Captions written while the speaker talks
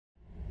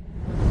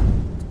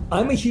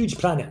I'm a huge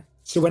planner,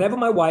 so whenever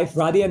my wife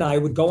Radhi and I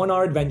would go on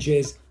our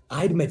adventures,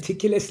 I'd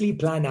meticulously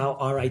plan out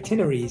our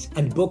itineraries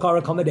and book our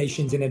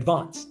accommodations in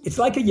advance. It's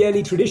like a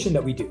yearly tradition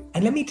that we do.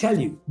 And let me tell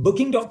you,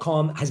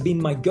 Booking.com has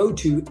been my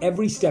go-to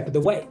every step of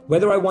the way.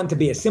 Whether I want to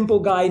be a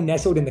simple guy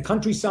nestled in the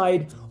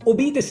countryside or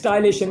be the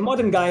stylish and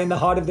modern guy in the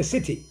heart of the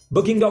city,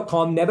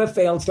 Booking.com never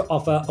fails to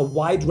offer a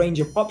wide range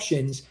of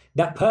options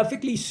that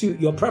perfectly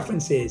suit your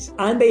preferences,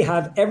 and they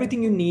have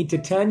everything you need to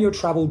turn your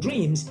travel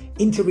dreams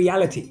into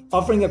reality,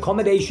 offering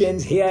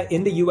accommodations here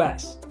in the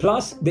US.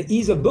 Plus, the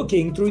ease of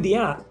booking through the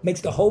app makes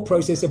the whole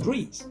process a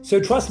breeze. So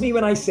trust me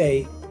when I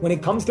say, when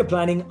it comes to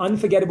planning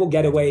unforgettable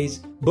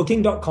getaways,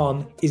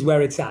 Booking.com is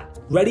where it's at.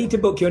 Ready to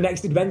book your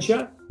next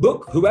adventure?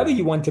 Book whoever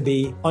you want to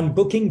be on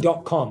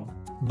Booking.com.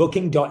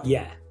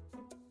 Booking.yeah.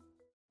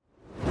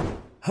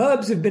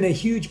 Herbs have been a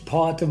huge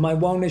part of my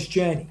wellness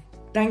journey,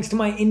 thanks to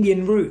my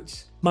Indian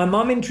roots. My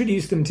mum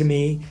introduced them to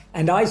me,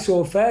 and I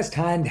saw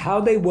firsthand how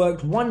they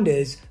worked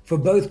wonders for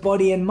both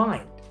body and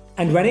mind.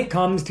 And when it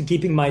comes to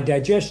keeping my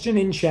digestion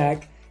in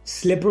check,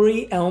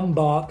 slippery elm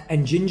bark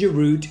and ginger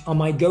root are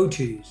my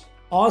go-tos.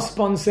 Our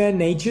sponsor,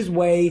 Nature's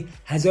Way,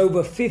 has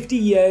over 50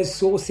 years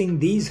sourcing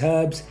these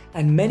herbs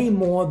and many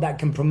more that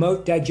can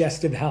promote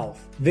digestive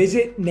health.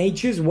 Visit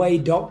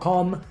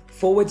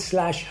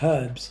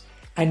naturesway.com/herbs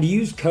and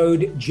use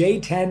code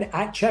J10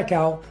 at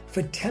checkout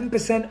for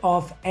 10%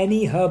 off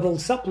any herbal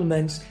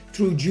supplements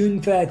through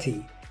June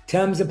 30.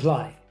 Terms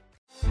apply.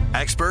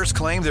 Experts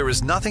claim there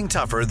is nothing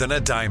tougher than a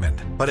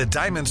diamond. But at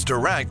Diamonds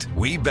Direct,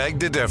 we beg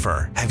to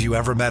differ. Have you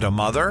ever met a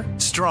mother?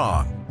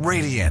 Strong,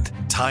 radiant,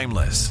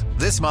 timeless.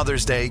 This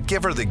Mother's Day,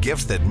 give her the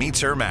gift that meets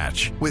her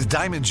match. With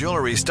diamond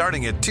jewelry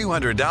starting at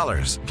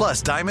 $200.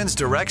 Plus Diamonds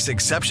Direct's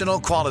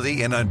exceptional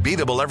quality and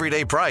unbeatable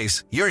everyday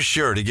price, you're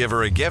sure to give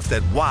her a gift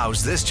that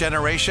wows this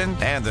generation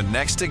and the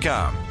next to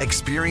come.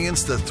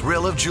 Experience the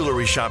thrill of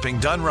jewelry shopping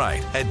done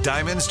right at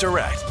Diamonds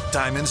Direct.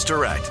 Diamonds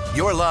Direct.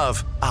 Your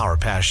love, our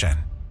passion.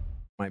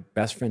 My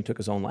best friend took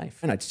his own life.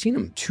 And I'd seen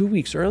him 2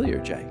 weeks earlier,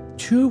 Jay.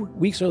 2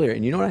 weeks earlier.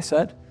 And you know what I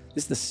said?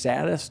 This is the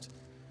saddest,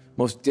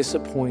 most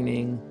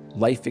disappointing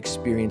life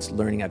experience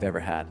learning I've ever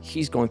had.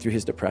 He's going through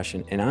his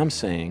depression, and I'm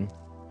saying,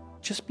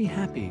 just be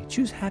happy.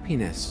 Choose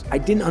happiness. I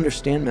didn't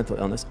understand mental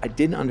illness. I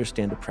didn't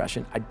understand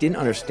depression. I didn't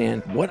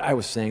understand what I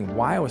was saying,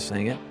 why I was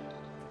saying it.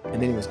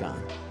 And then he was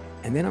gone.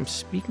 And then I'm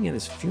speaking at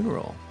his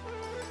funeral,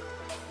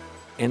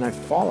 and I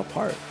fall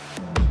apart.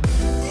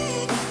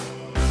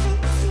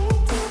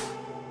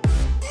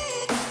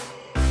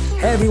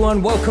 Hey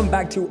everyone, welcome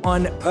back to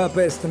On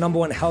Purpose, the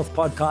 #1 health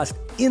podcast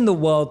in the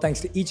world. Thanks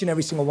to each and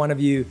every single one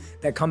of you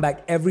that come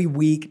back every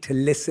week to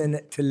listen,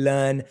 to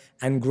learn,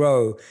 and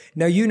grow.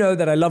 Now, you know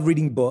that I love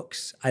reading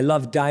books. I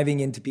love diving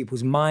into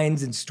people's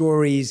minds and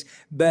stories.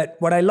 But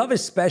what I love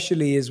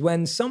especially is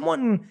when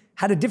someone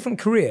had a different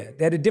career,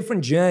 they had a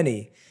different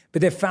journey,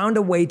 but they found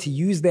a way to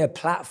use their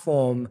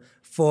platform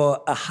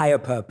for a higher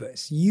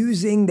purpose,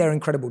 using their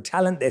incredible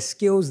talent, their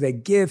skills, their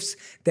gifts,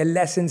 their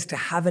lessons to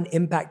have an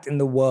impact in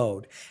the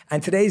world.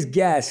 And today's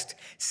guest,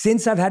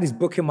 since I've had his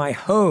book in my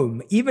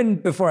home, even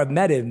before I've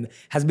met him,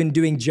 has been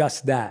doing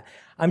just that.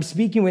 I'm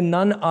speaking with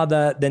none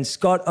other than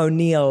Scott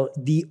O'Neil,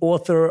 the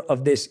author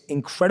of this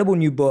incredible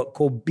new book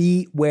called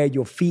Be Where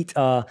Your Feet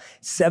Are,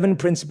 7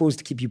 Principles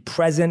to Keep You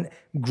Present,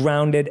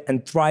 Grounded,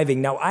 and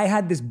Thriving. Now, I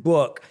had this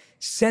book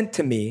sent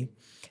to me,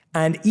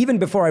 and even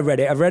before I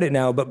read it, I've read it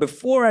now, but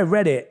before I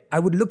read it, I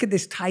would look at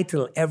this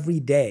title every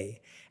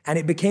day. And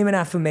it became an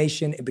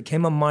affirmation, it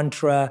became a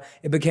mantra,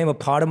 it became a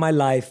part of my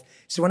life.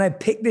 So when I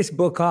picked this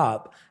book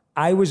up,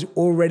 I was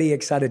already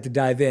excited to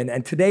dive in.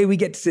 And today we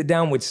get to sit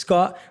down with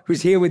Scott,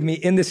 who's here with me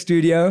in the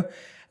studio.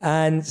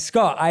 And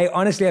Scott, I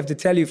honestly have to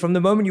tell you, from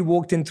the moment you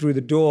walked in through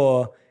the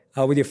door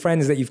with your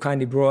friends that you've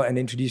kindly brought and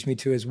introduced me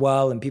to as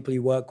well, and people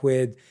you work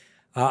with,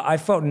 I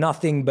felt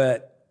nothing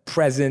but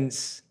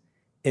presence,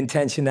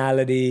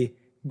 intentionality,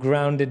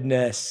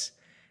 groundedness,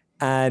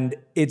 and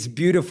it's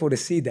beautiful to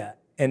see that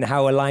and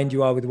how aligned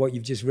you are with what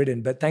you've just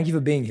written. But thank you for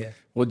being here.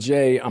 Well,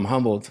 Jay, I'm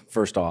humbled,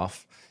 first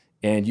off,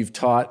 and you've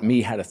taught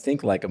me how to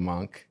think like a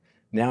monk.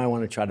 Now I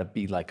want to try to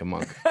be like a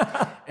monk.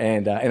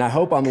 And I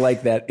hope I'm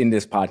like that in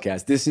this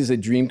podcast. This is a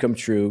dream come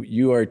true.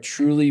 You are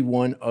truly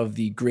one of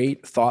the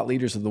great thought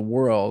leaders of the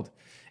world.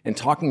 And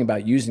talking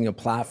about using a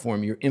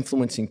platform, you're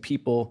influencing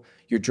people,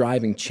 you're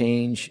driving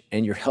change,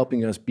 and you're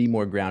helping us be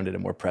more grounded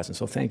and more present.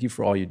 So thank you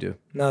for all you do.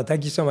 No,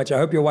 thank you so much. I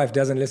hope your wife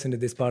doesn't listen to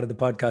this part of the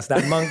podcast.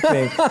 That monk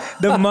thing,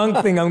 the monk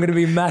thing, I'm going to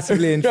be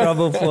massively in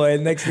trouble for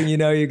it. Next thing you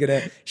know, you're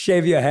going to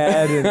shave your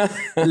head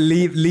and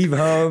leave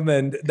home.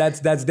 And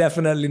that's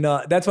definitely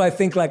not. That's why I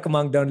think like a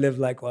monk, don't live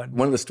like one.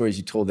 One of the stories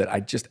you told that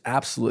I just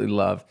absolutely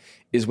love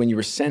is when you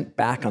were sent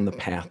back on the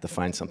path to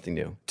find something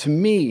new. To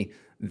me,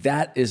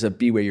 that is a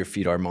be where your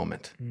feet are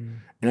moment.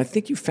 And I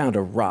think you found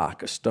a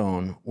rock, a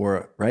stone,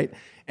 or right?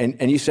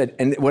 And you said,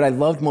 and what I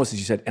loved most is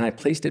you said, and I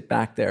placed it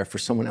back there for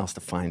someone else to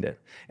find it.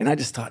 And I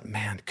just thought,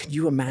 man, could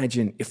you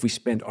imagine if we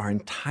spend our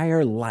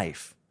entire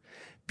life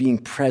being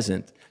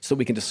present so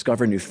we can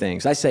discover new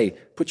things? I say,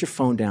 put your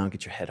phone down,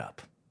 get your head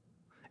up.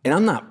 And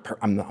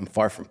I'm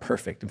far from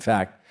perfect. In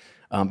fact,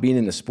 Being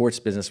in the sports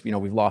business,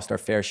 we've lost our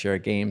fair share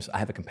of games. I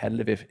have a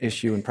competitive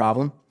issue and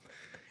problem.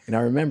 And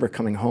I remember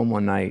coming home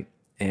one night,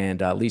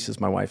 and Lisa's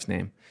my wife's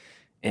name,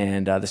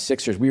 and the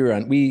Sixers,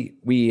 we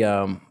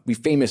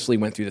famously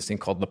went through this thing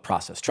called the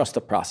process, trust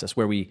the process,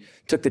 where we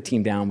took the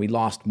team down. We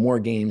lost more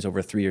games over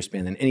a 3-year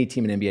span than any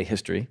team in NBA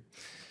history.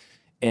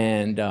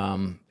 And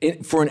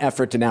for an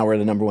effort to now we're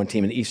the number one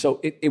team in the East. So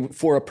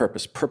for a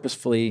purpose,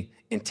 purposefully,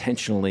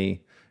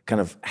 intentionally,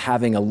 kind of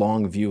having a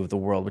long view of the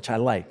world, which I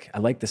like. I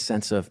like the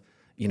sense of,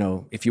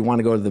 if you want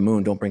to go to the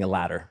moon, don't bring a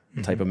ladder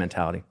type of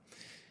mentality.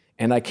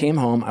 And I came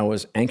home, I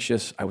was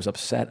anxious, I was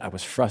upset, I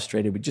was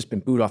frustrated. We'd just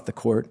been booed off the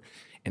court,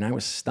 and I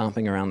was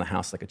stomping around the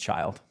house like a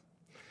child.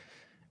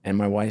 And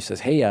my wife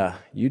says, hey,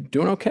 you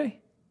doing okay?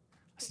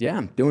 I said, yeah,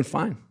 I'm doing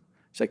fine.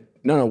 She's like,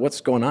 no,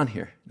 what's going on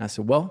here? And I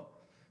said, well,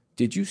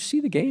 did you see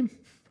the game? I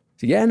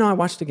said, yeah, no, I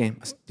watched the game.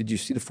 I said, did you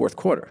see the fourth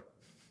quarter?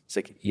 She's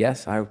like,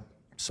 yes, I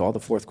saw the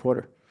fourth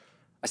quarter.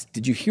 I said,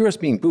 did you hear us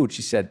being booed?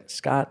 She said,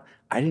 Scott,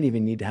 I didn't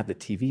even need to have the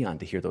TV on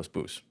to hear those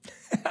boos.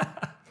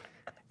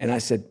 And I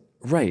said,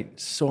 right,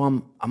 so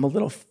I'm a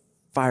little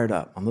fired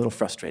up. I'm a little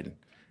frustrated.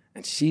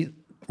 And she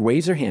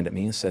waves her hand at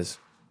me and says,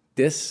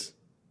 this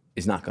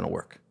is not going to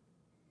work.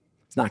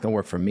 It's not going to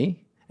work for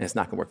me, and it's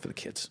not going to work for the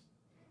kids.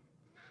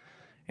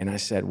 And I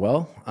said,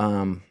 well,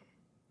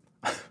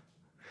 she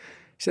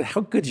said, how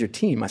good's your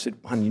team? I said,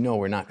 hon,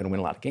 we're not going to win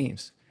a lot of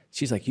games.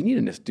 She's like, you need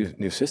a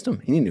new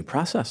system. You need a new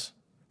process.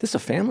 This is a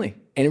family.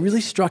 And it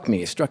really struck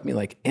me. It struck me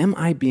like, am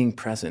I being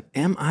present?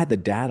 Am I the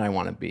dad I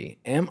want to be?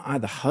 Am I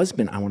the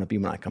husband I want to be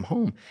when I come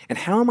home? And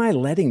how am I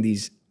letting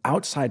these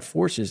outside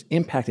forces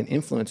impact and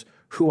influence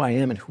who I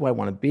am and who I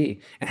want to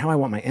be and how I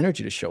want my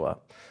energy to show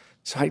up?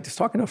 So I was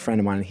talking to a friend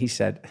of mine, and he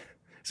said,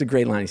 it's a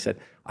great line. He said,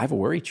 I have a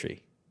worry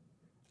tree.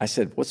 I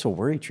said, what's a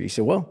worry tree? He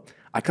said, well,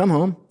 I come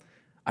home,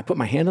 I put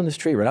my hand on this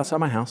tree right outside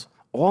my house,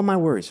 all my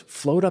worries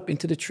float up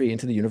into the tree,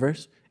 into the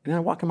universe, and then I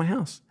walk in my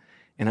house.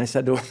 And I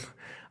said to him,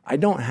 I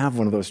don't have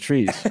one of those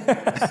trees.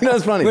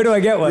 That's funny. Where do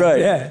I get one? Right.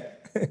 Yeah.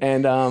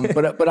 And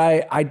but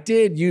I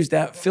did use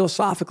that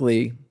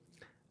philosophically.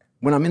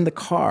 When I'm in the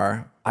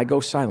car, I go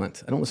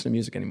silent. I don't listen to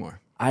music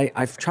anymore.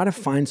 I try to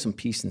find some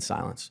peace in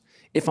silence.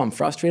 If I'm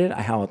frustrated,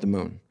 I howl at the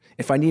moon.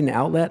 If I need an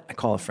outlet, I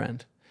call a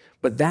friend.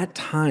 But that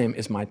time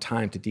is my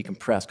time to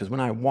decompress, because when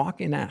I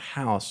walk in that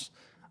house,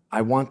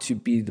 I want to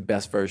be the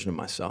best version of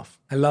myself.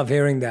 I love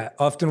hearing that.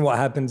 Often what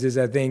happens is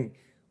I think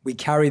we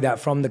carry that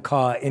from the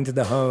car into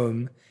the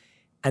home,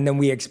 and then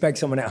we expect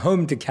someone at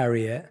home to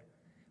carry it.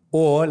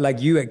 Or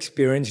like you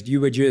experienced,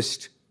 you were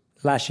just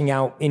lashing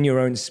out in your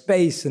own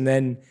space, and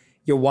then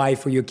your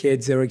wife or your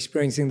kids are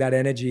experiencing that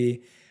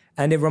energy.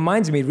 And it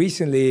reminds me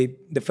recently,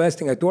 the first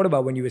thing I thought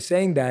about when you were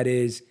saying that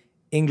is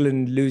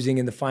England losing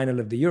in the final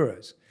of the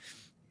Euros.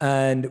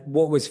 And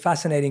what was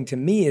fascinating to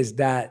me is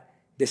that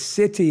the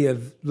city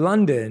of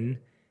London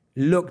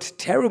looked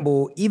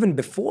terrible even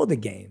before the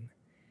game.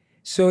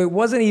 So it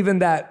wasn't even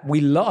that we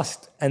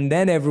lost and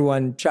then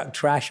everyone chucked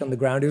trash on the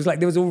ground. It was like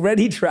there was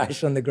already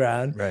trash on the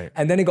ground. Right.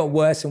 And then it got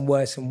worse and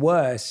worse and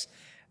worse.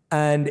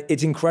 And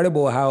it's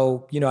incredible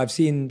how, I've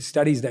seen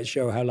studies that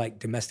show how like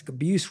domestic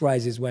abuse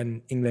rises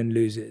when England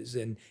loses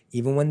and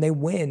even when they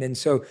win. And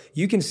so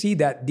you can see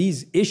that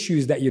these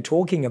issues that you're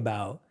talking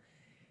about,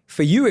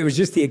 for you, it was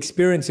just the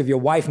experience of your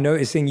wife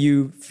noticing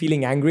you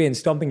feeling angry and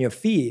stomping your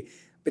feet.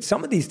 But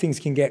some of these things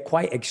can get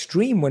quite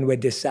extreme when we're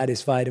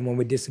dissatisfied and when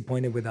we're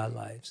disappointed with our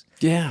lives.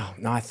 Yeah,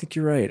 no, I think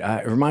you're right.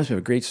 It reminds me of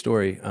a great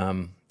story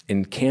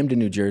in Camden,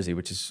 New Jersey,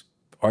 which is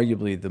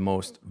arguably the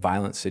most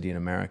violent city in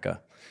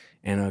America.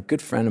 And a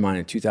good friend of mine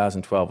in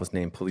 2012 was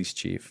named police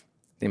chief.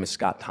 His name is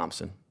Scott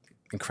Thompson,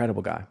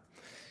 incredible guy.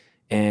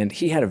 And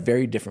he had a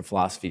very different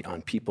philosophy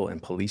on people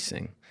and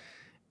policing.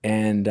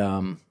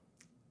 And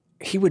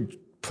he would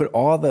put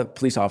all the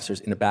police officers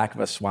in the back of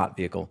a SWAT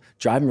vehicle,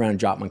 drive them around and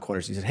drop them on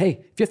corners. He said, hey,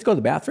 if you have to go to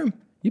the bathroom,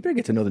 you better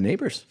get to know the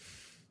neighbors.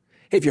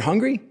 Hey, if you're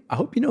hungry, I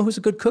hope you know who's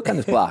a good cook on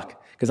this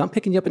block, because I'm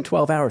picking you up in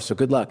 12 hours, so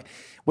good luck.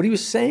 What he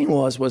was saying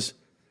was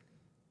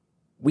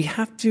we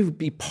have to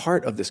be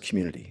part of this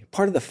community,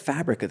 part of the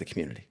fabric of the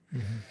community.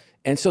 Mm-hmm.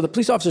 And so the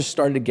police officers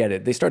started to get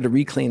it. They started to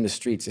reclaim the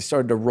streets. They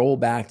started to roll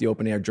back the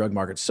open air drug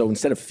market. So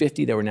instead of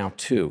 50, there were now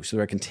 2, so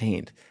they were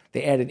contained.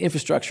 They added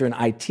infrastructure and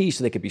IT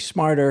so they could be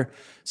smarter,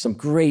 some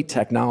great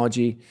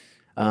technology.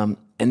 And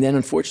then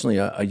unfortunately,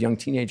 a young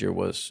teenager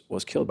was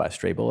killed by a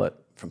stray bullet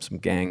from some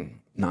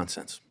gang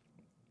nonsense.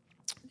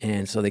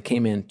 And so they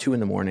came in 2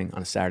 a.m.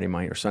 on a Saturday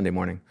night or Sunday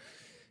morning,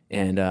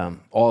 and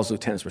all his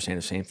lieutenants were saying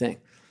the same thing.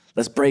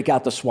 Let's break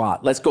out the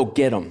SWAT. Let's go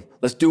get them.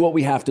 Let's do what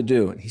we have to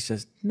do. And he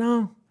says,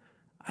 no,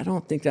 I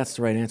don't think that's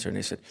the right answer. And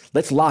they said,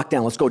 let's lock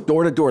down. Let's go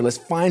door to door. Let's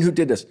find who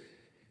did this.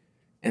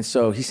 And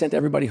so he sent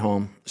everybody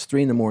home. It's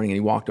 3 a.m, and he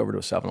walked over to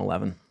a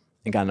 7-Eleven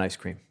and got an ice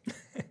cream.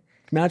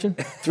 Imagine,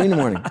 3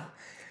 a.m.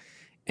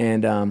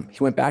 And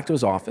he went back to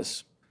his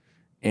office,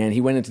 and he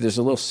went into, there's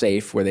a little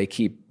safe where they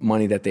keep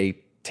money that they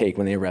take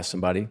when they arrest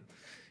somebody.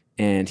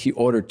 And he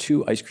ordered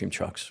 2 ice cream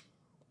trucks.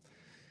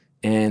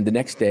 And the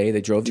next day,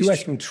 they drove these 2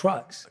 ice cream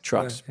trucks.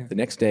 Trucks. Yeah. The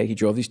next day, he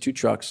drove these 2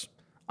 trucks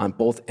on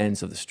both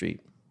ends of the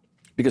street.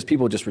 because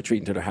people would just retreat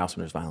into their house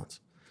when there's violence.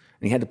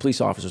 And he had the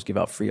police officers give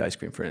out free ice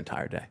cream for an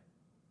entire day.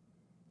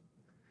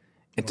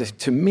 And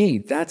to me,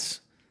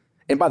 that's,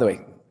 and by the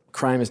way,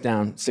 crime is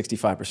down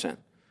 65%.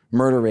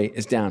 Murder rate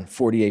is down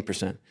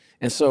 48%.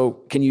 And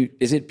so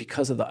is it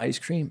because of the ice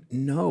cream?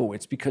 No,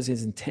 it's because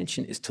his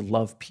intention is to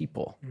love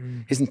people.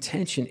 His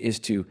intention is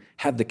to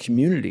have the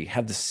community,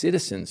 have the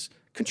citizens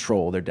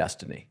control their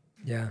destiny.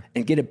 Yeah.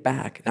 And get it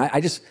back. And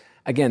I just,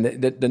 again,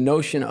 the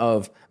notion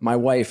of my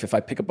wife, if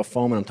I pick up a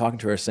phone and I'm talking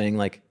to her saying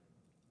like,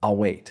 I'll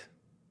wait.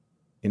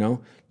 You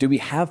know, do we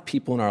have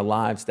people in our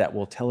lives that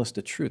will tell us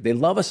the truth? They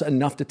love us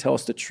enough to tell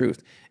us the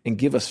truth and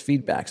give us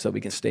feedback so that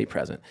we can stay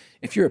present.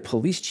 If you're a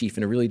police chief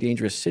in a really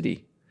dangerous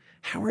city,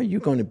 how are you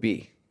going to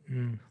be?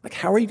 Like,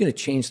 how are you going to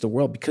change the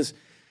world? Because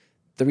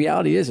the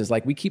reality is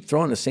like we keep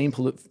throwing the same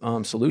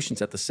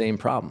solutions at the same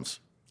problems.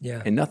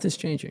 Yeah. And nothing's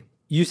changing.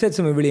 You said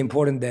something really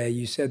important there.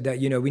 You said that,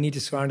 we need to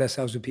surround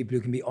ourselves with people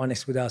who can be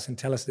honest with us and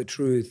tell us the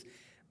truth.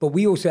 But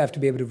we also have to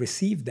be able to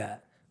receive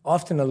that.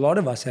 Often a lot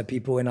of us have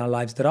people in our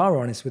lives that are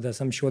honest with us.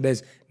 I'm sure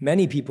there's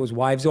many people's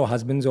wives or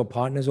husbands or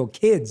partners or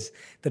kids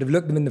that have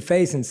looked them in the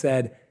face and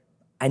said,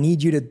 I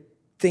need you to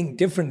think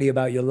differently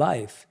about your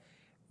life.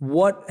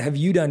 What have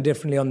you done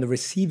differently on the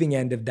receiving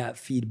end of that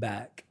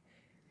feedback?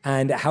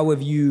 And how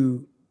have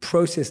you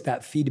processed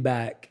that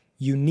feedback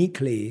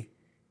uniquely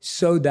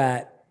so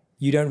that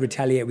you don't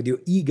retaliate with your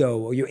ego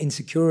or your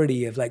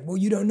insecurity of like, well,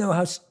 you don't know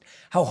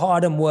how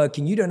hard I'm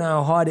working. You don't know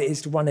how hard it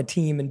is to run a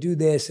team and do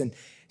this, and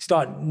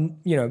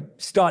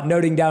start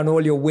noting down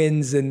all your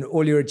wins and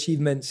all your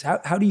achievements.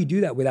 How do you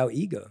do that without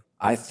ego?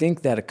 I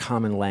think that a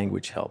common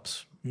language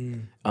helps.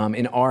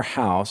 In our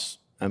house,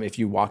 if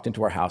you walked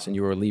into our house and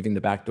you were leaving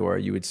the back door,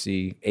 you would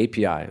see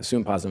API,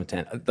 assume positive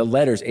intent. The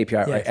letters API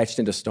are etched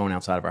into stone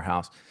outside of our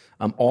house.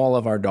 All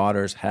of our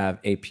daughters have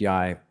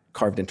API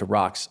carved into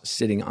rocks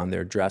sitting on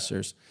their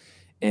dressers.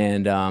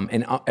 And we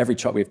have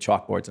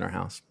chalkboards in our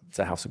house. It's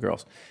a house of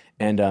girls.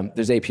 And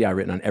there's API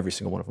written on every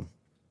single one of them.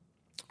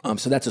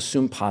 So that's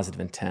assume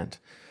positive intent.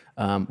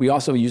 We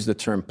also use the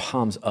term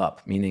palms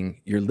up, meaning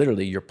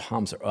your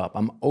palms are up.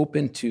 I'm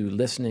open to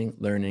listening,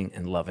 learning,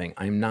 and loving.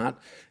 I'm not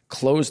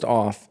closed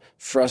off,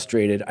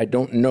 frustrated. I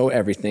don't know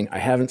everything. I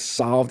haven't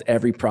solved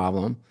every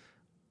problem.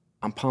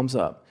 I'm palms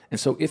up. And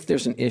so if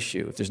there's an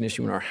issue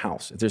in our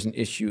house, if there's an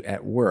issue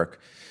at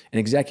work, an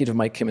executive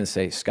might come and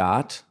say,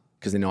 Scott,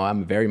 because they know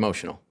I'm very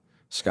emotional,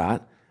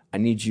 Scott, I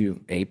need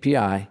you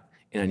API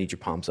and I need your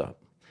palms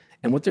up.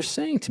 And what they're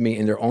saying to me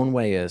in their own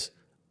way is,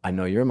 I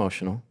know you're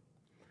emotional.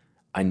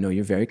 I know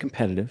you're very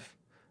competitive.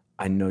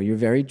 I know you're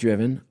very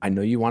driven. I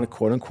know you want to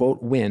quote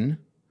unquote win.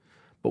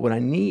 But what I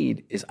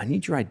need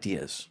your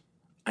ideas.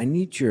 I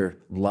need your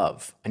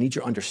love. I need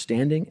your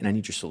understanding, and I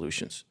need your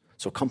solutions.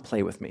 So come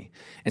play with me.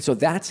 And so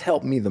that's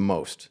helped me the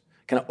most,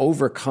 kind of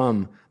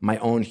overcome my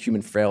own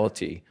human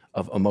frailty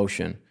of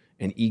emotion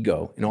and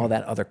ego and all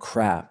that other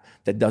crap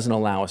that doesn't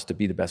allow us to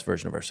be the best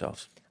version of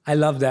ourselves. I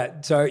love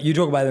that. So you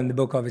talk about it in the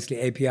book,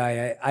 obviously,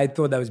 API. I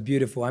thought that was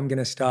beautiful. I'm going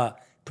to start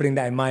putting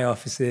that in my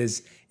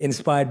offices,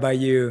 inspired by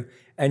you,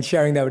 and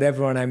sharing that with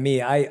everyone I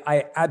meet.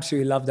 I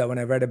absolutely loved that when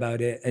I read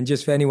about it. And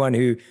just for anyone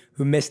who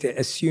missed it,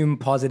 assume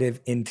positive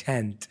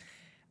intent.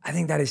 I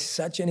think that is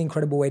such an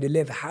incredible way to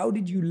live. How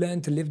did you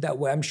learn to live that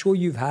way? I'm sure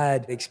you've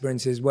had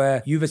experiences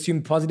where you've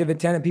assumed positive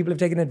intent and people have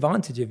taken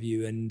advantage of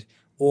you,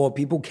 or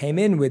people came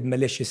in with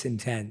malicious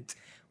intent,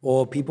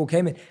 or people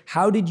came in.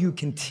 How did you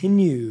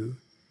continue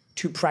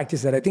to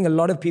practice that? I think a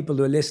lot of people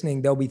who are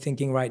listening, they'll be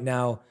thinking right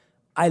now,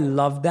 I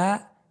love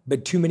that,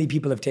 but too many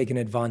people have taken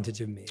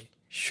advantage of me.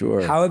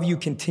 Sure. How have you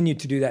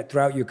continued to do that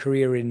throughout your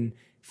career in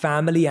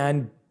family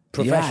and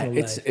professional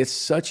life? It's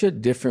such a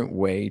different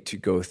way to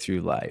go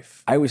through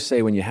life. I always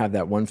say when you have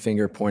that one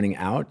finger pointing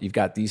out, you've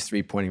got these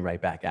three pointing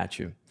right back at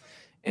you.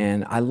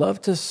 And I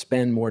love to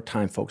spend more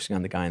time focusing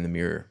on the guy in the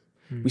mirror.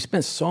 We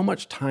spend so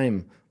much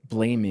time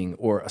blaming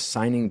or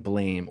assigning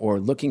blame or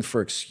looking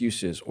for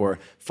excuses or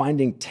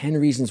finding 10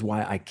 reasons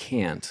why I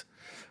can't.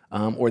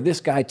 Or this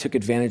guy took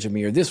advantage of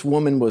me, or this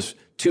woman was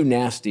too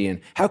nasty,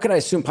 and how could I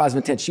assume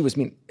positive intent? She was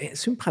mean.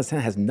 Assume positive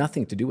intent has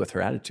nothing to do with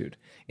her attitude.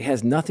 It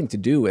has nothing to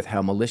do with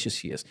how malicious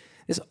he is.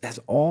 This has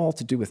all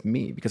to do with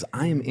me because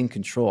I am in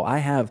control. I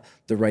have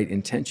the right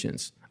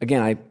intentions.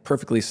 Again, I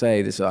perfectly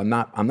say this. I'm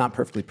not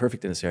perfectly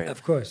perfect in this area.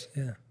 Of course,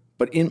 yeah.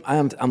 But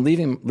I'm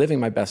living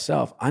my best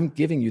self. I'm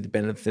giving you the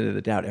benefit of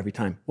the doubt every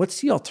time. What's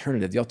the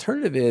alternative? The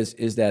alternative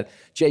is that,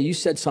 Jay, you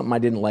said something I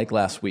didn't like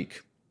last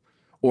week.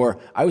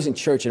 Or I was in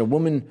church and a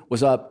woman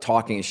was up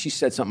talking and she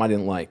said something I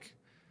didn't like.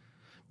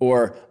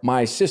 Or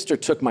my sister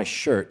took my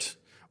shirt.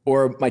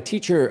 Or my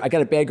teacher, I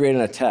got a bad grade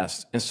on a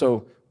test. And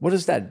so what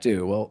does that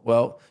do?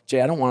 Well,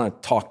 Jay, I don't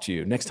want to talk to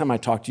you. Next time I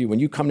talk to you, when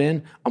you come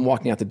in, I'm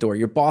walking out the door.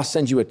 Your boss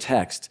sends you a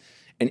text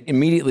and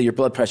immediately your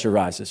blood pressure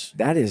rises.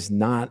 That is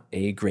not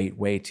a great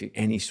way to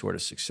any sort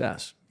of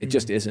success. It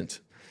just isn't.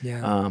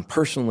 Yeah.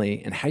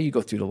 Personally, and how you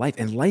go through the life.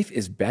 And life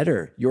is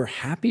better. You're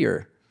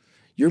happier.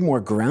 You're more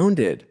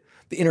grounded.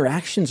 The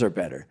interactions are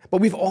better.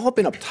 But we've all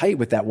been uptight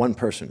with that one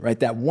person, right?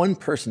 That one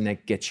person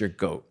that gets your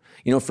goat.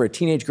 You know, for a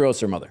teenage girl, it's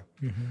their mother.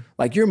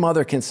 Like your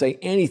mother can say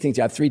anything to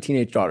you. I have 3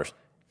 teenage daughters.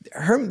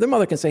 Their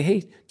mother can say, hey,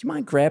 do you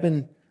mind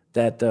grabbing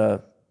that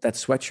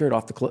sweatshirt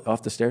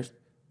off the stairs?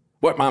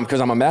 What, Mom, because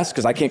I'm a mess?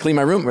 Because I can't clean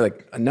my room? We're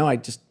like, no, I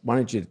just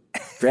wanted you to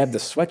grab the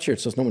sweatshirt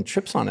so no one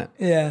trips on it.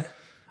 Yeah.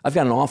 I've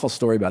got an awful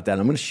story about that.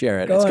 I'm going to share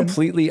it. It's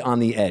completely on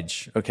the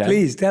edge, okay?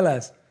 Please, tell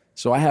us.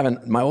 So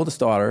my oldest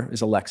daughter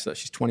is Alexa.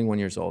 She's 21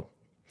 years old.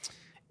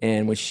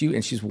 And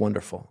she's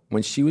wonderful.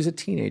 When she was a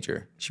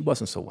teenager, she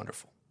wasn't so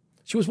wonderful.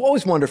 She was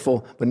always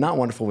wonderful, but not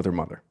wonderful with her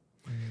mother.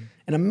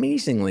 And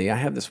amazingly, I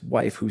have this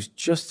wife who's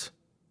just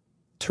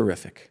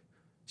terrific.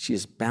 She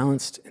is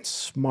balanced and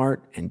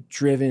smart and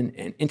driven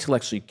and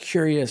intellectually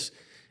curious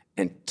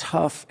and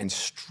tough and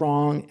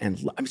strong.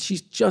 And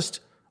she's just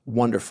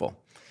wonderful.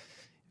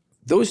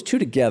 Those two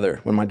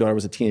together, when my daughter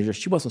was a teenager,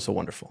 she wasn't so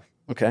wonderful,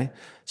 okay?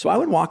 So I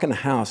would walk in the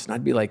house and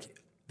I'd be like,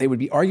 they would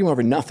be arguing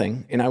over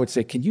nothing. And I would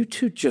say, can you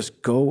two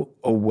just go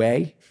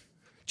away?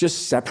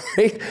 Just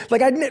separate?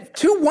 Like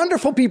two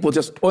wonderful people,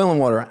 just oil and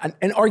water,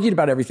 and argued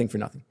about everything for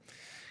nothing.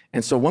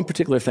 And so one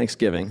particular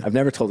Thanksgiving, I've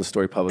never told this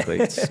story publicly.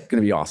 It's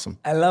going to be awesome.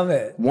 I love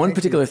it. One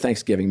particular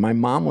Thanksgiving, my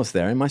mom was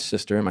there and my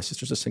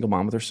sister's a single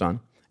mom with her son.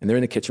 And they're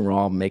in the kitchen. We're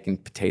all making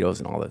potatoes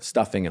and all the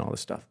stuffing and all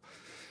this stuff.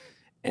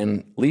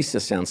 And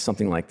Lisa sounds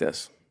something like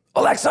this.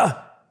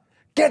 Alexa,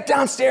 get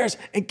downstairs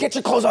and get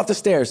your clothes off the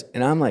stairs.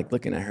 And I'm like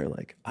looking at her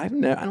like, I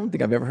don't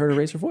think I've ever heard her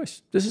raise her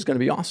voice. This is going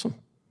to be awesome.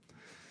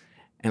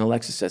 And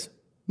Alexa says,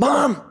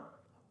 Mom,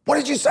 what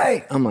did you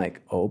say? I'm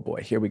like, oh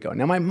boy, here we go.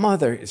 Now my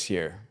mother is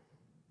here.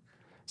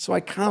 So I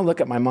kind of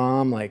look at my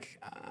mom like,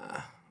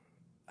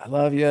 I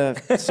love you,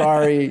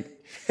 sorry.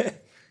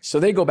 So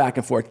they go back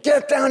and forth.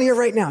 Get down here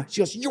right now. She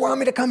goes, you want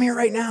me to come here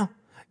right now?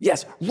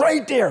 Yes,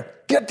 right there.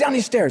 Get down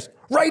these stairs.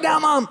 Right now,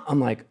 Mom.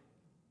 I'm like,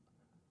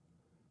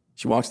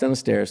 she walks down the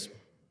stairs,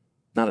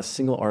 not a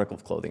single article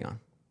of clothing on,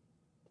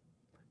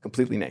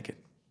 completely naked.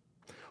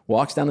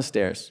 Walks down the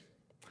stairs,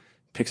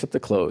 picks up the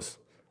clothes,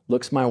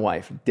 looks my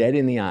wife dead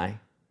in the eye,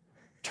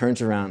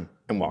 turns around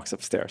and walks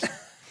upstairs.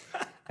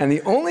 And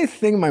the only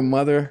thing my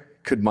mother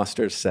could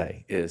muster to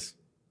say is,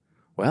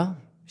 well,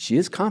 she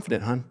is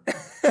confident, hon.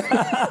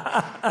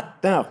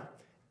 Now,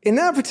 in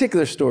that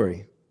particular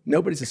story,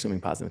 nobody's assuming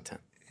positive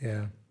intent.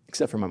 Yeah.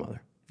 Except for my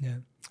mother. Yeah.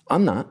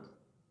 I'm not,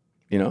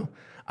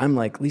 I'm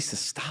like, Lisa,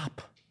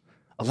 stop.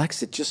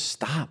 Alexa, just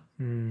stop.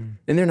 And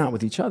they're not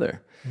with each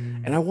other.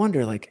 And I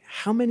wonder, like,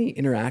 how many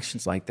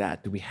interactions like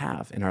that do we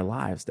have in our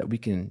lives that we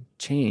can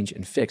change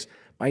and fix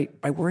by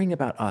worrying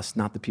about us,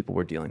 not the people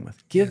we're dealing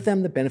with? Give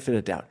them the benefit of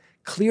the doubt.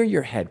 Clear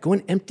your head. Go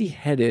in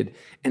empty-headed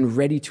and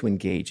ready to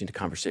engage into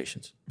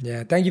conversations.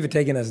 Yeah, thank you for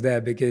taking us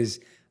there, because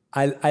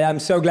I'm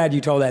so glad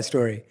you told that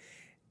story,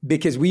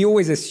 because we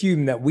always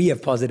assume that we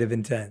have positive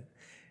intent.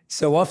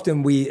 So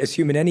often we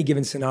assume in any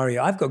given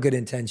scenario, I've got good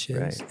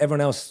intentions. Right.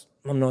 Everyone else,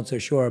 I'm not so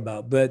sure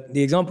about. But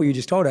the example you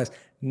just told us,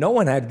 no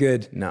one had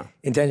good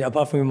intention,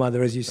 apart from your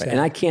mother, as you said. Right.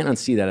 And I can't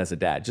unsee that as a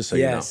dad, just so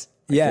you know.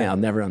 I'll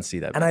never unsee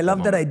that. And I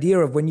love that idea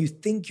of when you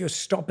think you're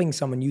stopping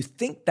someone, you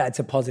think that's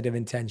a positive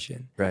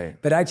intention. Right.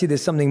 But actually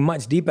there's something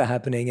much deeper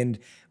happening. And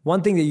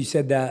one thing that you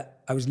said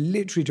that I was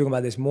literally talking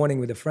about this morning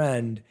with a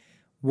friend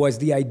was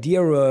the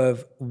idea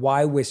of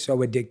why we're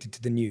so addicted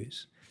to the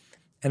news.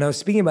 And I was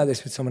speaking about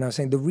this with someone. I was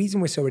saying the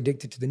reason we're so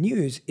addicted to the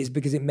news is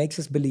because it makes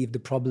us believe the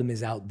problem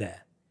is out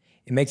there.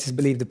 It makes us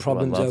believe the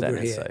problem's over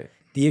here,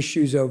 the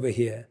issue's over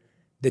here,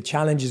 the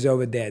challenge is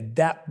over there.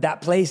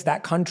 That place,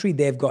 that country,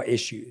 they've got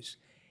issues.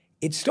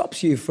 It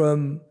stops you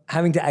from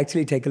having to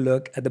actually take a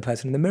look at the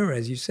person in the mirror,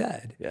 as you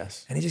said.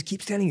 Yes. And it just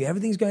keeps telling you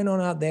everything's going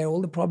on out there, all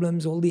the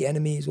problems, all the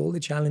enemies, all the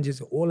challenges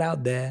are all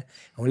out there.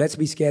 And let's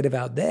be scared of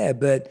out there.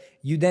 But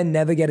you then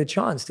never get a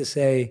chance to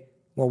say,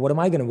 well, what am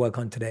I going to work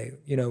on today?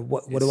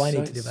 What do I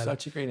need to develop?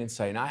 Such a great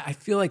insight. And I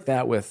feel like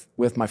that with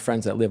my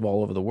friends that live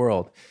all over the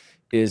world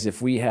is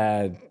if we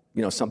had,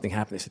 something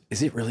happen, they said,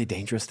 is it really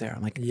dangerous there?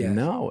 I'm like,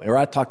 no. Or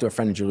I talk to a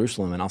friend in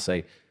Jerusalem and I'll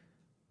say,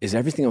 is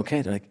everything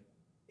okay? They're like,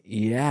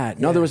 yeah.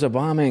 No, there was a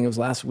bombing. It was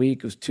last week.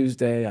 It was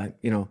Tuesday.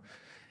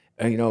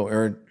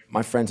 Or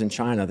my friends in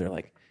China, they're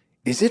like,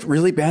 is it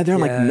really bad there?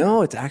 I'm like,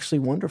 no, it's actually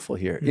wonderful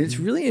here. Mm-hmm. It's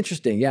really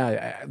interesting.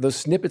 Yeah, those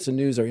snippets of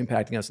news are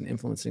impacting us and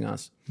influencing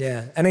us.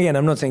 Yeah, and again,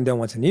 I'm not saying don't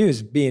watch the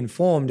news, be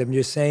informed. I'm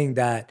just saying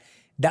that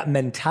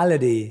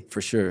mentality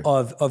for sure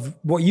of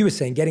what you were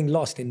saying, getting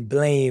lost in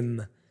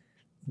blame,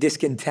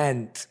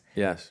 discontent.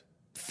 Yes.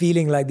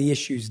 Feeling like the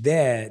issues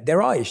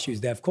there are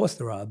issues there, of course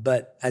there are,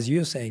 but as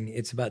you're saying,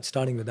 it's about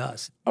starting with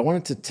us. I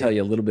wanted to tell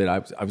you a little bit. I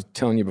was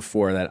telling you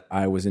before that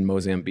I was in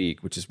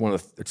Mozambique, which is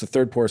it's the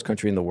third poorest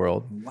country in the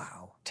world.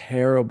 Wow.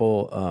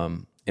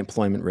 Terrible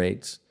employment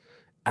rates,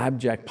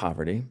 abject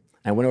poverty.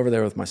 I went over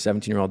there with my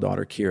 17-year-old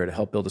daughter, Kira, to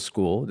help build a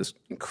school, this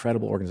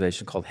incredible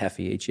organization called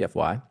HEFY,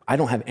 H-E-F-Y. I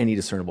don't have any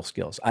discernible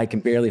skills. I can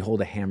barely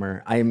hold a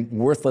hammer. I am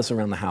worthless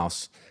around the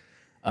house.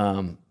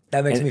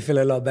 That makes me feel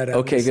a lot better.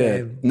 Okay,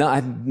 good. No, I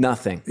have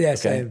nothing. Yeah, okay?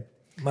 Same.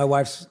 My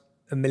wife's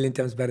a million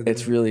times better than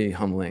It's really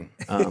humbling.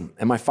 And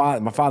my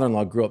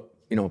father-in-law grew up,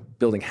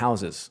 building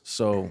houses.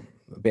 So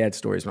bad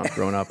stories when I was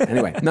growing up.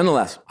 Anyway,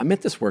 nonetheless, I'm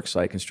at this work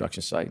site,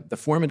 construction site. The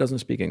foreman doesn't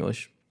speak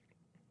English.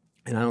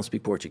 and I don't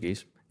speak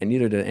Portuguese, and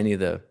neither did any of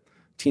the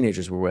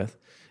teenagers we're with.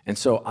 And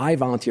so I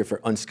volunteer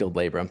for unskilled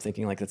labor. I'm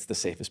thinking like, that's the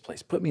safest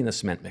place. Put me in the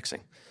cement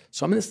mixing.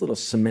 So I'm in this little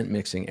cement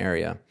mixing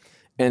area,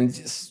 and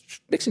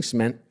just mixing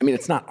cement, I mean,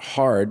 it's not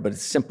hard, but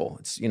it's simple.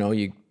 It's,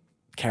 you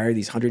carry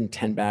these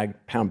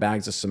 110-pound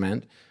bags of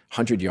cement,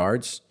 100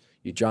 yards.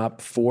 You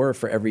drop 4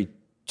 for every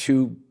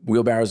 2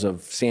 wheelbarrows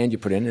of sand you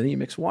put in, and then you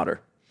mix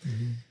water.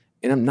 Mm-hmm.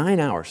 And I'm 9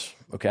 hours,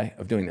 okay,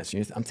 of doing this.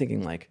 I'm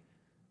thinking like,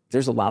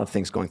 there's a lot of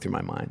things going through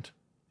my mind,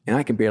 and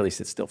I can barely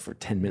sit still for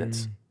 10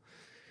 minutes.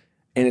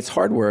 And it's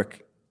hard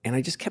work, and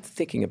I just kept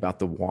thinking about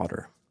the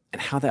water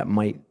and how that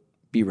might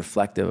be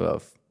reflective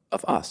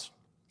of us.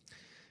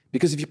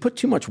 Because if you put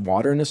too much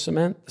water in the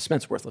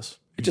cement's worthless.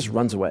 It just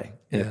runs away,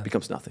 and it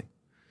becomes nothing.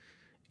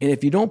 And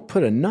if you don't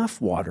put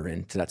enough water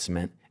into that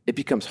cement, it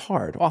becomes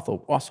hard,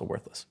 also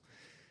worthless.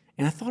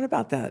 And I thought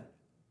about that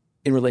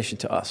in relation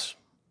to us.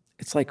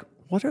 It's like,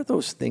 what are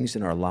those things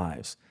in our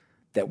lives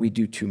that we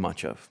do too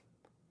much of?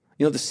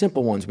 The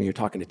simple ones when you're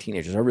talking to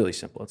teenagers are really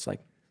simple. It's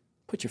like,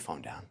 put your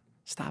phone down.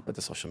 Stop with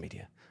the social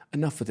media.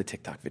 Enough with the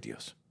TikTok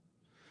videos.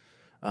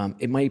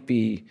 It might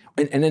be,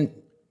 and then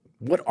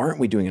what aren't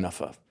we doing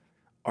enough of?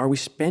 Are we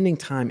spending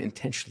time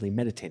intentionally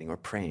meditating or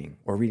praying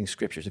or reading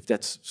scriptures, if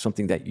that's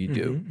something that you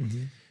do? Mm-hmm,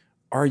 mm-hmm.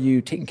 Are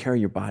you taking care of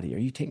your body? Are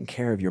you taking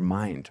care of your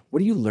mind?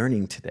 What are you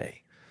learning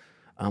today?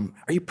 Are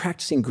you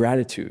practicing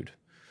gratitude?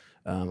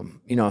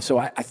 So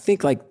I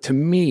think, like, to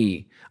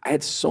me, I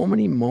had so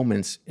many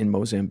moments in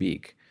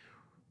Mozambique,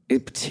 in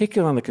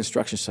particular on the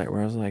construction site,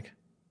 where I was like,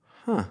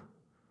 how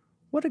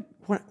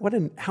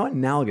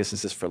analogous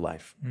is this for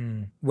life?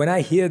 When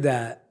I hear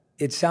that,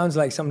 it sounds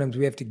like sometimes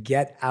we have to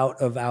get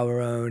out of our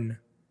own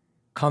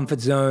comfort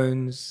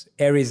zones,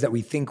 areas that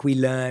we think we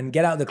learn,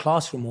 get out of the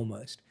classroom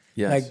almost.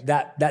 Yes. Like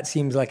that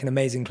seems like an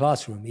amazing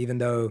classroom, even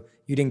though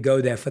you didn't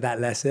go there for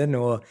that lesson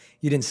or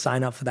you didn't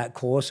sign up for that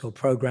course or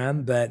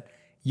program, but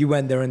you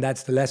went there and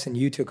that's the lesson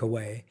you took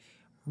away.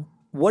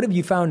 What have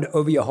you found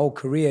over your whole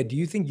career? Do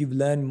you think you've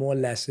learned more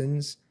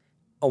lessons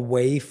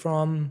away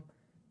from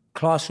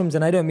classrooms?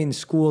 And I don't mean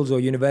schools or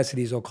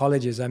universities or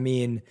colleges. I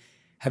mean,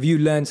 have you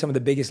learned some of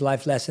the biggest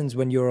life lessons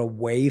when you're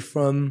away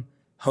from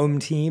home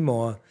team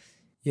or,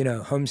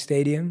 home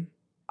stadium?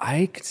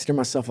 I consider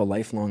myself a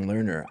lifelong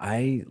learner.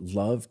 I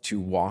love to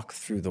walk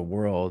through the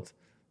world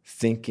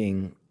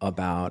thinking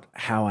about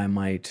how I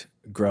might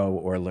grow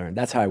or learn.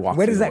 That's how I walk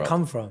through the world. Where does that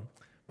come from?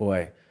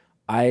 Boy,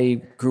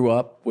 I grew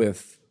up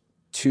with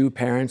 2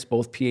 parents,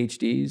 both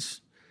PhDs.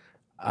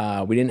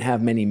 We didn't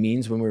have many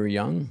means when we were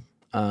young,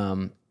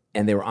 and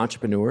they were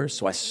entrepreneurs,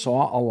 so I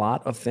saw a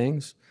lot of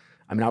things.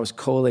 I mean, I was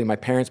collating. My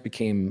parents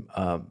became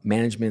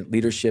management,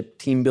 leadership,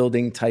 team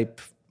building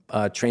type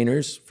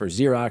trainers for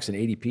Xerox and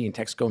ADP and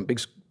Texaco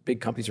and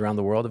big companies around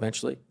the world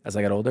eventually as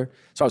I got older.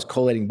 So I was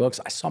collating books.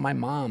 I saw my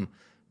mom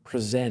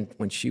present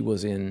when she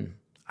was in,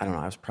 I don't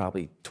know, I was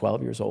probably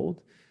 12 years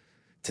old,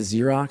 to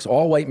Xerox,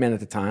 all white men at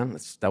the time.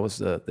 That was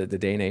the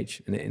day and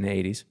age in the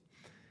 80s.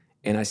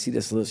 And I see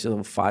this little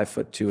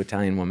 5'2"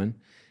 Italian woman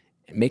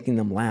making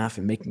them laugh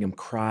and making them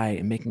cry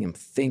and making them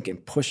think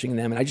and pushing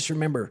them. And I just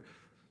remember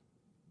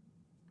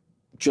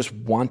just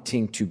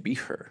wanting to be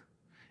her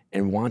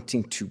and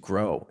wanting to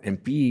grow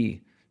and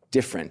be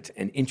different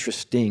and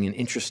interesting and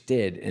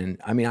interested. And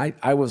I mean,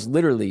 I was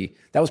literally,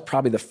 that was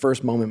probably the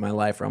first moment in my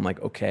life where I'm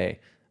like, okay,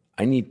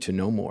 I need to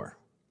know more.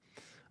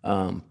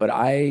 But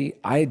I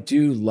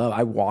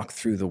walk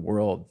through the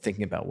world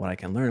thinking about what I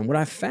can learn. And what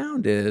I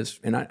found is,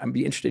 and I'd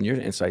be interested in your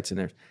insights in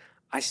there,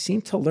 I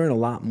seem to learn a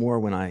lot more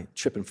when I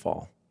trip and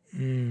fall.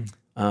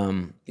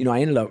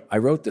 I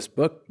wrote this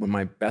book when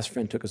my best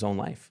friend took his own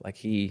life. Like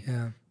he's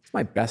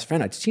my best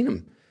friend. I'd seen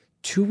him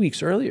 2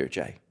 weeks earlier,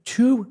 Jay,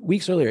 2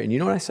 weeks earlier. And you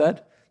know what I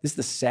said? This is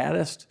the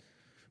saddest,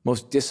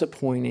 most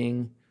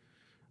disappointing,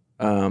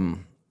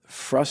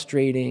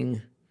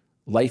 frustrating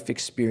life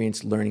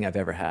experience learning I've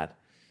ever had.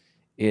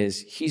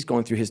 Is he's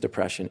going through his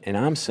depression, and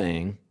I'm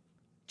saying,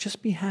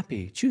 just be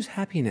happy, choose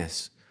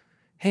happiness.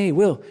 Hey,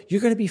 Will,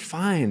 you're gonna be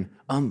fine.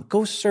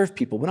 Go serve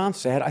people. When I'm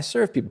sad, I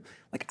serve people.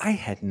 Like, I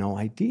had no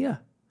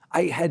idea.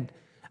 I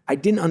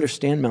didn't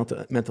understand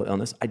mental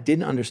illness. I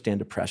didn't understand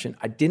depression.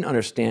 I didn't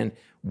understand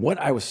what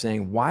I was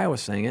saying, why I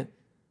was saying it,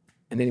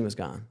 and then he was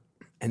gone.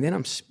 And then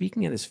I'm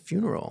speaking at his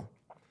funeral,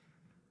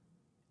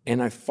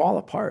 and I fall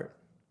apart.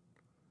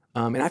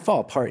 And I fall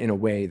apart in a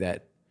way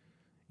that,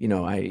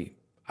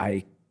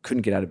 I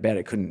couldn't get out of bed.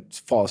 I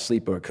couldn't fall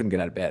asleep or I couldn't get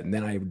out of bed. And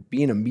then I would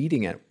be in a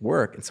meeting at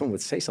work and someone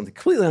would say something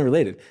completely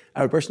unrelated.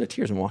 I would burst into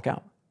tears and walk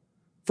out.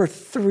 For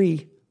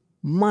 3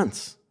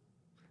 months.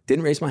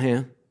 Didn't raise my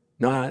hand.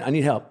 No, I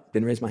need help.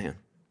 Didn't raise my hand.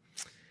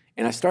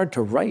 And I started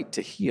to write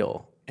to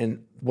heal.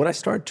 And what I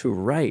started to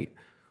write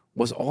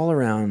was all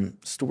around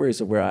stories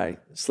of where I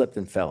slipped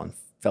and fell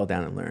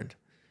down and learned.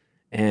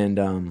 And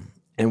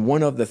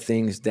one of the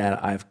things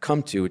that I've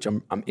come to, which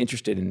I'm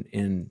interested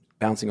in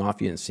bouncing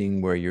off you and seeing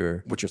what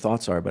your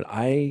thoughts are, but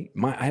I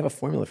have a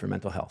formula for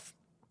mental health.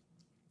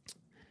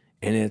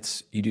 And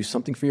it's, you do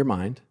something for your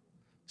mind,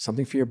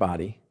 something for your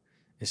body,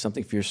 and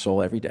something for your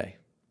soul every day.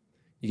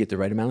 You get the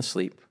right amount of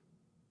sleep,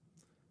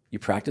 you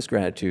practice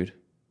gratitude,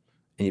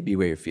 and you be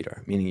where your feet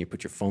are, meaning you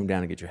put your phone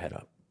down and get your head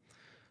up.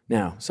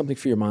 Now, something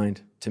for your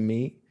mind, to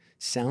me,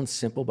 sounds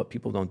simple, but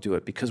people don't do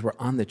it because we're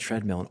on the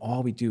treadmill and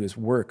all we do is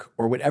work,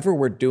 or whatever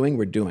we're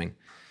doing.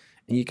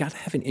 And you got to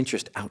have an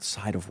interest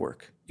outside of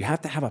work. You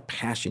have to have a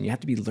passion. You have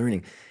to be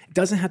learning. It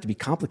doesn't have to be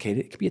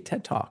complicated. It could be a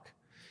TED Talk.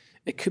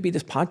 It could be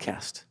this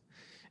podcast.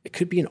 It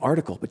could be an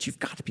article, but you've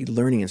got to be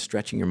learning and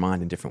stretching your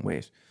mind in different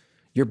ways.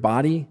 Your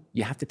body,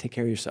 you have to take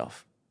care of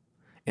yourself.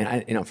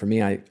 And for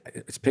me,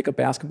 it's pick up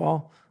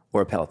basketball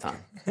or a Peloton.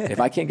 If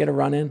I can't get a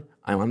run in,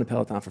 I'm on the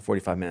Peloton for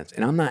 45 minutes.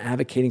 And I'm not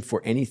advocating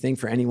for anything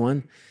for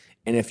anyone.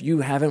 And if you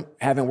haven't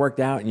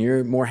worked out and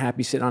you're more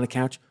happy sitting on a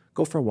couch,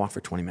 go for a walk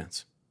for 20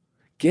 minutes.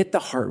 Get the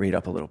heart rate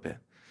up a little bit.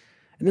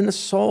 And then the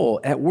soul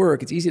at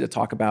work, it's easy to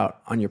talk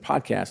about on your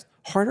podcast,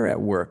 harder at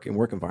work in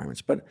work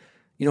environments. But,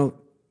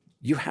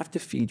 you have to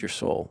feed your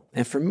soul.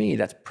 And for me,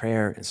 that's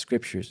prayer and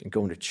scriptures and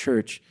going to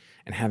church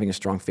and having a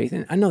strong faith.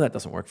 And I know that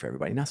doesn't work for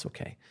everybody, and that's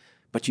okay.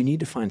 But you need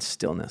to find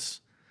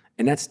stillness.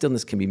 And that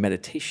stillness can be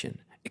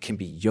meditation. It can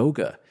be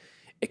yoga.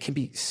 It can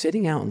be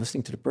sitting out and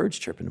listening to the birds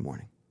chirp in the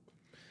morning.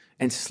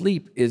 And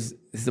sleep is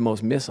the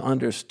most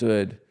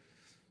misunderstood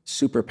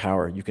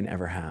superpower you can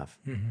ever have.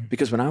 Mm-hmm.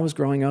 Because when I was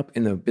growing up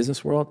in the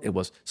business world, it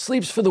was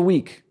sleep's for the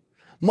weak.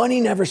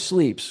 Money never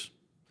sleeps.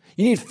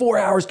 You need 4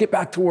 hours, get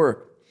back to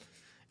work.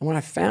 And what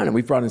I found, and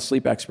we've brought in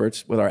sleep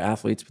experts with our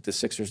athletes, with the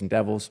Sixers and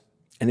Devils,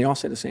 and they all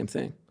say the same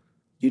thing.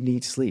 You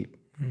need sleep.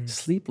 Mm.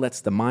 Sleep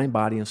lets the mind,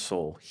 body, and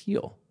soul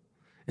heal.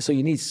 And so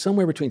you need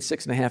somewhere between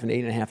 6.5 and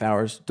 8.5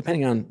 hours,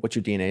 depending on what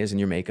your DNA is and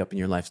your makeup and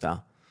your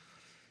lifestyle.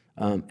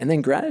 And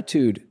then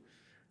gratitude.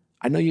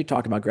 I know you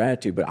talk about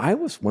gratitude, but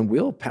when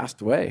Will passed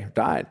away,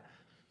 died,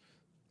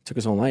 took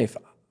his own life,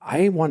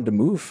 I wanted to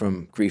move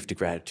from grief to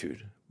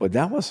gratitude, but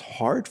that was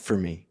hard for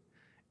me.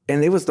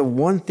 And it was the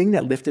one thing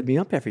that lifted me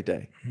up every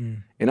day.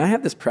 Mm. And I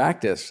have this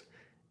practice.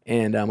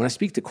 And when I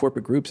speak to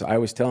corporate groups, I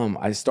always tell them,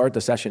 I start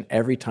the session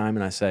every time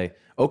and I say,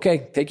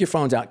 okay, take your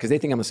phones out, because they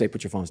think I'm gonna say,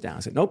 put your phones down. I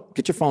say, nope,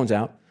 get your phones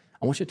out.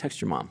 I want you to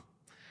text your mom.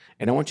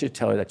 And I want you to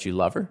tell her that you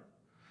love her,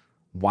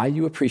 why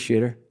you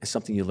appreciate her, and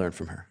something you learned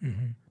from her.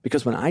 Mm-hmm.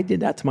 Because when I did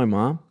that to my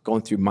mom,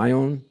 going through my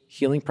own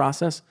healing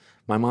process,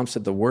 my mom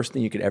said the worst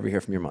thing you could ever hear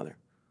from your mother.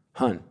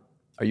 Hun,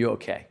 are you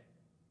okay?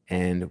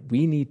 And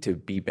we need to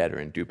be better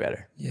and do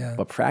better. Yeah.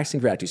 But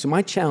practicing gratitude. So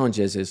my challenge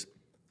is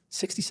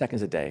 60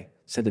 seconds a day,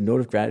 send a note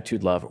of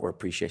gratitude, love, or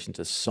appreciation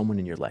to someone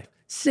in your life.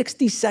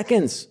 60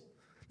 seconds,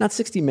 not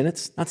 60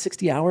 minutes, not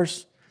 60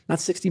 hours,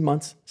 not 60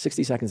 months,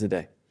 60 seconds a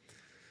day.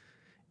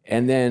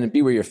 And then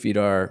be where your feet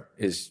are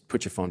is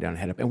put your phone down and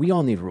head up. And we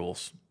all need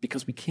rules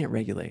because we can't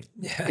regulate.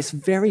 Yeah. It's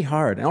very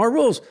hard. And our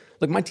rules,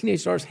 look, my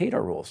teenage daughters hate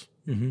our rules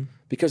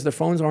because their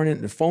phones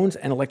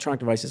and electronic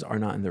devices are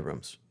not in their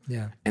rooms.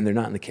 Yeah. And they're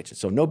not in the kitchen.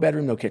 So no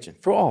bedroom, no kitchen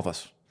for all of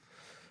us.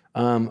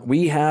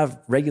 We have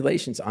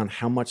regulations on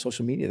how much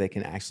social media they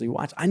can actually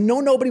watch. I know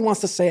nobody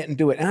wants to say it and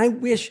do it, and I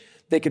wish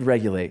they could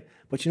regulate.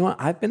 But you know what?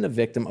 I've been the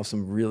victim of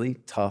some really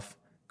tough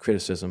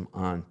criticism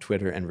on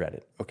Twitter and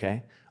Reddit,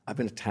 okay? I've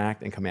been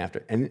attacked and come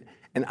after. And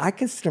I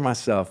consider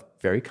myself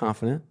very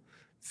confident,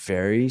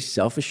 very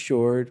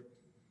self-assured,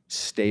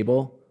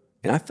 stable,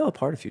 and I fell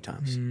apart a few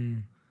times.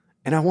 Mm.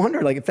 And I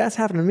wonder, if that's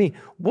happened to me,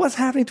 what's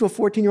happening to a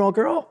 14-year-old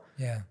girl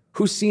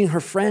who's seen her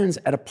friends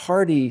at a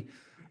party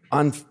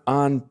on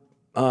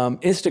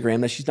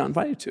Instagram that she's not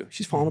invited to?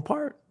 She's falling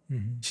apart.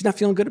 Mm-hmm. She's not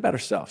feeling good about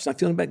herself. She's not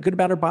feeling good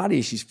about her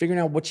body. She's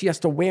figuring out what she has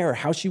to wear,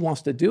 how she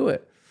wants to do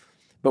it.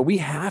 But we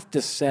have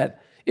to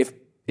set,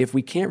 if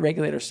we can't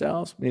regulate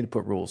ourselves, we need to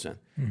put rules in.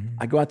 Mm-hmm.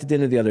 I go out to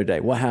dinner the other day.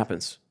 What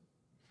happens?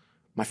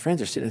 My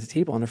friends are sitting at the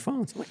table on their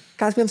phones. I'm like,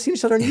 guys, we haven't seen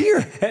each other in a year.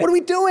 What are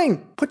we doing?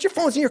 Put your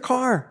phones in your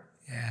car.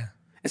 Yeah.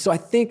 And so I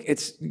think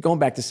it's going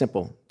back to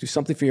simple. Do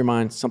something for your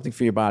mind, something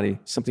for your body,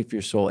 something for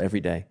your soul every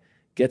day.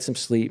 Get some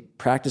sleep,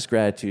 practice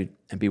gratitude,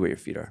 and be where your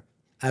feet are.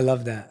 I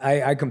love that.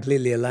 I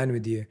completely align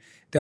with you.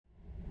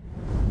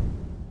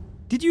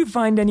 Did you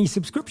find any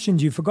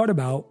subscriptions you forgot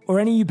about or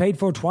any you paid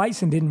for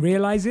twice and didn't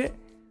realize it?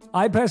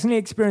 I personally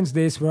experienced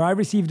this where I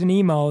received an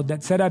email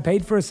that said I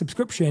paid for a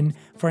subscription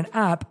for an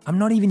app I'm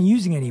not even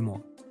using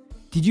anymore.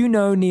 Did you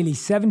know nearly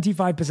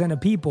 75% of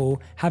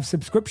people have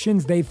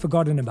subscriptions they've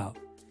forgotten about?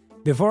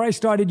 Before I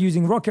started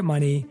using Rocket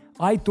Money,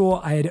 I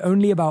thought I had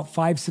only about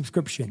 5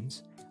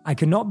 subscriptions. I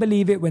could not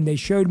believe it when they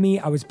showed me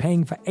I was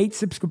paying for 8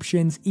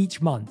 subscriptions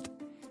each month.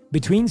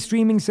 Between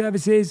streaming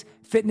services,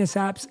 fitness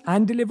apps,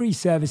 and delivery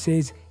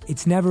services,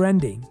 it's never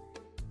ending.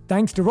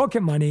 Thanks to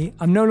Rocket Money,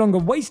 I'm no longer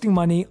wasting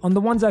money on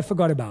the ones I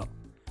forgot about.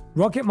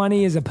 Rocket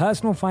Money is a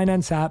personal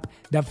finance app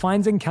that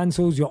finds and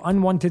cancels your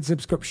unwanted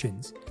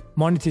subscriptions,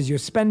 monitors your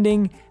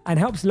spending, and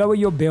helps lower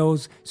your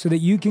bills so that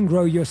you can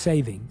grow your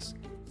savings.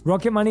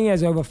 Rocket Money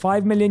has over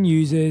 5 million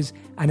users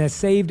and has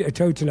saved a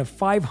total of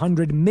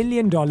 $500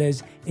 million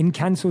in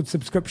canceled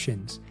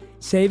subscriptions,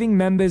 saving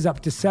members up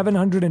to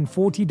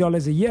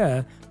 $740 a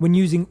year when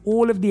using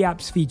all of the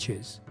app's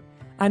features.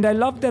 And I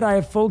love that I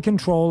have full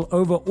control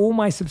over all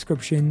my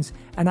subscriptions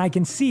and I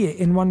can see it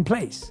in one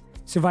place.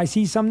 So if I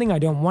see something I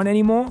don't want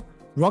anymore,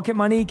 Rocket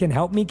Money can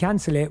help me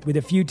cancel it with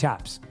a few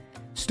taps.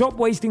 Stop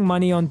wasting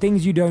money on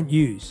things you don't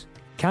use.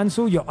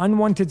 Cancel your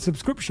unwanted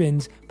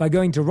subscriptions by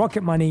going to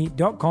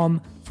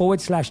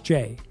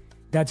rocketmoney.com/J.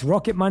 That's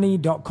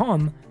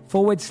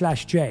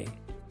rocketmoney.com/J.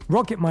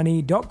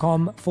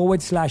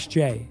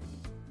 rocketmoney.com/J.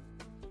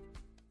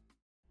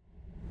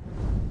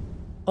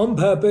 On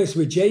Purpose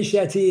with Jay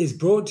Shetty is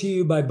brought to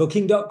you by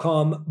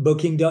Booking.com,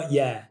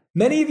 Booking.yeah.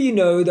 Many of you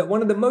know that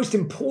one of the most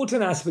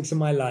important aspects of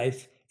my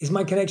life is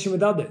my connection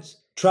with others.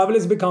 Travel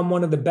has become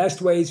one of the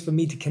best ways for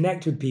me to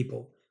connect with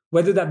people,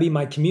 whether that be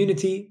my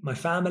community, my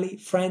family,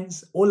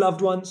 friends, or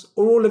loved ones,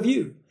 or all of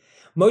you.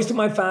 Most of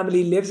my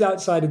family lives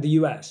outside of the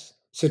US,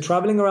 so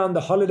traveling around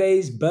the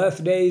holidays,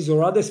 birthdays,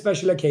 or other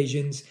special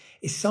occasions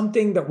is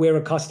something that we're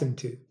accustomed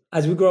to.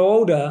 As we grow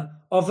older,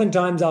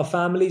 oftentimes our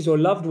families or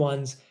loved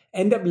ones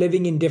end up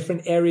living in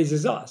different areas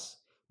as us,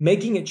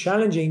 making it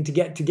challenging to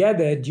get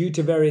together due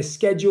to various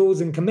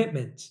schedules and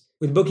commitments.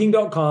 With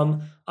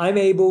Booking.com, I'm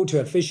able to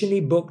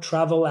efficiently book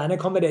travel and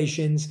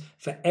accommodations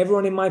for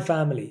everyone in my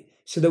family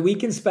so that we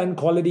can spend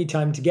quality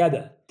time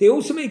together. They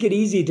also make it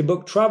easy to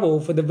book travel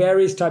for the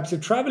various types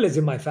of travelers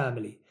in my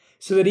family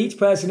so that each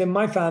person in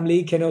my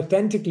family can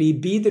authentically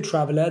be the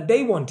traveler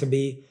they want to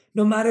be,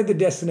 no matter the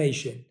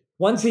destination.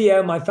 Once a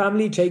year, my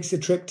family takes a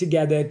trip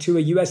together to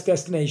a US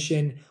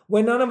destination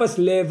where none of us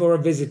live or are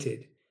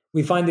visited.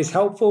 We find this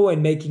helpful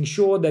in making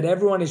sure that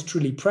everyone is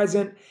truly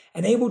present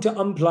and able to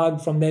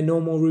unplug from their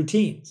normal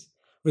routines,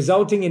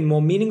 resulting in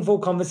more meaningful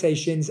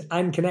conversations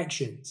and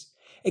connections.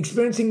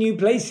 Experiencing new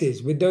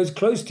places with those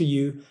close to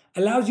you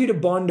allows you to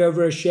bond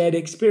over a shared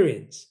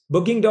experience.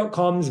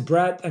 Booking.com's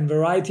breadth and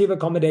variety of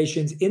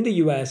accommodations in the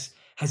US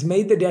has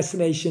made the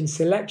destination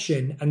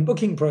selection and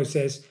booking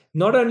process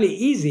not only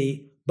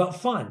easy, but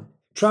fun.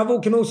 Travel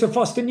can also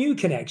foster new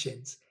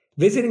connections.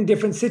 Visiting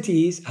different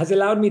cities has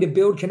allowed me to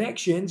build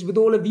connections with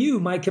all of you,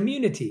 my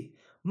community,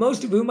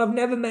 most of whom I've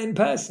never met in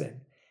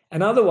person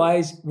and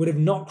otherwise would have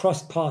not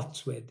crossed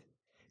paths with.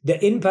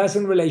 The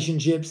in-person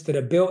relationships that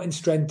are built and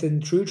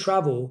strengthened through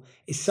travel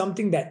is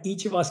something that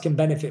each of us can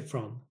benefit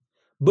from.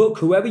 Book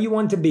whoever you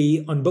want to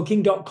be on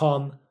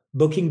Booking.com,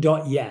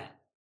 Booking.yeah.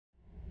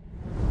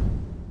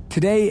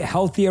 Today,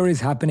 healthier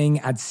is happening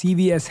at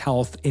CVS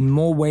Health in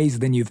more ways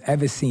than you've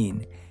ever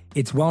seen.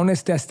 It's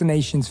wellness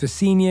destinations for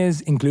seniors,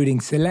 including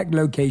select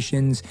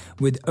locations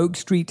with Oak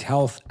Street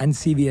Health and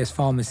CVS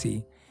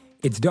Pharmacy.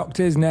 It's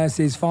doctors,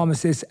 nurses,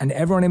 pharmacists, and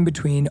everyone in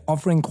between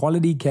offering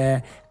quality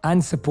care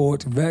and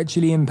support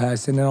virtually, in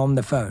person, and on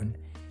the phone.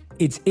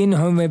 It's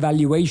in-home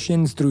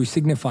evaluations through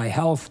Signify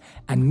Health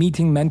and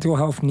meeting mental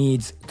health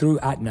needs through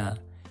Aetna.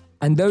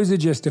 And those are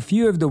just a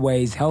few of the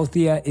ways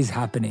healthier is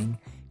happening.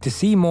 To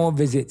see more,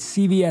 visit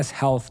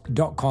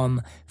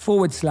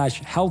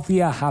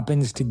cvshealth.com/healthier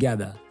happens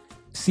together.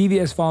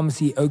 CVS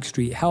Pharmacy, Oak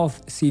Street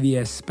Health,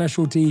 CVS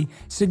Specialty,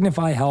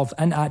 Signify Health,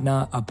 and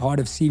Aetna are part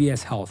of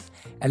CVS Health.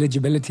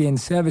 Eligibility and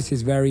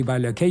services vary by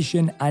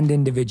location and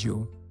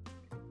individual.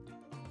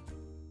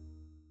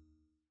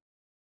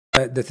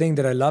 The thing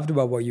that I loved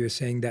about what you were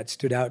saying that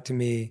stood out to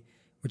me,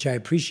 which I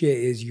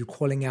appreciate, is you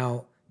calling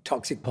out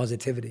toxic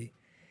positivity.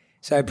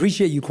 So I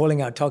appreciate you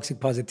calling out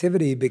toxic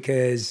positivity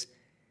because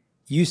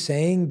you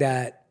saying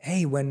that,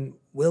 hey, when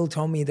Will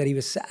told me that he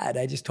was sad,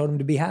 I just told him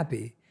to be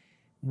happy.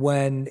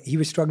 When he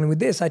was struggling with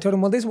this, I told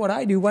him, well, this is what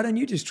I do. Why don't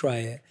you just try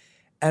it?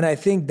 And I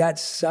think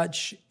that's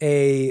such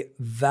a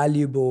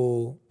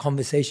valuable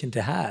conversation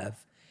to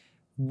have.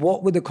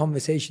 What were the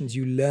conversations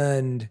you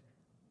learned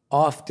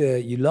after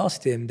you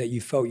lost him that you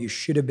felt you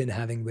should have been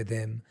having with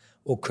him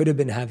or could have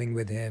been having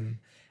with him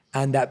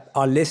and that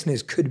our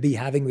listeners could be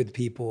having with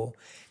people?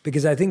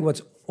 Because I think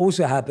what's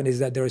also happened is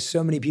that there are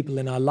so many people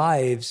in our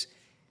lives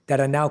that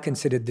are now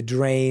considered the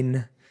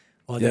drain,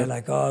 or they're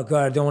like, oh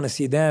God, I don't want to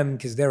see them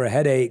because they're a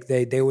headache.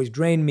 They always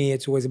drain me.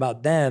 It's always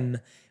about them.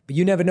 But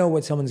you never know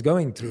what someone's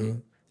going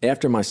through.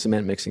 After my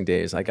cement mixing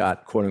days, I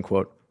got, quote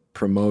unquote,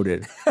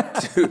 promoted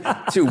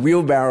to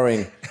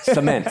wheelbarrowing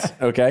cement,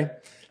 okay?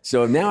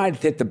 So now I'd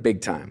hit the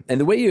big time.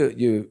 And the way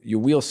you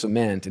wheel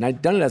cement, and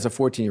I'd done it as a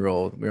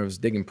 14-year-old where I was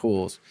digging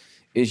pools,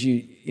 is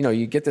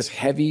you get this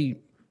heavy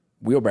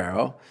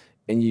wheelbarrow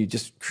and you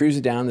just cruise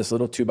it down this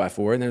little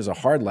 2x4, and there's a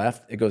hard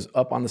left. It goes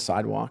up on the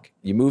sidewalk.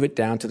 You move it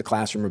down to the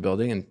classroom we're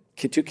building, and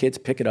two kids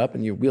pick it up,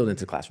 and you wheel it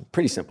into the classroom.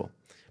 Pretty simple,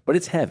 but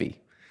it's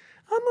heavy.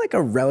 I'm like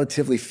a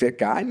relatively fit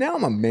guy. Now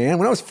I'm a man.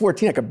 When I was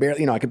 14, I could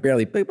barely,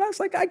 but I was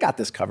like, I got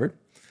this covered.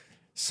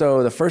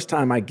 So the first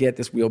time I get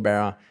this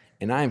wheelbarrow,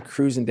 and I am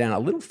cruising down a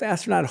little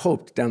faster than I'd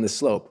hoped down this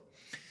slope,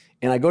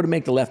 and I go to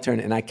make the left turn,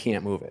 and I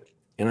can't move it,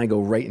 and I go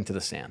right into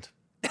the sand.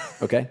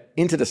 Okay,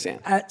 into the sand.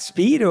 At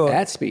speed or?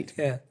 At speed.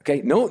 Yeah.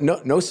 Okay,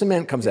 no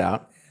cement comes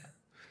out.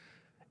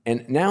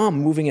 And now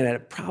I'm moving it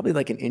at probably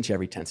like an inch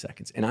every 10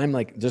 seconds. And I'm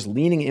like just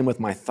leaning in with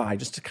my thigh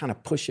just to kind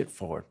of push it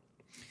forward.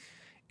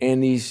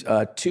 And these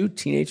two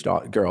teenage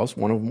girls,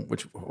 one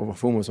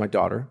of whom was my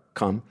daughter,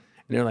 come.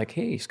 And they're like,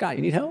 hey, Scott,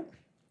 you need help?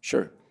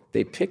 Sure.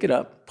 They pick it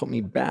up, put me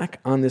back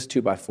on this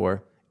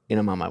 2x4, and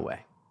I'm on my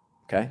way.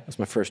 Okay, that's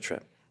my first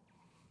trip.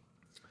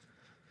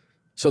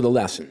 So the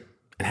lesson.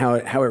 And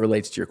how it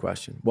relates to your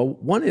question. Well,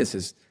 one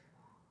is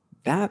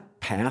That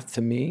path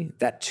to me,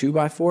 that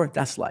 2x4,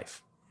 that's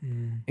life.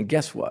 And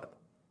guess what?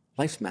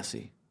 Life's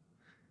messy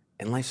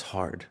and life's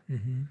hard.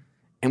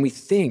 And we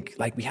think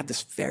like we have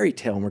this fairy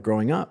tale when we're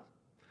growing up.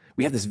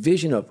 We have this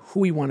vision of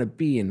who we want to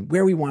be and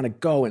where we want to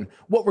go and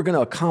what we're going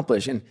to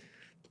accomplish. And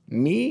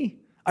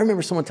I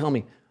remember someone telling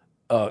me,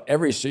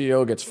 every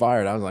CEO gets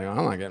fired. I was like,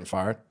 I'm not getting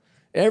fired.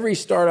 Every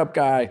startup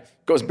guy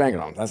goes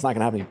bankrupt. That's not going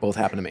to happen. Both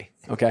happen to me,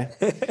 okay?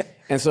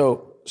 And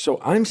so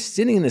I'm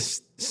sitting in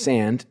this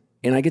sand,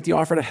 and I get the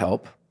offer to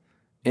help.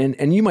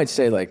 And you might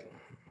say, like,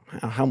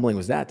 how humbling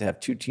was that to have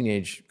 2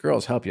 teenage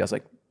girls help you? I was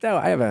like, no,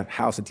 I have a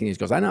house of teenage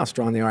girls. I know how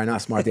strong they are. I know how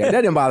smart they are.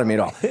 That didn't bother me at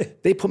all.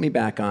 They put me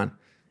back on.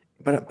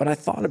 But I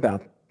thought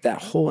about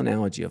that whole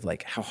analogy of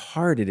like how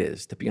hard it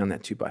is to be on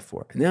that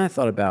 2x4. And then I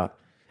thought about,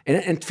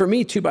 and for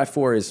me,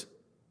 2x4 is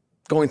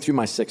going through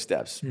my 6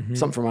 steps.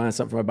 Something for my mind,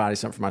 something for my body,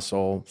 something for my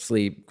soul,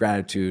 sleep,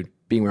 gratitude,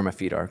 being where my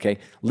feet are, okay?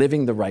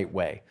 Living the right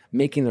way,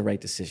 making the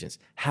right decisions,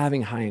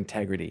 having high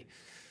integrity,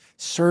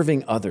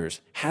 serving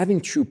others,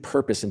 having true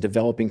purpose and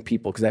developing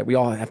people, because we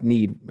all have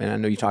need, and I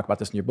know you talk about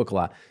this in your book a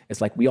lot.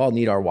 It's like we all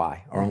need our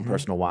why, our own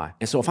personal why.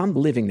 And so if I'm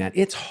living that,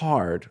 it's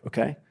hard,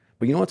 okay?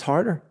 But you know what's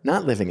harder?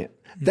 Not living it.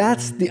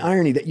 That's the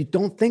irony that you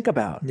don't think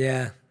about.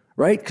 Yeah.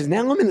 Right? Because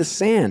now I'm in the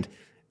sand.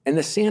 And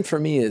the sand for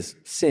me is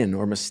sin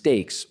or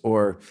mistakes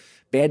or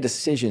bad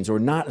decisions or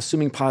not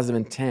assuming positive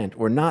intent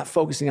or not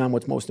focusing on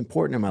what's most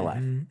important in my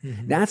life.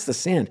 That's the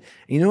sand.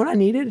 And you know what I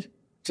needed?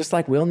 Just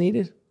like Will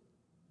needed?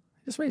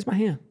 I just raised my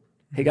hand.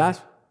 Hey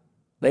guys,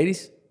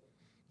 ladies,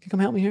 can you come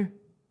help me here?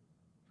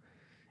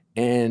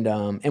 And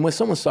when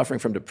someone's suffering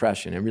from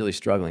depression and really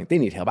struggling, they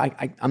need help.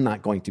 I'm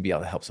not going to be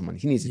able to help someone.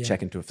 He needs to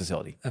check into a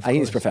facility. He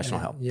needs professional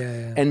help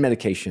and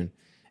medication.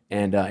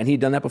 And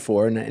he'd done that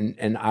before.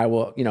 And I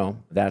will,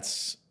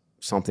 that's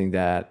something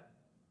that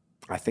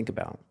I think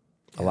about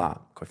a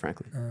lot, quite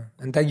frankly.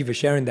 And thank you for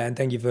sharing that. And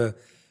thank you for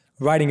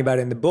writing about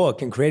it in the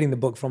book and creating the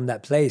book from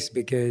that place,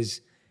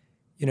 because,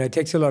 it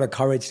takes a lot of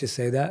courage to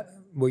say that,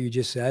 what you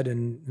just said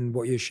and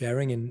what you're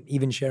sharing, and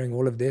even sharing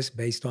all of this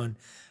based on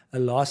a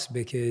loss,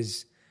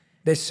 because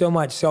there's so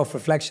much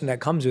self-reflection that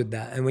comes with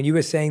that. And when you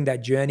were saying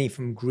that journey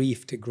from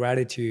grief to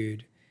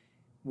gratitude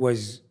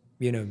was,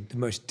 the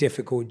most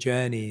difficult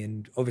journey,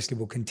 and obviously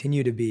will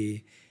continue to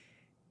be,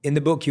 in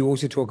the book you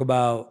also talk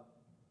about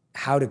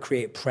how to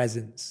create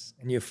presence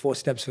and your 4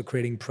 steps for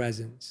creating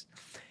presence.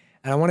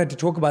 And I wanted to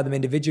talk about them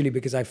individually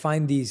because I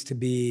find these to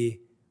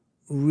be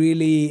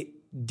really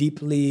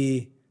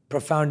deeply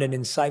profound and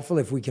insightful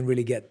if we can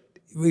really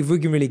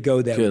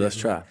go there. Sure, let's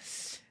try.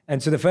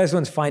 And so the first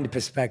one's find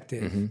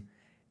perspective.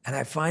 And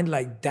I find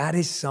like that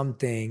is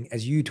something,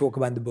 as you talk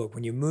about in the book,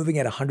 when you're moving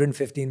at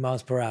 115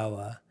 miles per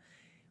hour,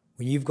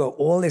 when you've got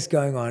all this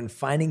going on,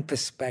 finding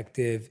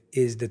perspective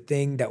is the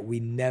thing that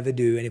we never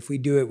do. And if we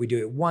do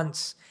it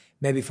once,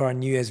 maybe for our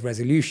New Year's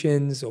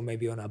resolutions or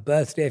maybe on our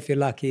birthday if you're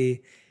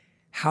lucky.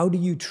 How do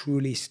you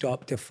truly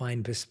stop to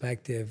find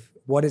perspective?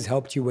 What has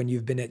helped you when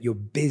you've been at your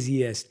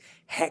busiest,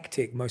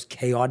 hectic, most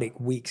chaotic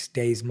weeks,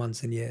 days,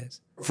 months, and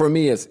years? For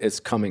me, it's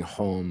coming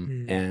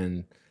home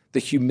and the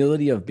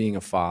humility of being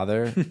a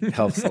father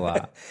helps a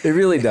lot. It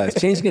really does.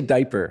 Changing a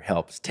diaper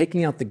helps.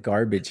 Taking out the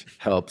garbage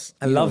helps.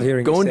 I love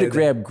hearing going you say to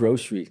grab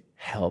grocery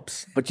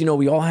helps. But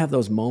we all have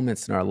those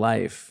moments in our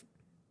life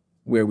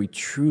where we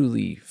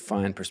truly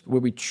find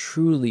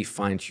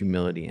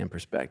humility and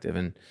perspective.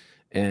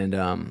 And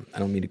I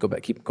don't mean to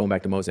keep going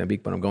back to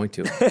Mozambique, but I'm going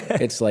to.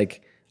 It's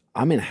like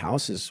I'm in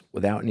houses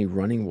without any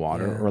running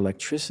water or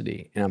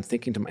electricity, and I'm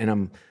thinking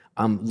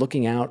I'm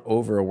looking out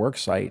over a work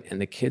site, and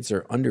the kids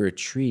are under a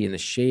tree in the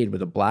shade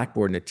with a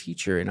blackboard and a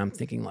teacher, and I'm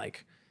thinking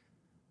like,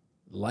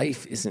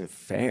 life isn't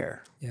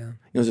fair. Yeah.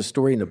 There's a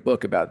story in the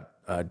book about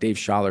Dave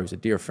Schaller, who's a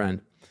dear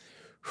friend,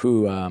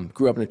 who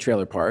grew up in a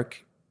trailer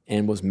park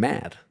and was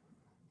mad.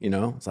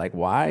 It's like,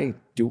 why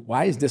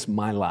is this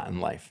my lot in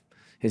life?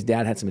 His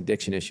dad had some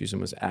addiction issues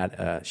and was at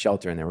a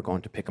shelter, and they were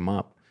going to pick him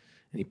up.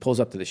 And he pulls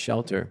up to the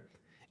shelter,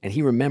 and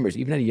he remembers,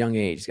 even at a young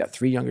age, he's got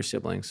 3 younger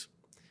siblings,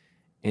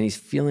 and he's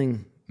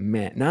feeling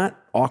mad, not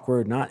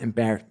awkward, not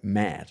embarrassed,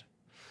 mad.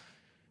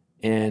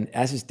 And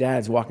as his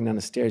dad's walking down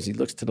the stairs, he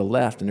looks to the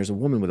left, and there's a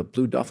woman with a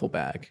blue duffel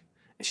bag,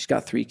 and she's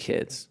got 3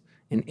 kids.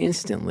 And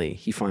instantly,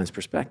 he finds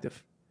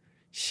perspective.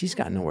 She's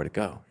got nowhere to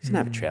go. She doesn't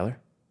have a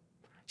trailer.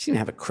 She didn't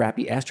have a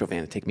crappy Astro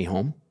van to take me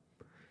home.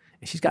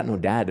 And she's got no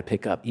dad to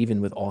pick up,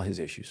 even with all his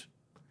issues.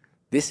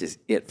 This is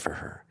it for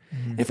her.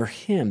 And for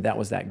him, that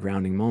was that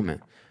grounding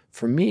moment.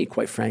 For me,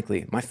 quite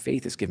frankly, my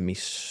faith has given me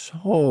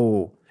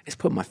it's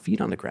put my feet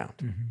on the ground.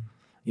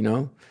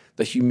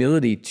 The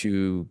humility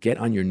to get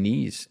on your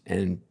knees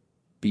and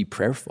be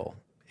prayerful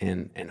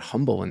and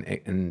humble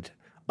and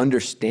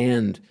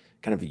understand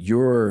kind of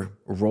your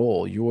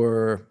role,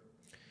 your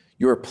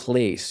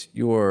place,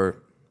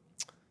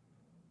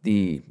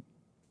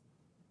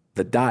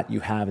 the dot you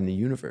have in the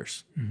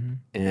universe,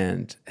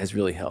 and has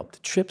really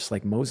helped. Trips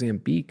like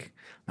Mozambique.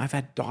 I've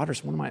had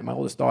daughters. One of my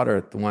oldest daughter,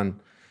 the one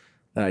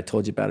that I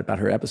told you about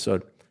her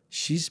episode,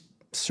 she's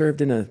served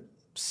in a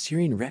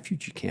Syrian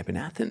refugee camp in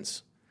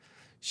Athens.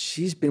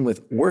 She's been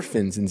with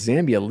orphans in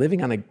Zambia,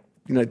 living on a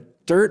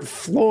dirt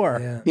floor.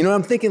 Yeah. You know,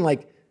 I'm thinking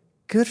like,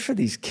 good for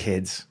these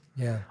kids.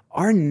 Yeah.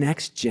 Our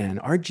next gen,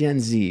 our Gen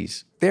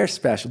Zs, they're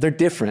special. They're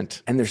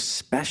different and they're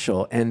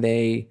special. And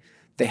they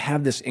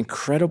have this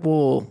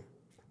incredible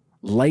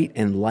light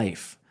and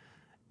life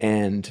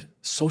and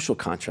social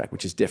contract,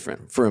 which is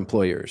different for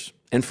employers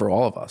and for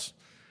all of us.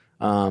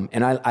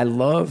 And I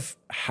love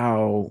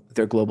how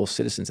they're global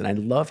citizens, and I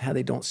love how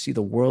they don't see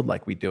the world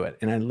like we do it.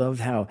 And I love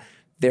how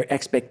their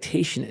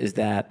expectation is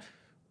that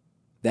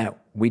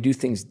we do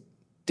things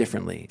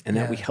differently, and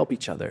that we help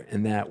each other,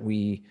 and that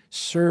we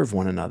serve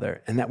one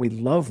another, and that we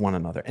love one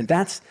another. And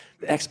that's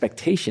the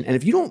expectation. And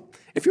if you're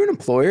an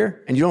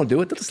employer and you don't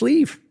do it, they'll just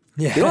leave.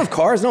 Yeah. They don't have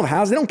cars, they don't have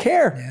houses, they don't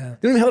care. Yeah.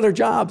 They don't even have their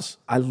jobs.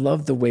 I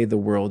love the way the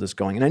world is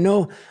going. And I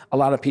know a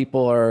lot of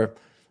people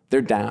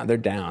they're down.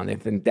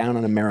 They've been down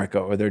on America,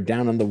 or they're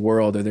down on the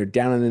world, or they're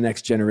down on the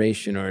next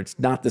generation, or it's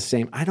not the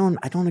same. I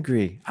don't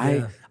agree.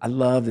 Yeah. I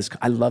love this.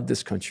 I love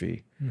this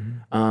country. Mm-hmm.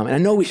 And I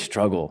know we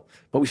struggle,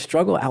 but we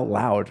struggle out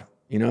loud.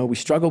 You know, we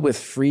struggle with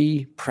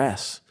free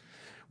press.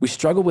 We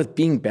struggle with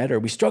being better.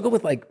 We struggle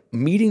with like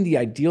meeting the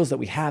ideals that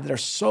we have that are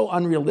so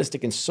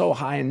unrealistic and so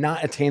high and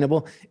not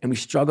attainable. And we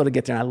struggle to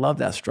get there. And I love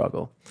that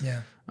struggle.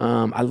 Yeah.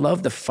 I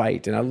love the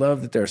fight, and I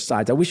love that there are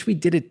sides. I wish we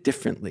did it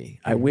differently.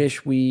 Mm-hmm. I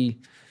wish we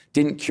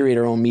didn't curate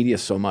our own media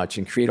so much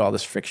and create all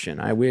this friction.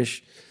 I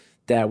wish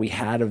that we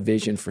had a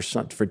vision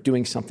for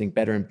doing something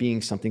better and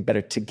being something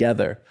better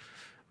together.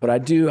 But I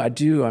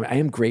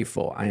am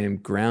grateful. I am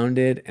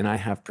grounded, and I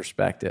have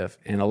perspective.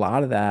 And a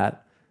lot of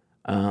that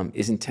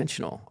is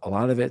intentional. A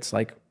lot of it's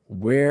like,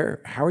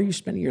 how are you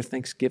spending your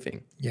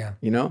Thanksgiving? Yeah.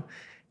 You know,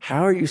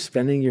 how are you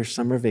spending your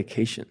summer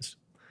vacations?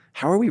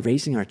 How are we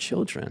raising our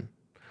children?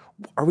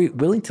 Are we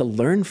willing to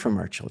learn from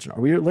our children?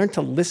 Are we learn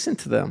to listen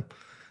to them?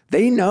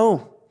 They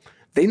know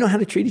how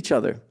to treat each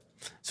other.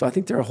 So I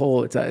think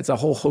it's a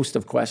whole host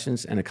of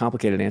questions and a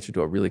complicated answer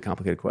to a really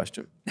complicated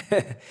question.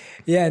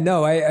 Yeah,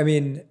 no, I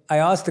mean, I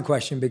asked the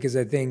question because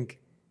I think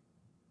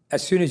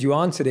as soon as you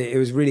answered it, it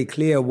was really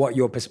clear what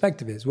your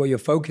perspective is, what your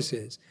focus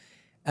is.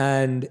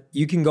 And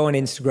you can go on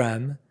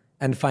Instagram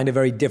and find a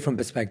very different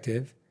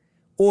perspective,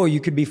 or you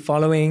could be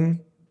following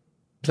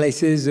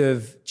places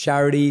of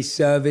charity,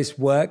 service,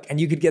 work, and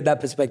you could get that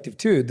perspective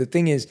too. The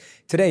thing is,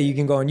 today you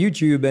can go on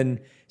YouTube and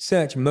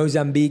search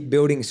Mozambique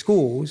building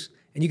schools,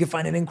 and you can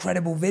find an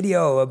incredible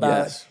video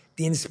about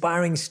the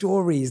inspiring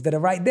stories that are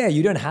right there.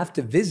 You don't have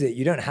to visit.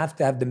 You don't have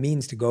to have the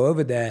means to go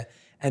over there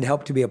and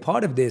help to be a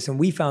part of this. And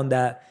we found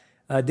that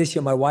this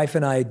year, my wife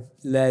and I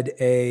led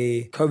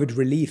a COVID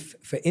relief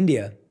for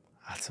India.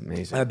 That's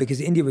amazing. Because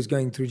India was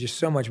going through just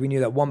so much. We knew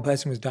that one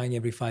person was dying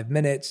every 5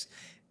 minutes.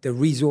 The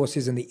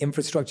resources and the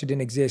infrastructure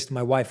didn't exist.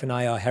 My wife and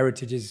I, our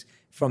heritage is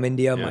from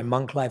India. Yeah. My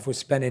monk life was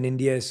spent in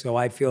India, so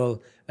I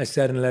feel a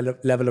certain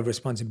level of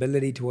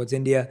responsibility towards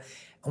India.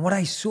 And what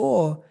I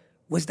saw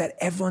was that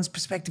everyone's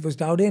perspective was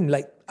dialed in.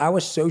 Like, our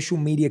social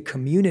media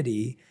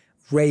community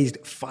raised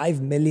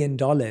 $5 million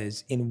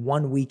in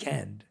one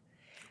weekend.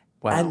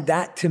 Wow. And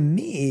that, to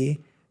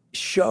me,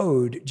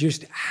 showed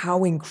just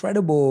how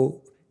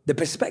incredible the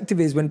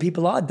perspective is when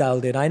people are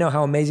dialed in. I know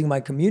how amazing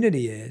my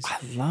community is. I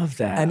love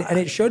that. And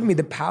it showed me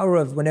the power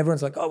of when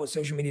everyone's like, oh, well,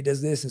 social media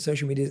does this and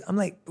social media. I'm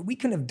like, but we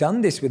couldn't have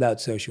done this without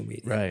social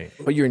media. Right.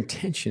 But your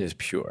intention is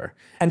pure.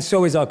 And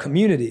so is our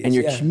community. And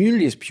your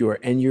community is pure.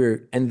 And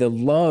the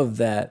love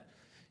that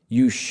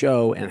you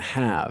show and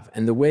have,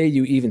 and the way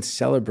you even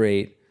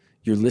celebrate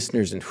your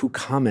listeners and who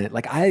comment.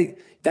 Like,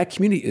 that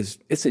community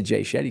it's a Jay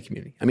Shetty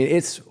community. I mean,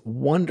 it's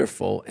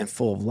wonderful and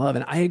full of love.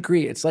 And I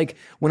agree. It's like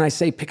when I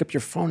say, pick up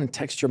your phone and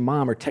text your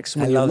mom, or text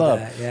someone you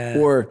love,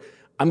 or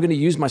I'm going to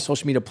use my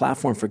social media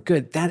platform for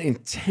good. That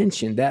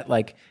intention, that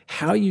like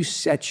how you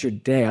set your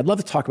day. I'd love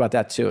to talk about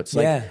that too. It's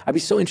like, I'd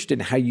be so interested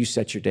in how you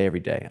set your day every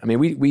day. I mean,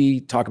 we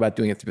talk about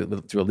doing it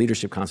through a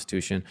leadership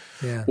constitution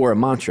or a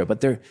mantra,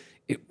 but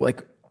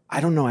I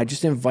don't know. I'd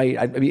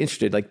be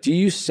interested. Like, do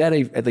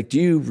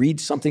you read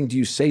something? Do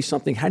you say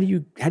something? How do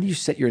you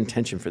set your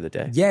intention for the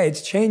day? Yeah,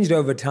 it's changed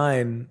over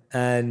time.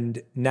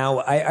 And now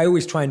I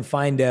always try and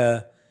find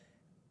a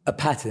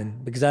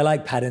pattern, because I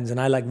like patterns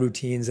and I like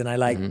routines and I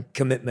like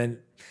commitment.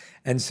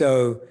 And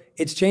so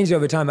it's changed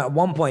over time. At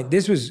one point,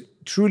 this was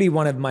truly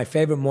one of my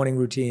favorite morning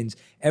routines.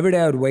 Every day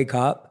I would wake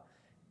up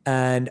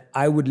and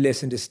I would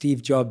listen to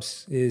Steve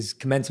Jobs'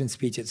 commencement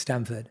speech at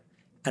Stanford.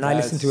 And I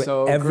listened to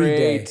it every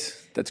day.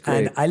 That's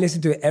great. And I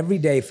listened to it every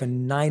day for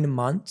 9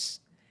 months.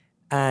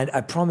 And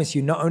I promise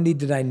you, not only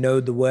did I know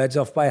the words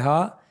off by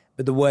heart,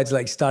 but the words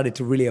started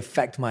to really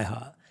affect my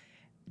heart,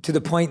 to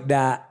the point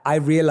that I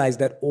realized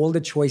that all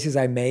the choices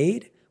I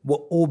made were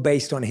all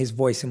based on his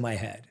voice in my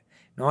head.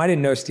 Now, I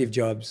didn't know Steve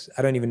Jobs.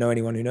 I don't even know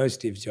anyone who knows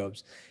Steve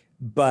Jobs.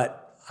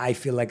 But I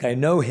feel like I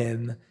know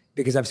him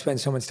because I've spent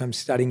so much time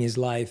studying his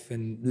life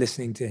and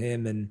listening to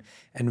him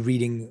and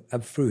reading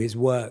up through his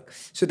work.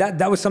 So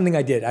that was something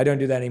I did. I don't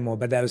do that anymore,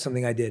 but that was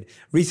something I did.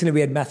 Recently,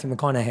 we had Matthew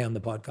McConaughey on the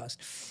podcast.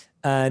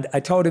 And I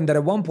told him that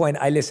at one point,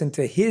 I listened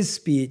to his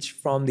speech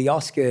from the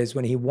Oscars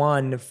when he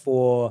won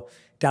for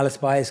Dallas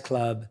Buyers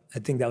Club. I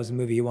think that was the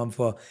movie he won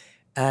for.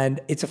 And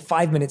it's a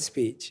 5-minute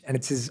speech, and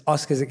it's his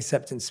Oscars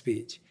acceptance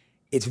speech.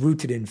 It's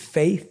rooted in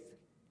faith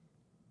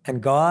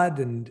and God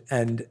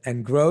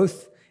and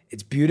growth.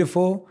 It's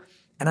beautiful.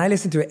 And I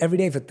listened to it every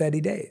day for 30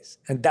 days.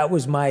 And that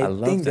was my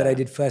thing that I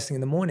did first thing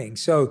in the morning.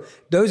 So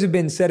those have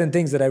been certain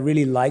things that I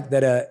really like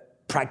that are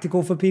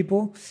practical for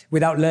people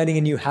without learning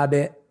a new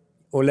habit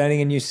or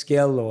learning a new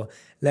skill or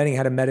learning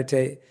how to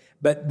meditate.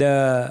 But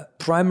the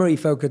primary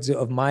focus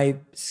of my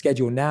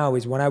schedule now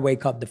is when I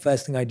wake up, the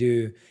first thing I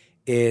do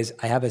is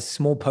I have a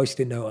small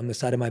Post-it note on the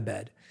side of my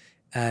bed.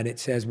 And it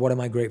says, what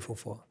am I grateful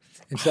for?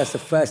 And so that's the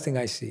first thing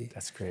I see.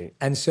 That's great.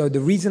 And so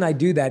the reason I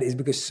do that is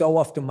because so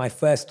often my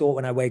first thought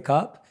when I wake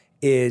up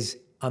is,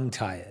 I'm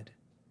tired.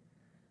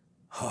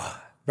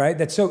 Right?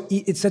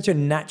 It's such a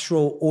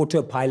natural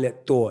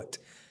autopilot thought.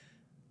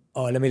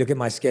 Oh, let me look at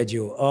my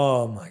schedule.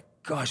 Oh my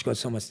gosh, got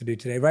so much to do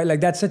today, right?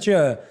 Like that's such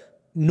a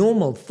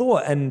normal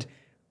thought. And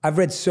I've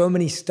read so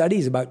many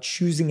studies about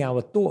choosing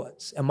our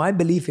thoughts. And my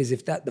belief is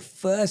if that the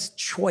first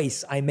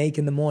choice I make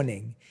in the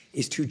morning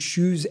is to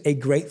choose a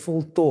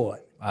grateful thought,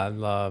 I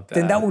love that.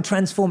 Then that will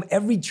transform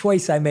every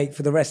choice I make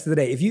for the rest of the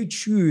day. If you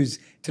choose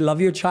to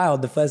love your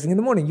child the first thing in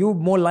the morning, you're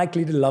more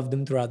likely to love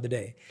them throughout the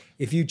day.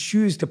 If you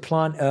choose to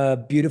plant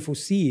a beautiful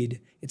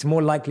seed, it's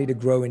more likely to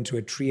grow into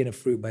a tree and a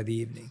fruit by the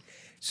evening.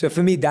 So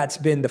for me, that's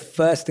been the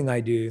first thing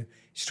I do.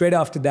 Straight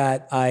after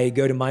that, I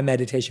go to my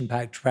meditation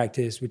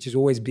practice, which has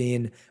always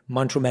been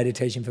mantra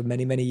meditation for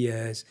many, many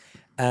years.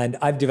 And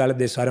I've developed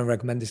this, so I don't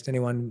recommend this to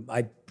anyone.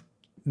 I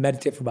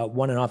meditate for about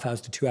 1.5 hours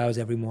to 2 hours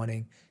every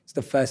morning. It's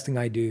the first thing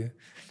I do.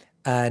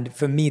 And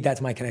for me, that's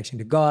my connection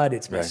to God.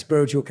 It's my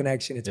spiritual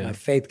connection. It's my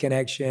faith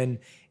connection.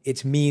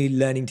 It's me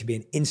learning to be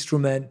an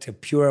instrument to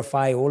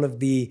purify all of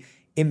the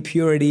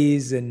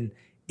impurities and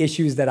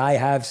issues that I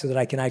have so that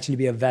I can actually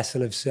be a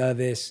vessel of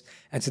service.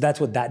 And so that's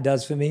what that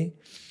does for me.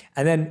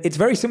 And then it's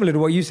very similar to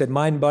what you said,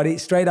 mind, body.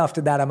 Straight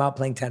after that, I'm out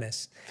playing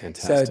tennis.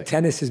 Fantastic. So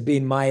tennis has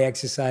been my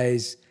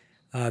exercise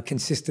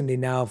consistently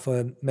now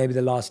for maybe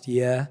the last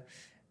year.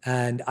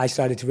 And I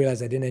started to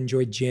realize I didn't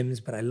enjoy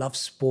gyms, but I love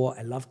sport,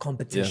 I love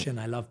competition,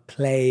 I love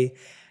play.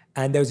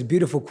 And there was a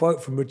beautiful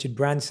quote from Richard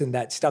Branson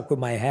that stuck with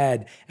my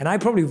head. And I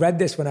probably read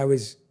this when I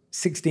was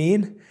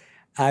 16.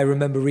 I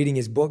remember reading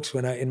his books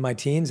in my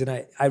teens. And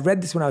I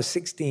read this when I was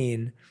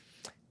 16.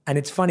 And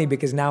it's funny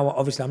because now,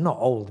 obviously, I'm not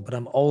old, but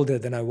I'm older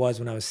than I was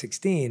when I was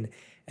 16.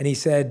 And he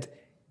said,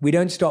 we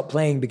don't stop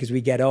playing because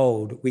we get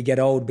old. We get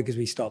old because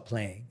we stop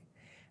playing.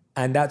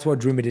 And that's what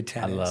drew me to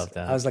tennis. I love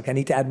that. I was like, I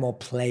need to add more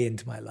play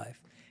into my life.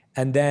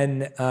 And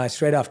then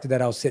straight after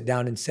that, I'll sit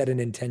down and set an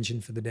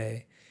intention for the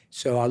day.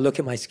 So I'll look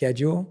at my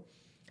schedule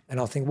and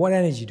I'll think, what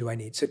energy do I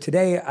need? So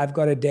today I've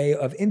got a day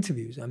of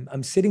interviews.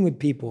 I'm sitting with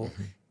people.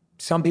 Mm-hmm.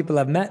 Some people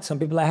I've met, some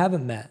people I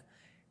haven't met.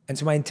 And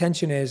so my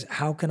intention is,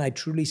 how can I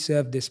truly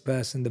serve this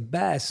person the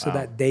best so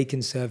that they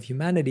can serve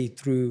humanity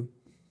through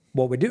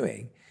what we're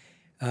doing?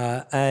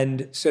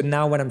 And so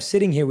now when I'm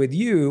sitting here with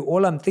you,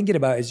 all I'm thinking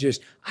about is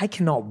just, I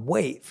cannot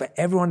wait for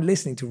everyone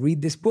listening to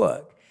read this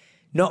book.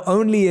 Not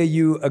only are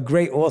you a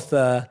great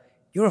author,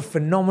 you're a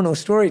phenomenal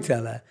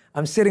storyteller.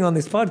 I'm sitting on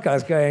this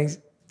podcast going,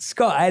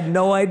 Scott, I had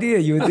no idea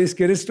you were this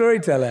good a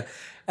storyteller.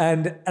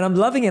 And I'm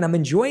loving it. I'm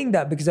enjoying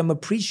that because I'm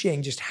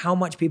appreciating just how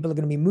much people are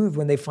going to be moved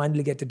when they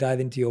finally get to dive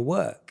into your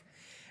work.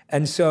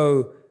 And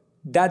so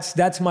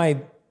that's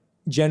my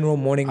general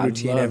morning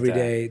routine every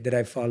day that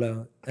I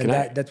follow. And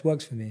that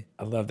works for me.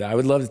 I love that. I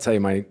would love to tell you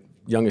my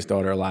youngest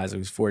daughter, Eliza,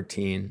 who's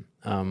 14,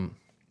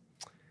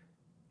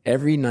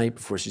 every night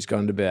before she's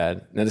gone to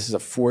bed, now this is a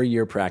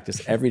 4-year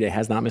practice, every day,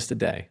 has not missed a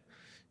day,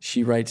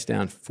 she writes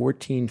down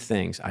 14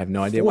 things. I have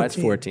no idea why it's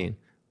 14.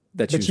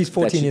 But she's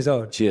 14 years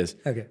old. She is.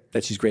 Okay.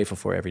 That she's grateful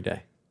for every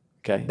day.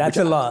 Okay. That's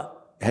a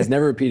lot. Has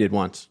never repeated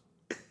once.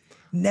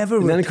 Never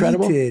Isn't that repeated.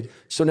 Incredible?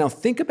 So now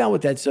think about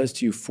what that does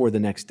to you for the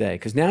next day.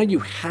 Because now you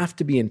have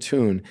to be in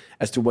tune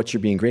as to what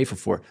you're being grateful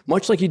for.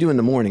 Much like you do in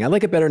the morning. I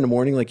like it better in the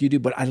morning like you do,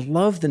 but I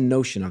love the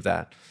notion of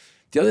that.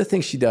 The other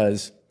thing she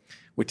does,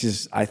 which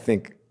is, I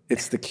think,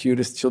 it's the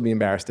cutest. She'll be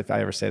embarrassed if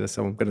I ever say this,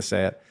 so I'm going to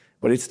say it.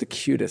 But it's the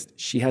cutest.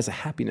 She has a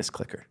happiness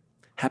clicker,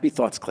 happy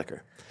thoughts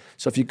clicker.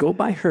 So if you go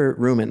by her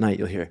room at night,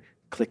 you'll hear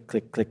click,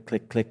 click, click,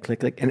 click, click, click,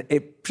 click. And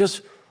it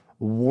just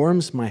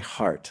warms my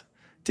heart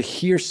to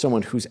hear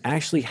someone who's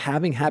actually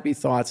having happy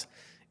thoughts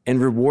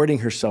and rewarding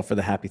herself for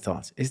the happy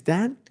thoughts. Is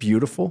that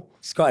beautiful?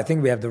 Scott, I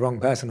think we have the wrong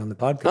person on the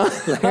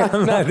podcast.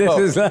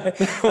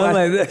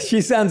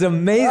 She sounds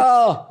amazing.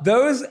 Oh.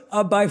 Those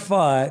are by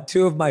far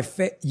two of my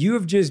you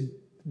have just,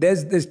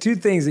 there's two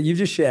things that you've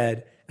just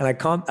shared, and I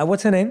can't,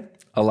 what's her name?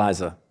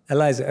 Eliza,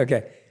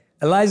 okay.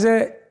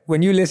 Eliza,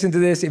 when you listen to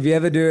this, if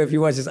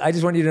you watch this, I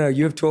just want you to know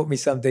you have taught me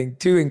something,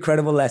 2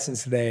 incredible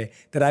lessons today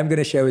that I'm going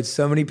to share with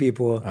so many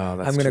people. Oh,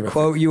 that's I'm going to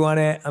quote you on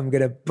it. I'm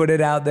going to put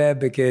it out there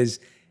because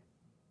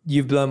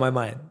you've blown my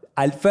mind.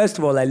 First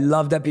of all, I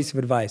love that piece of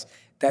advice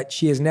that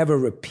she has never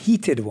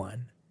repeated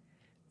one.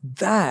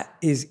 That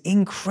is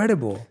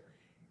incredible.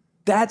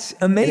 That's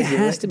amazing. It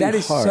has to be hard. That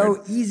is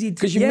so easy to,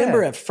 because you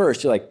remember at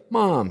first, you're like,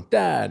 Mom,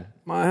 Dad,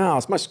 my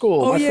house, my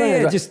school, my yeah,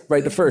 friends. yeah, just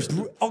right, the first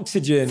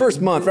oxygen.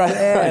 first month, right?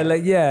 Yeah,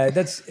 like, yeah,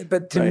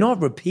 but to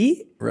not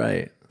repeat,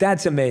 right.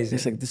 that's amazing.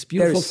 It's like this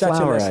beautiful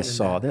flower I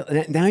saw.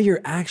 Now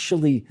you're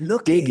actually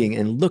digging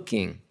and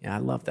looking. Yeah, I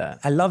love that.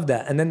 I love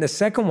that. And then the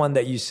second one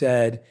that you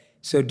said,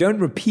 so don't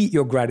repeat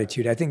your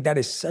gratitude. I think that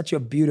is such a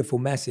beautiful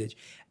message.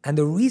 And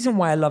the reason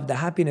why I love the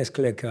happiness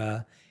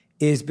clicker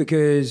is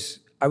because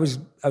I was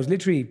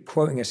literally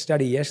quoting a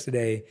study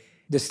yesterday.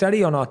 The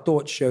study on our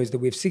thoughts shows that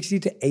we have 60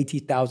 to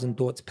 80,000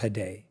 thoughts per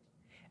day.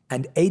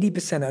 And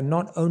 80% are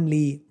not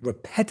only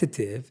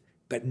repetitive,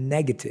 but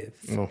negative.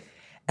 Oh.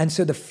 And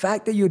so the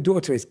fact that your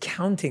daughter is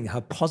counting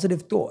her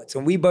positive thoughts,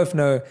 and we both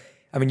know,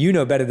 I mean, you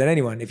know better than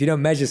anyone, if you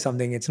don't measure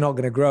something, it's not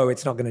going to grow,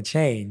 it's not going to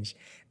change.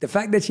 The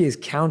fact that she is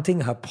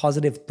counting her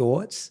positive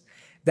thoughts,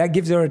 that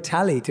gives her a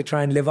tally to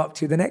try and live up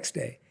to the next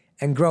day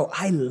and grow.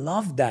 I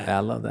love that. Yeah,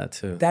 I love that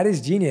too. That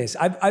is genius.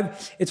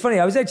 It's funny,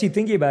 I was actually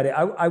thinking about it.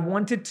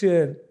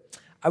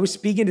 I was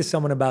speaking to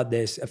someone about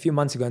this a few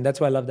months ago, and that's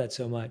why I love that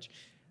so much.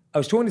 I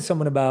was talking to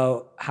someone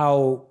about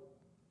how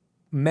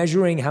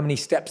measuring how many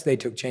steps they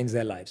took changed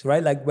their lives,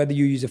 right? Like whether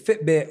you use a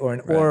Fitbit or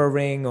an Oura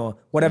ring or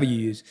whatever you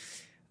use.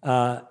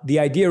 The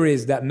idea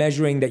is that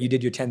measuring that you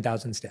did your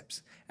 10,000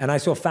 steps. And I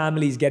saw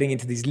families getting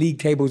into these league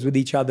tables with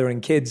each other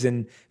and kids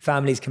and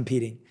families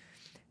competing.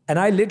 And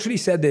I literally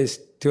said this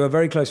to a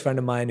very close friend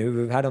of mine who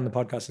we've had on the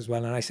podcast as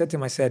well. And I said to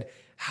him, I said,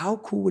 how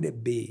cool would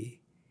it be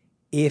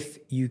if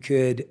you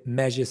could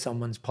measure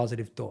someone's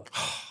positive thoughts?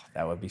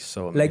 That would be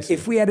so amazing. Like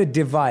if we had a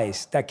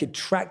device that could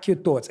track your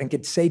thoughts and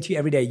could say to you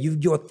every day,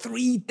 you're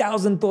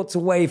 3,000 thoughts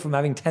away from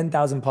having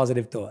 10,000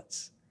 positive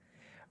thoughts,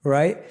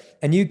 right?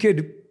 And you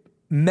could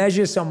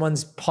measure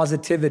someone's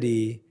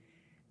positivity,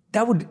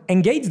 that would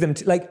engage them.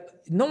 Like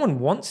no one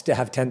wants to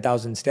have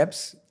 10,000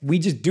 steps. We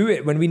just do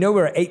it when we know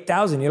we're at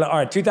 8,000. You're like, all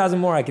right, 2,000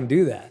 more, I can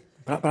do that.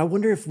 But I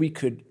wonder if we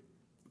could,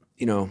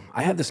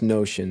 I have this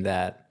notion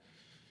that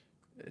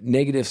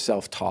negative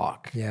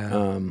self-talk,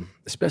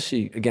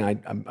 especially,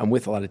 again, I'm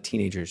with a lot of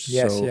teenagers.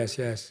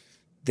 Yes.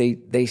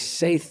 They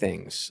say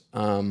things.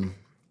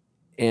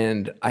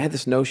 And I have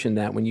this notion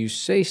that when you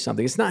say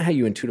something, it's not how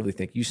you intuitively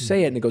think. You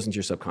say it and it goes into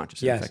your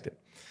subconscious and affects it.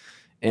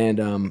 And,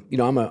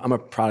 I'm a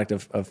product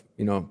of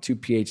 2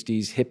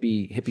 PhDs,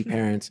 hippie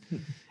parents.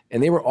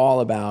 And they were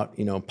all about,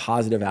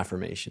 positive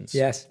affirmations.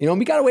 Yes. And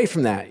we got away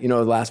from that,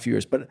 the last few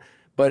years. But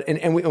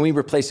we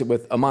replaced it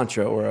with a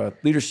mantra or a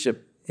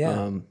leadership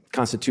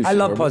constitution. I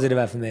love positive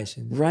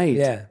affirmations. Right.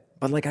 Yeah.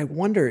 But I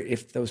wonder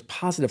if those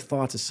positive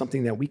thoughts is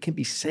something that we can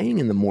be saying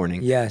in the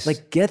morning. Yes.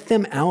 Get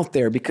them out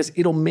there because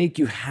it'll make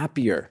you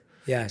happier.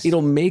 Yes.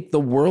 It'll make the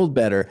world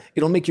better.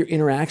 It'll make your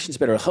interactions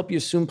better. It'll help you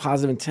assume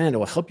positive intent.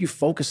 It'll help you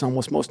focus on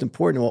what's most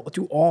important. It'll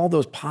do all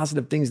those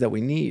positive things that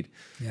we need.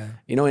 Yeah.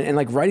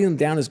 And writing them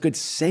down is good.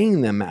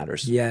 Saying them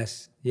matters.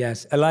 Yes.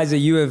 Eliza,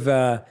 you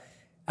have,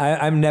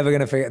 I'm never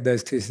going to forget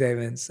those 2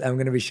 statements. I'm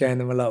going to be sharing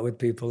them a lot with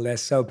people. They're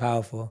so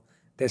powerful.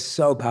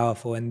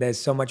 And there's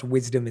so much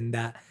wisdom in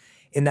that.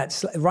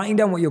 Writing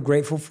down what you're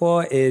grateful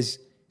for is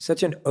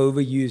such an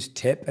overused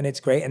tip, and it's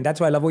great. And that's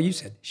why I love what you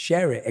said.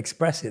 Share it,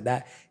 express it.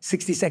 That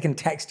 60-second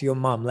text to your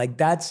mom,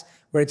 that's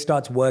where it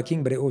starts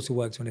working, but it also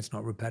works when it's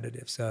not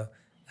repetitive. So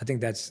I think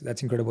that's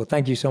incredible.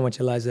 Thank you so much,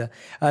 Eliza.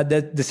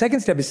 The second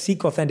step is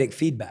seek authentic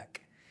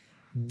feedback.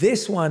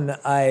 This one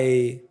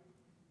I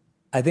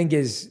think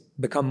is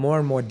become more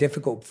and more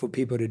difficult for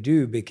people to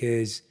do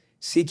because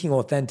seeking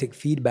authentic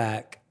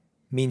feedback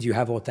means you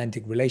have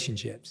authentic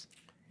relationships.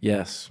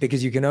 Yes.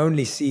 Because you can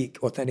only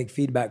seek authentic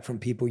feedback from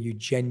people you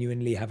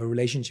genuinely have a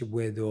relationship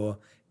with or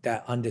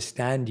that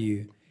understand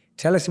you.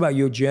 Tell us about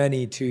your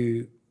journey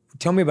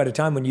tell me about a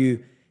time when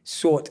you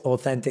sought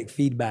authentic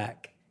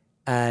feedback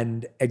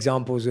and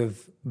examples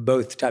of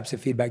both types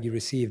of feedback you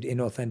received,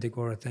 inauthentic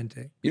or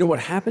authentic. What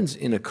happens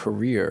in a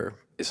career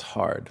is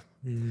hard.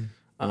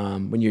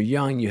 Mm-hmm. When you're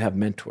young, you have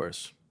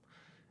mentors.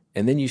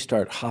 And then you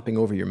start hopping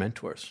over your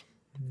mentors.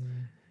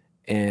 Mm.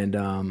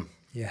 And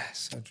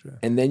so true.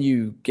 And then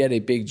you get a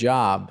big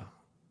job,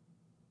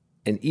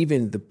 and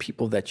even the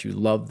people that you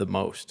love the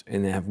most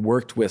and have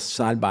worked with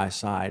side by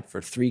side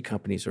for 3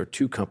 companies or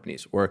 2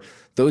 companies, or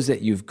those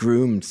that you've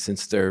groomed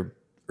since their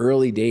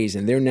early days,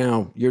 and they're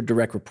now your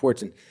direct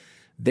reports, and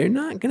they're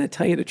not going to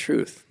tell you the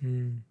truth.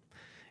 Mm.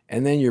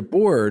 And then your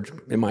board,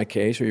 in my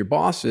case, or your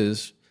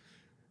bosses,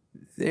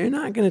 they're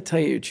not going to tell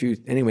you the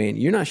truth anyway, and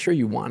you're not sure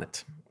you want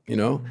it,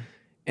 Mm.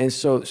 And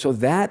so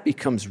that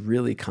becomes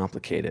really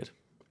complicated.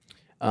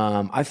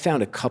 I've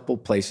found a couple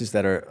places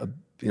that are,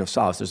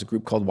 solace. There's a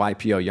group called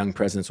YPO, Young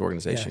Presidents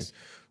Organization,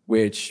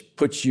 which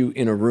puts you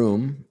in a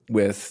room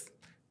with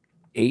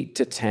 8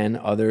 to 10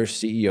 other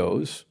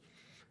CEOs,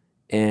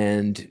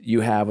 and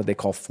you have what they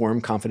call forum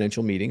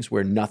confidential meetings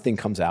where nothing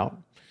comes out,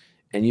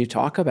 and you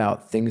talk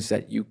about things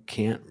that you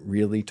can't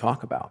really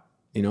talk about,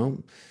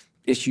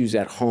 issues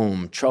at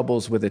home,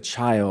 troubles with a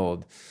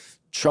child,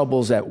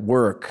 troubles at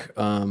work,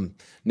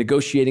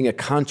 negotiating a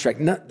contract.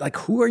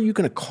 Who are you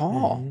going to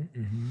call?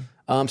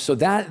 Mm-hmm. So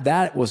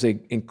that was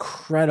an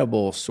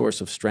incredible source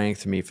of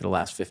strength for me for the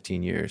last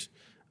 15 years,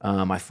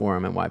 my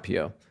forum at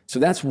YPO. So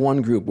that's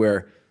one group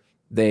where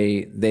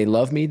They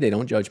love me. They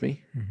don't judge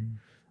me. Mm-hmm.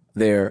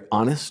 They're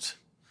honest.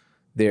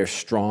 They're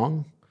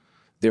strong.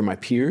 They're my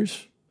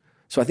peers.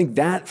 So I think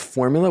that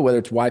formula, whether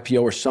it's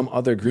YPO or some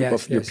other group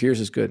of your peers,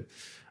 is good.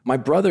 My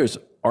brothers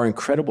are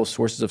incredible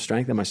sources of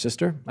strength, and my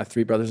sister. I have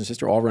 3 brothers and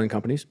sister, all running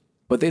companies,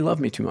 but they love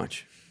me too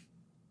much,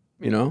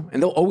 and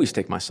they'll always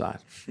take my side,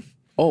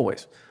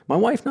 always. My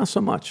wife, not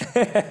so much,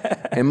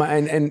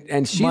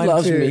 and she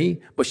loves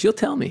me, but she'll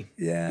tell me,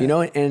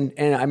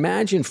 And I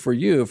imagine for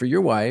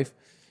your wife,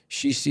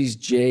 she sees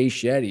Jay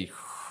Shetty.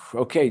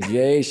 Okay,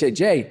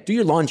 Jay, do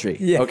your laundry.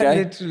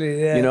 Okay,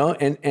 literally. Yeah.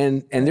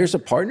 And there's a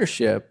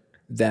partnership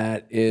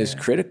that is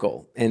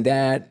critical, and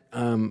that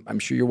I'm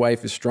sure your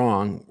wife is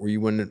strong, where you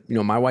wouldn't,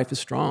 my wife is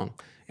strong,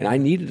 and I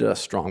needed a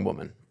strong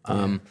woman.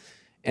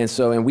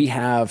 And we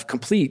have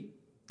complete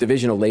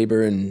division of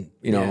labor, and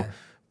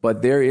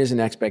but there is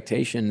an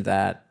expectation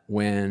that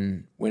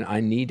when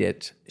I need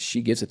it,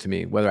 she gives it to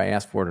me, whether I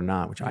ask for it or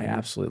not, which I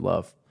absolutely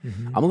love.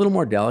 Mm-hmm. I'm a little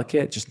more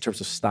delicate just in terms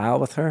of style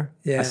with her.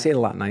 Yeah. I say it a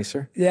lot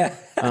nicer. Yeah.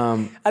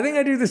 I think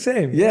I do the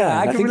same. Yeah.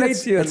 I can relate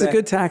to you. That's a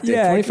good tactic.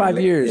 Yeah, 25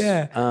 years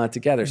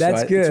together.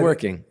 That's good.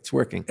 It's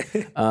working.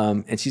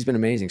 And she's been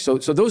amazing. So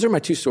those are my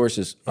 2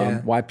 sources,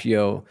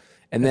 YPO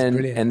and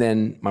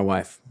then my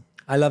wife.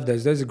 I love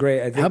those. Those are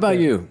great. I think. How about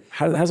you?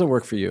 How's it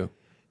work for you?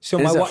 So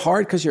is it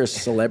hard because you're a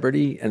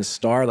celebrity and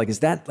star? Like, is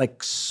that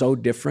like so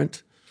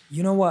different?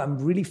 You know what? I'm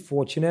really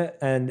fortunate,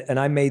 and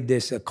I made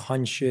this a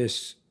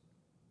conscious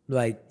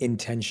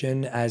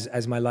intention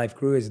as my life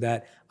grew, is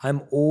that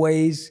I'm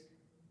always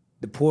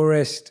the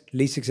poorest,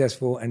 least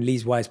successful, and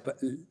least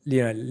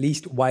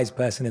wise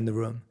person in the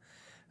room.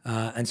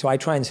 And so I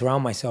try and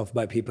surround myself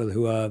by people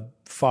who are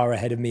far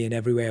ahead of me in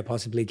every way I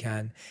possibly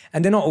can.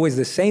 And they're not always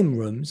the same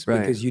rooms,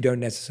 because you don't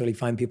necessarily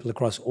find people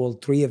across all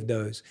 3 of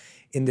those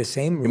in the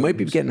same room. It might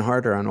be getting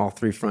harder on all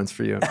 3 fronts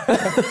for you.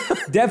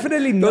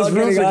 Definitely not. Those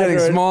rooms are getting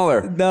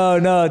smaller.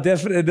 No,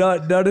 definitely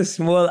not as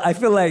small. I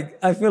feel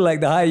like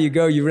the higher you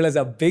go, you realize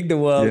how big the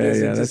world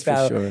is, and just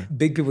how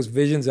big people's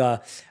visions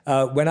are.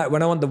 When I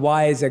want the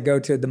whys, I go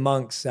to the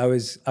monks. I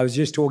was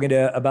just talking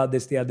about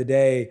this the other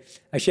day.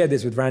 I shared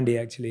this with Randy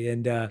actually,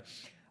 and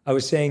I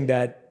was saying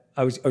that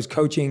I was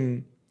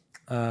coaching.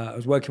 I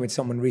was working with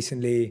someone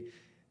recently.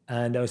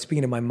 And I was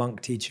speaking to my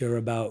monk teacher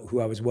about who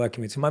I was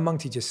working with. So my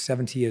monk teacher's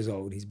 70 years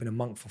old. He's been a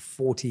monk for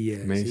 40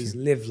 years. Amazing. He's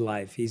lived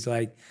life. He's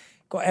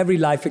got every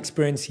life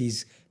experience.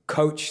 He's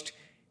coached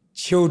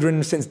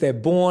children since they're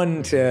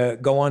born to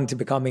go on to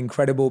become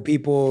incredible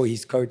people.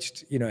 He's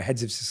coached,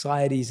 heads of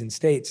societies and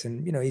states.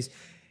 And,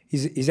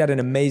 he's had an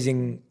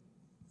amazing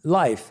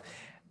life.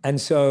 And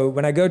so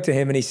when I go to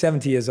him and he's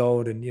 70 years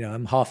old and,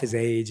 I'm half his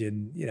age,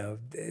 and,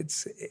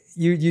 it's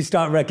you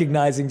start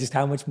recognizing just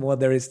how much more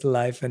there is to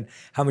life and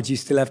how much you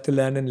still have to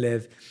learn and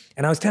live.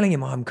 And I was telling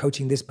him, I'm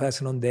coaching this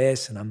person on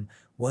this, and I'm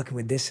working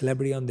with this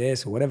celebrity on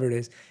this, or whatever it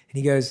is.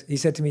 And he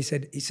said to me,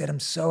 he said,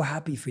 I'm so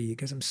happy for you,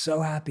 because I'm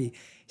so happy.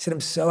 He said,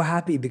 I'm so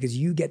happy because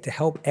you get to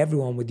help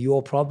everyone with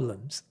your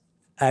problems.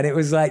 And it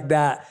was like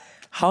that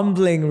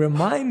humbling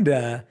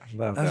reminder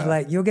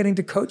of you're getting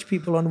to coach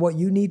people on what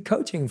you need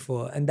coaching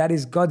for. And that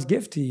is God's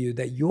gift to you,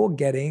 that you're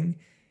getting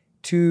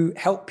to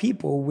help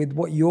people with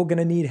what you're going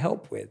to need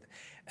help with.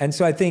 And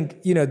so I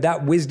think,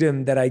 that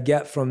wisdom that I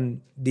get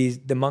from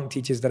the monk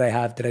teachers that I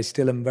have, that I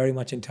still am very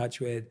much in touch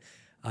with,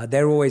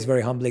 they're always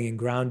very humbling and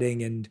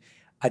grounding. And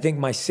I think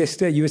my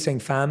sister, you were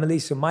saying family.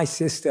 So my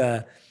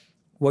sister,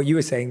 what you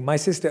were saying, my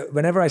sister,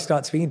 whenever I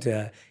start speaking to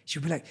her,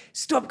 she'll be like,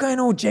 stop going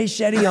all Jay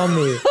Shetty on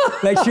me.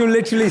 She'll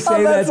literally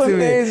say that to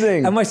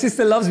amazing. me. And my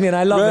sister loves me, and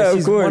I love her.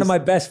 She's one of my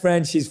best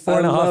friends. She's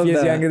 4.5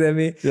 years younger than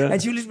me. Yeah. And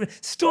she'll literally,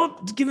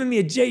 stop giving me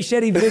a Jay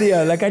Shetty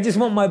video. I just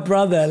want my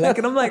brother.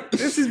 And I'm like,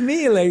 this is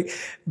me.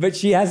 But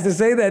she has to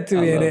say that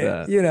to me. And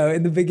it,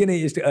 in the beginning,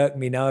 it used to irk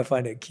me. Now I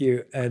find it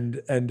cute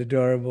and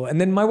adorable. And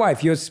then my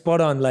wife, you're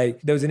spot on. There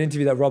was an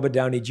interview that Robert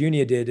Downey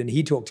Jr. did, and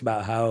he talked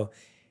about how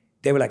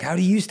they were like, how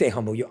do you stay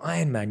humble? You're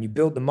Iron Man. You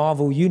built the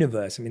Marvel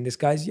universe. I mean, this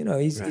guy's,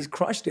 he's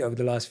crushed it over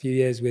the last few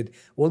years with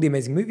all the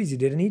amazing movies he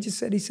did. And he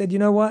said, you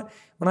know what?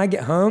 When I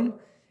get home,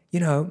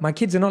 my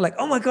kids are not like,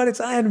 oh my God,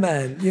 it's Iron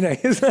Man. He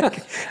was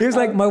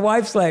like, my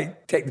wife's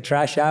like, take the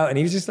trash out. And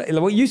he was just like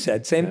what you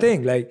said, same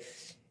thing.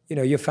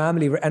 Your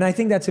family. And I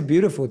think that's a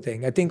beautiful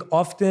thing. I think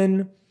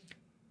often,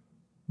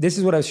 this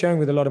is what I was sharing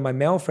with a lot of my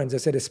male friends. I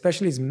said,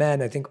 especially as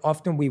men, I think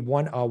often we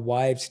want our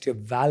wives to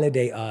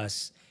validate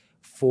us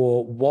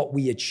for what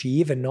we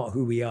achieve and not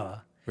who we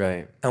are.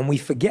 Right. And we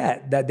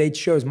forget that they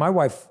chose, my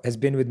wife has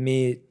been with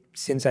me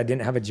since I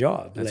didn't have a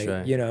job. That's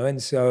right.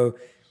 And so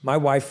my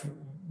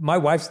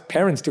wife's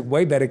parents took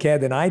way better care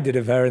than I did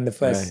of her in the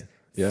first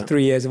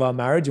 3 years of our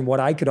marriage. And what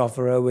I could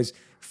offer her was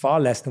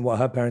far less than what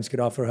her parents could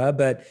offer her.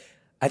 But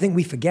I think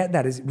we forget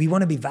that is we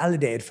want to be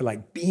validated for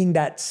being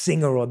that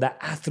singer or that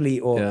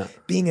athlete or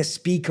being a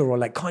speaker or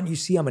can't you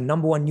see I'm a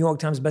 #1 New York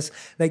Times best,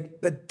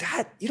 but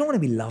that, you don't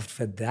want to be loved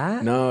for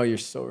that. No, you're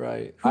so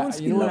right. I was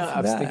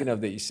thinking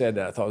of that you said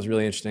that I thought was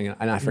really interesting,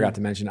 and I forgot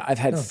to mention, I've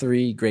had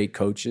 3 great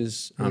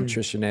coaches,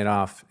 Trisha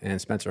Nadoff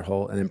and Spencer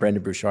Holt, and then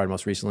Brendan Bouchard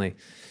most recently.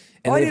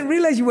 And I didn't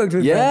realize you worked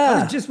with Brendan.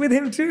 I was just with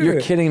him too. You're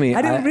kidding me.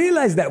 I didn't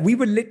realize that. We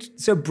were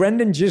so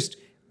Brendan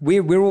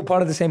we're all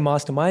part of the same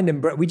mastermind,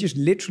 and we just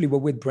literally were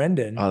with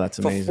Brendan that's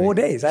amazing. for 4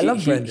 days. I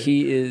love Brendan.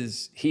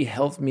 He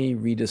helped me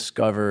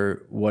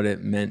rediscover what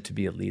it meant to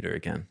be a leader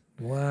again.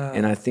 Wow.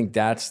 And I think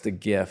that's the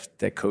gift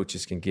that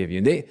coaches can give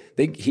you.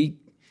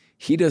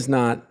 He does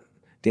not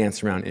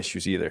dance around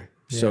issues either.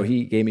 Yeah. So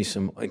he gave me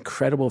some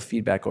incredible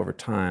feedback over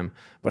time,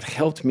 but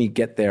helped me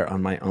get there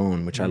on my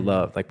own, which I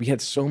loved. Like we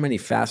had so many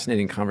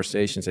fascinating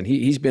conversations, and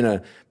he's been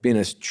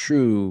a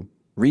true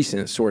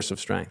recent source of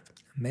strength.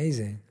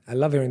 Amazing. I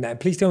love hearing that.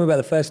 Please tell me about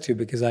the first two,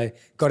 because I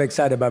got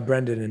excited about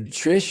Brendan. And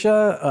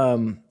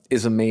Trisha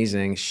is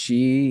amazing.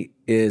 She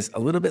is a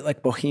little bit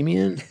like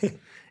bohemian.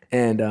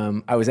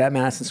 And I was at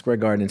Madison Square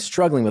Garden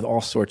struggling with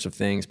all sorts of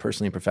things,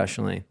 personally and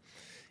professionally.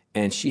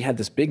 And she had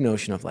this big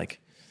notion of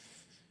like,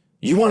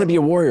 you want to be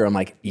a warrior? I'm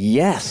like,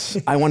 yes,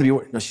 I want to be a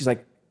warrior. No, she's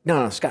like,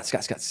 no, Scott,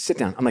 sit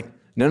down. I'm like,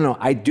 no,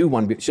 I do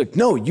want to be. She's like,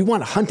 no, you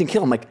want to hunt and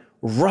kill. I'm like,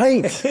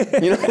 right.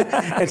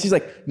 And she's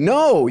like,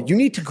 no, you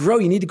need to grow.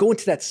 You need to go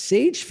into that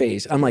sage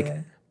phase. I'm like,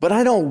 but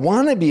I don't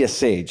want to be a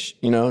sage.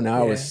 Now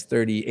I was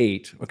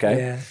 38, okay?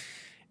 Yeah.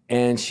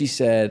 And she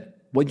said,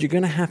 well, you're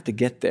going to have to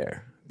get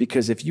there,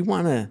 because if you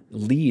want to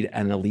lead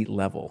at an elite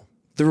level,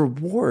 the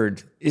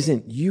reward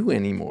isn't you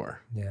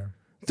anymore. Yeah.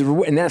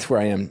 And that's where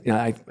I am.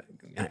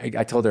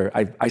 I told her,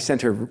 I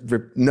sent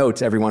her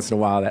notes every once in a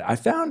while that I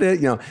found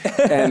it,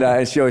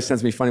 and she always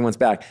sends me funny ones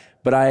back.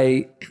 But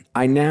I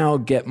now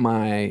get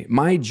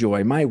my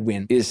joy, my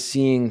win is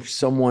seeing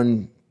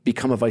someone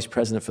become a vice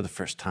president for the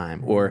first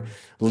time, or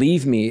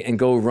leave me and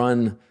go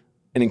run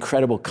an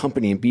incredible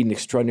company and be an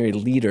extraordinary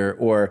leader,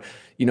 or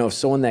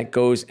someone that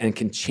goes and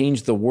can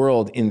change the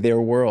world in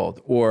their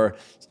world, or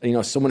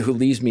someone who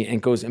leaves me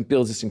and goes and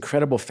builds this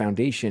incredible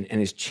foundation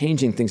and is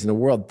changing things in the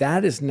world.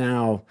 That is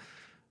now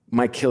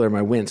my killer,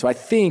 my win. So I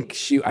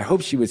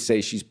hope she would say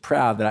she's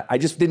proud that I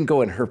just didn't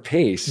go in her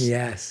pace.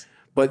 Yes.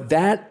 But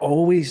that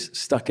always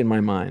stuck in my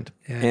mind.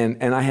 Yeah.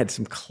 And I had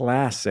some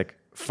classic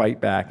fight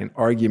back and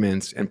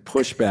arguments and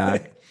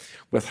pushback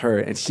with her.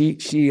 And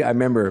I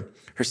remember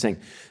her saying,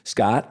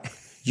 Scott,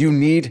 you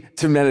need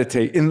to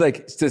meditate. And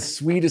like the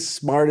sweetest,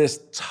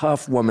 smartest,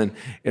 tough woman.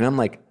 And I'm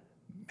like,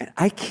 man,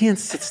 I can't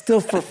sit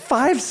still for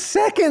 5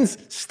 seconds.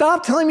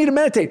 Stop telling me to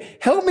meditate.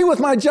 Help me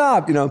with my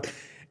job,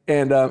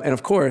 And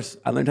of course,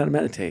 I learned how to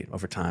meditate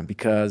over time,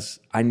 because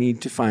I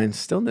need to find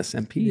stillness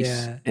and peace.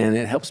 Yeah. And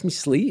it helps me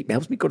sleep. It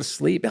helps me go to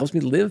sleep. It helps me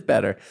live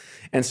better.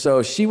 And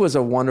so she was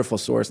a wonderful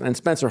source. And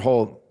Spencer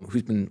Holt,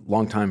 who's been a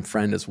longtime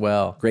friend as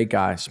well, great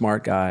guy,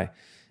 smart guy.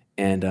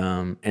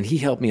 And he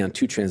helped me on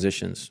 2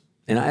 transitions.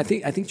 And I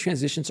think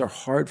transitions are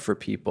hard for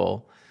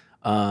people.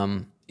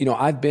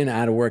 I've been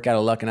out of work, out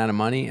of luck, and out of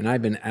money, and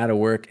I've been out of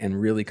work and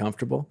really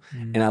comfortable.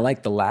 And I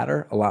like the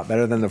latter a lot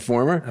better than the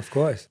former. Of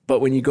course. But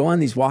when you go on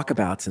these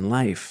walkabouts in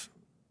life,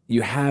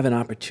 you have an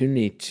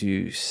opportunity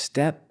to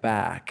step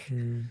back,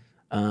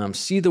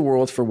 see the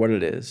world for what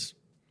it is,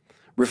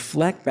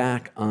 reflect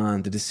back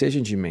on the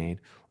decisions you made,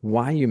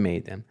 why you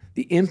made them,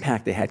 the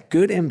impact they had,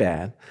 good and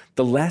bad,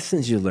 the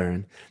lessons you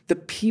learned, the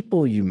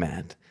people you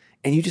met,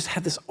 and you just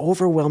have this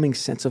overwhelming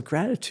sense of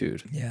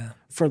gratitude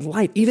for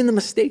life, even the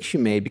mistakes you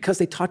made, because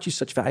they taught you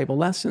such valuable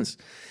lessons.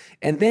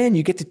 And then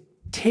you get to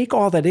take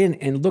all that in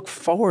and look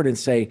forward and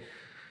say,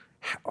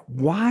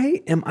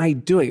 why am I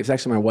doing it? It was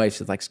actually my wife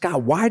said, like,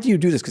 Scott, why do you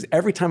do this? Because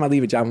every time I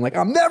leave a job, I'm like,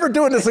 I'm never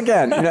doing this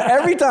again,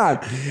 every time.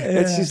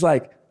 And she's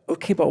like,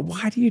 okay, but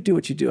why do you do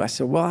what you do? I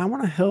said, well, I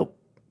want to help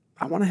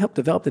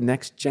develop the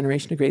next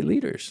generation of great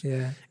leaders.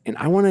 Yeah. And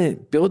I want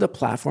to build a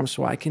platform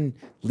so I can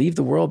leave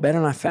the world better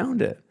than I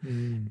found it.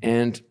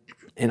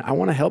 And I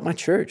want to help my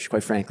church,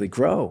 quite frankly,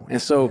 grow.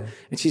 And so,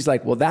 and she's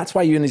like, well, that's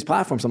why you're in these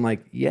platforms. I'm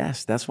like,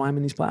 yes, that's why I'm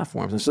in these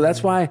platforms. And so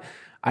that's why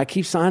I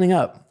keep signing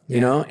up,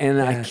 and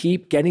I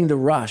keep getting the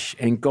rush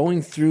and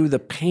going through the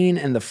pain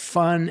and the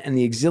fun and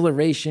the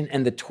exhilaration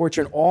and the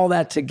torture and all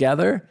that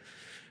together.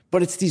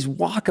 But it's these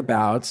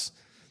walkabouts,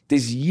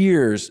 these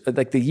years,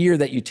 like the year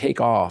that you take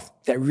off,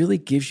 that really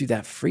gives you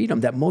that freedom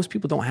that most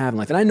people don't have in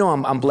life. And I know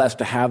I'm blessed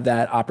to have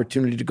that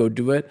opportunity to go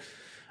do it.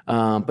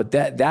 But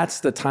that's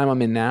the time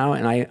I'm in now.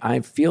 And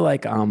I feel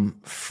like I'm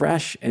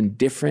fresh and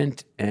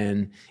different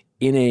and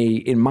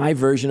in my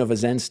version of a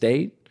Zen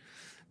state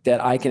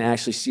that I can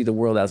actually see the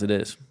world as it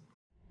is.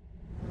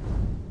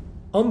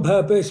 On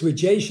Purpose with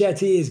Jay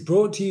Shetty is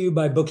brought to you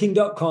by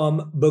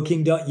Booking.com,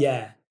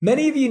 Booking.yeah.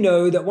 Many of you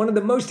know that one of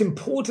the most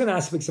important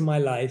aspects of my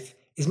life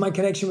is my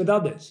connection with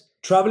others.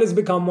 Travel has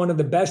become one of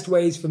the best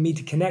ways for me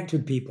to connect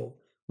with people,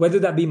 whether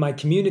that be my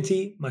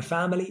community, my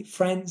family,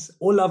 friends,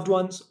 or loved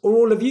ones, or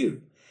all of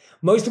you.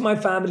 Most of my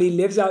family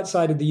lives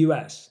outside of the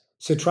US,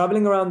 so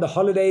traveling around the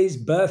holidays,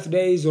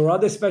 birthdays, or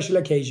other special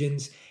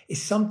occasions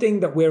is something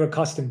that we're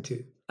accustomed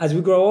to. As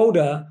we grow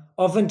older,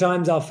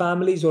 oftentimes our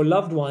families or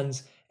loved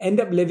ones end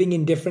up living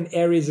in different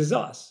areas as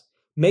us,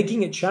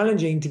 making it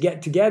challenging to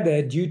get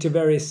together due to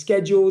various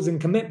schedules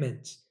and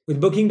commitments. With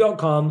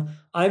Booking.com,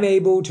 I'm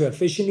able to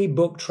efficiently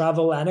book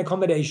travel and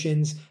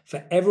accommodations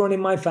for everyone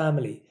in my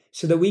family,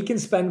 so that we can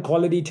spend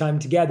quality time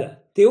together.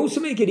 They also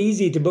make it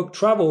easy to book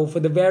travel for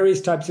the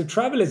various types of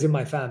travelers in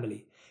my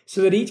family,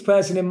 so that each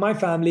person in my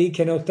family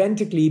can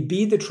authentically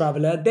be the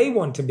traveler they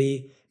want to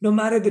be, no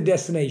matter the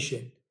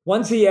destination.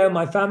 Once a year,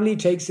 my family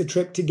takes a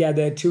trip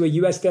together to a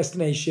US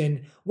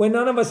destination where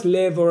none of us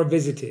live or are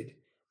visited.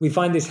 We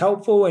find this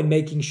helpful in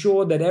making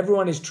sure that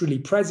everyone is truly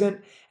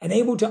present and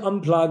able to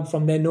unplug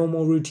from their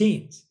normal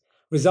routines,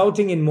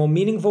 resulting in more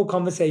meaningful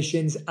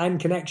conversations and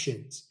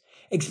connections.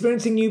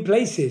 Experiencing new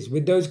places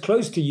with those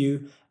close to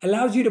you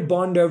allows you to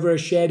bond over a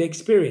shared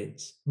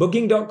experience.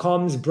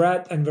 Booking.com's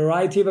breadth and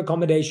variety of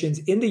accommodations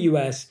in the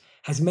US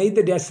has made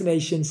the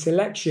destination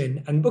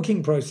selection and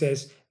booking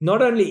process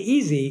not only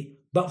easy,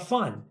 but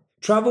fun.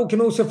 Travel can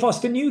also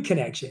foster new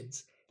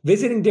connections.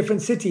 Visiting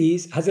different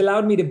cities has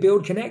allowed me to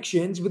build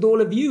connections with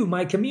all of you,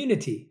 my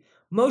community,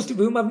 most of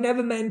whom I've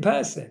never met in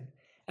person,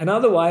 and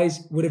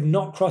otherwise would have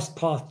not crossed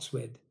paths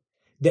with.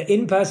 The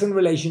in-person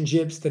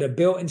relationships that are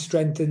built and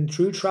strengthened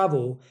through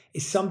travel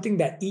is something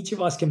that each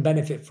of us can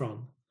benefit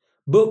from.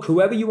 Book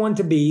whoever you want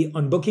to be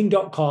on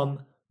Booking.com,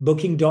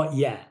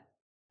 Booking.yeah.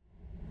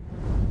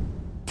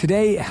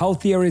 Today,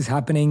 healthier is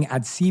happening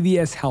at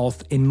CVS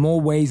Health in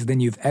more ways than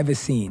you've ever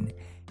seen.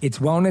 It's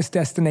wellness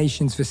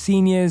destinations for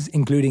seniors,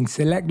 including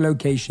select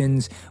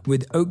locations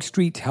with Oak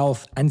Street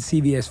Health and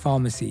CVS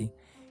Pharmacy.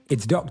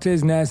 It's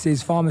doctors,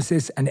 nurses,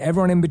 pharmacists, and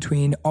everyone in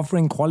between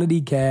offering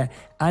quality care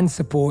and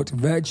support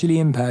virtually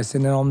in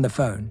person and on the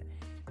phone.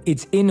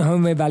 It's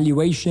in-home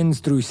evaluations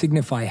through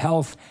Signify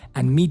Health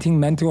and meeting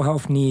mental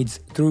health needs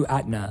through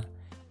Aetna.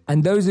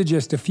 And those are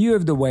just a few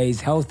of the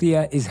ways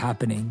healthier is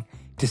happening.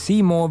 To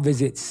see more,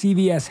 visit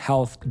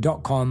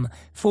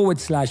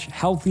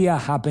cvshealth.com/healthier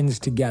happens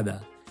together.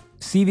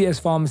 CVS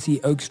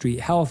Pharmacy, Oak Street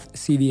Health,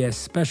 CVS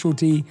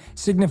Specialty,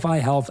 Signify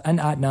Health, and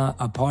Aetna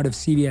are part of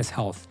CVS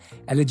Health.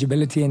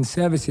 Eligibility and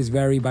services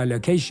vary by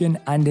location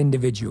and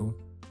individual.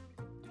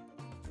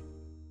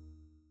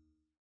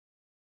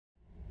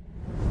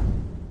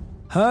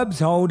 Herbs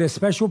hold a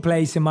special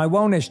place in my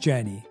wellness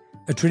journey,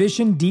 a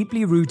tradition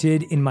deeply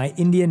rooted in my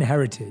Indian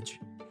heritage.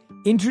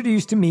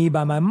 Introduced to me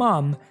by my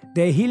mom,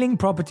 their healing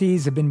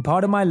properties have been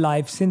part of my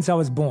life since I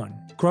was born.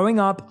 Growing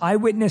up, I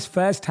witnessed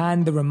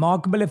firsthand the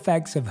remarkable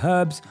effects of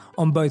herbs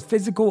on both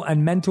physical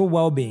and mental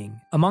well-being.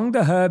 Among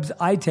the herbs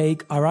I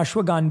take are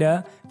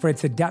ashwagandha for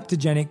its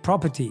adaptogenic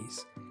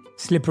properties,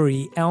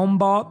 slippery elm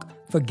bark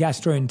for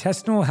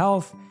gastrointestinal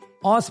health.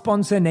 Our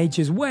sponsor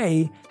Nature's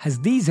Way has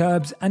these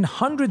herbs and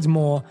hundreds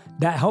more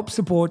that help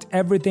support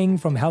everything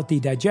from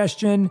healthy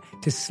digestion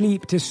to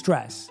sleep to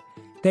stress.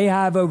 They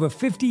have over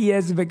 50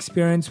 years of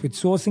experience with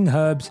sourcing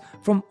herbs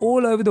from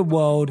all over the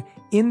world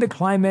in the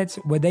climates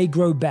where they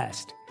grow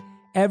best.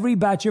 Every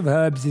batch of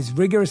herbs is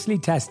rigorously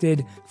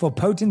tested for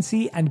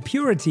potency and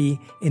purity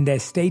in their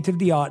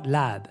state-of-the-art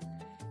lab.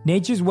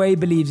 Nature's Way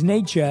believes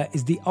nature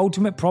is the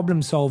ultimate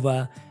problem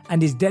solver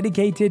and is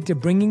dedicated to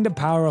bringing the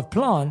power of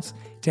plants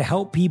to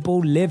help people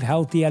live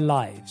healthier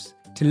lives.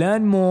 To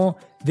learn more,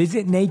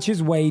 visit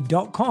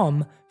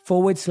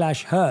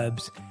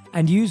naturesway.com/herbs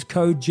and use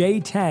code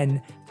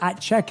J10 at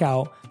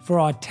checkout for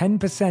our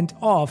 10%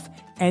 off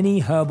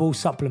any herbal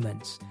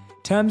supplements.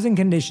 Terms and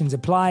conditions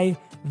apply,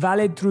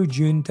 valid through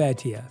June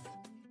 30th.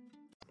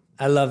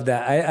 I love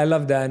that. I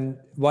love that. And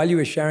while you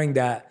were sharing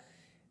that,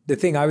 the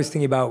thing I was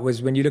thinking about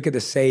was when you look at the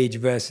sage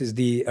versus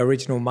the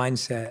original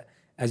mindset,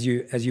 as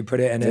you put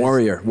it. And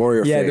warrior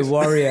yeah, phase. The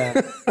warrior.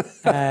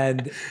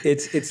 And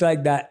it's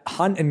like that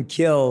hunt and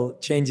kill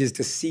changes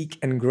to seek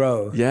and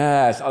grow.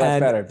 Yes, that's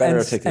better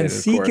articulated, and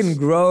seek and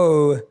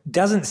grow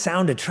doesn't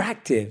sound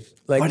attractive.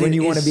 Like but when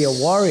you want to be a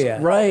warrior.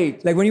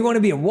 Right. Like when you want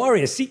to be a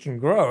warrior, seek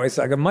and grow. It's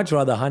like I'd much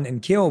rather hunt and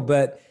kill.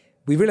 But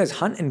we realize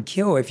hunt and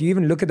kill, if you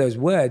even look at those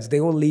words, they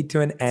all lead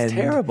to an end.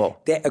 It's terrible.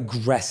 They're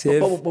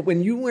aggressive. But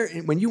when you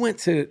went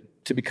to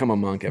become a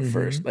monk at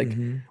first, like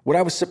what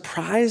I was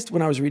surprised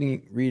when I was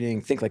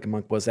reading Think Like a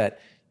Monk was that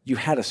you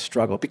had a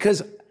struggle,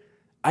 because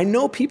I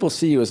know people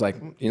see you as like,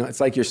 it's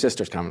like your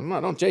sister's coming,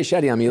 no, don't Jay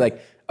Shetty on me.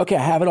 Like, okay,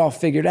 I have it all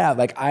figured out.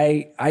 Like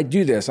I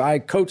do this, I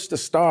coach the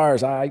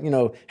stars, I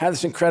have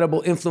this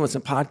incredible influence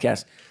in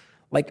podcasts.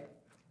 Like,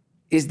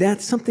 is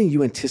that something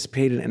you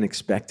anticipated and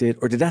expected,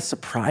 or did that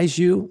surprise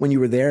you when you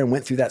were there and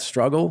went through that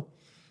struggle?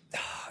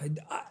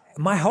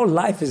 My whole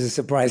life is a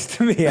surprise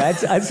to me.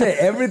 I'd say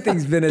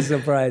everything's been a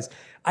surprise.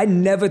 I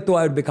never thought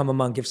I would become a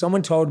monk. If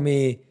someone told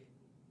me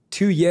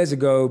 2 years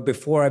ago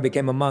before I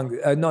became a monk,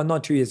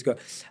 not 2 years ago,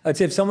 I'd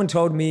say if someone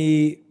told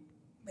me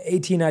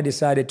 18 I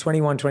decided,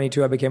 21,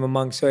 22 I became a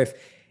monk. So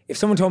if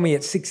someone told me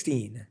at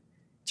 16,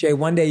 Jay,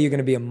 one day you're going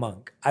to be a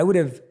monk, I would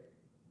have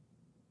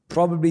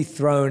probably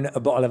thrown a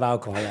bottle of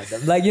alcohol at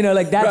them.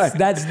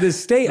 That's the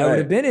state I would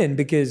have been in,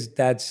 because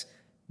that's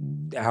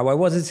how I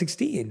was at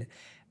 16.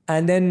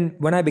 And then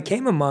when I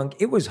became a monk,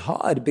 it was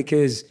hard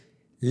because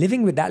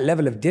living with that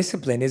level of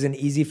discipline isn't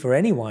easy for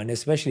anyone,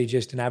 especially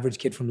just an average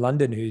kid from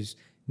London who's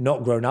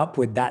not grown up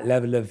with that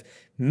level of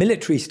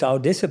military style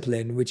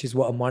discipline, which is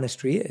what a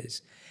monastery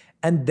is.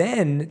 And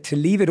then to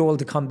leave it all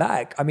to come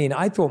back. I mean,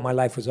 I thought my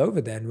life was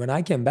over then. When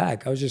I came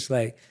back, I was just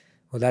like,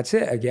 well, that's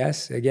it, I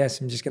guess.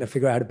 I'm just going to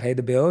figure out how to pay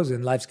the bills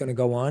and life's going to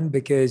go on,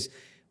 because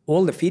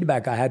all the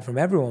feedback I had from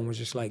everyone was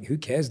just like, who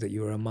cares that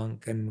you were a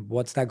monk? And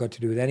what's that got to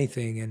do with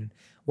anything? And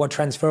what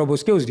transferable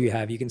skills do you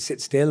have? You can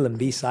sit still and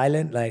be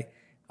silent. Like,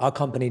 our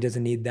company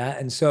doesn't need that.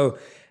 And so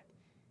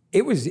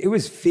it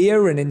was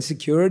fear and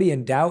insecurity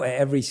and doubt at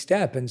every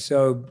step. And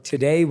so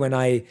today, when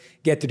I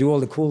get to do all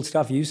the cool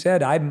stuff you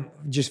said, I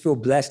just feel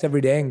blessed every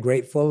day and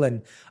grateful.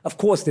 And of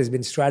course, there's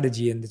been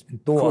strategy and there's been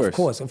thought. Of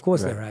course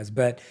right. There has.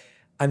 But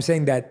I'm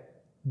saying that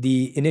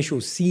the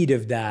initial seed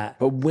of that.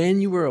 But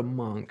when you were a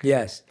monk.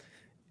 Yes.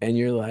 And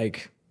you're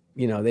like,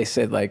 they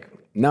said like,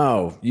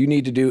 no, you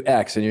need to do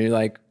X. And you're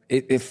like,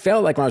 it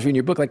felt like when I was reading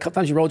your book, like a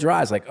couple times you rolled your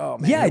eyes like, oh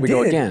man, here we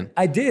go again.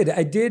 I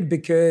did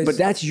because... But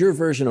that's your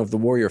version of the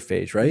warrior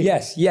phase, right?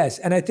 Yes.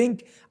 And I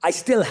think I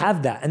still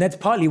have that. And that's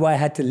partly why I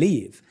had to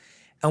leave.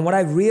 And what I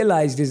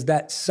realized is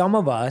that some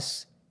of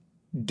us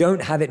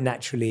don't have it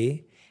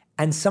naturally,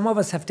 and some of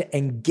us have to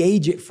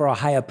engage it for a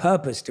higher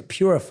purpose to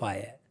purify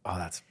it. Oh,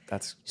 that's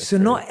so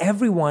great. Not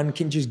everyone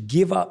can just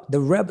give up the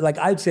rebel. Like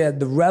I'd say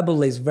the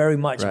rebel is very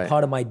much a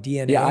part of my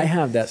DNA. Yeah, I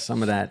have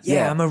some of that.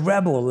 Yeah, I'm a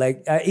rebel.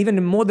 Like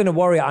even more than a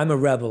warrior, I'm a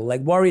rebel.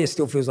 Like warrior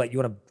still feels like you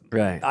want to.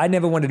 Right. I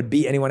never wanted to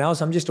beat anyone else.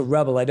 I'm just a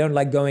rebel. I don't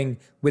like going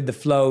with the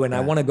flow, and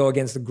I want to go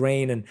against the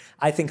grain. And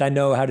I think I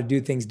know how to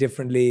do things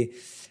differently.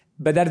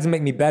 But that doesn't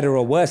make me better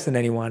or worse than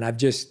anyone. I've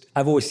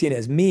always seen it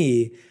as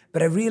me.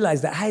 But I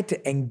realized that I had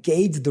to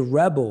engage the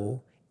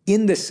rebel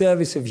in the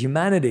service of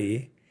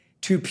humanity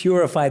to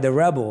purify the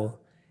rebel,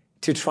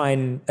 to try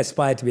and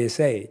aspire to be a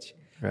sage.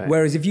 Right.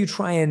 Whereas if you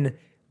try and,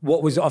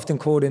 what was often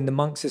called in the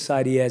monk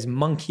society as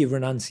monkey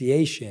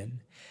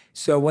renunciation.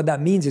 So what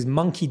that means is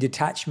monkey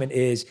detachment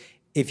is,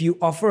 if you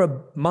offer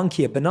a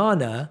monkey a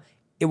banana,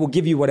 it will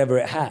give you whatever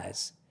it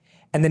has.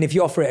 And then if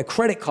you offer it a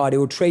credit card, it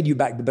will trade you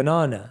back the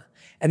banana.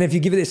 And then if you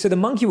give it this, so the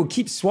monkey will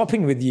keep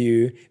swapping with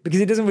you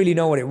because it doesn't really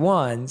know what it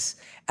wants,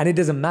 and it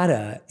doesn't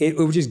matter. It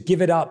will just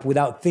give it up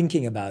without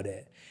thinking about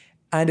it.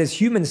 And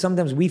as humans,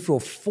 sometimes we feel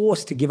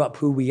forced to give up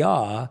who we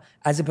are,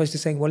 as opposed to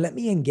saying, well, let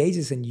me engage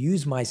this and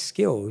use my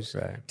skills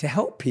to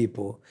help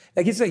people.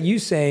 Like, it's like you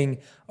saying,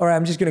 all right,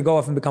 I'm just going to go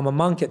off and become a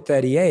monk at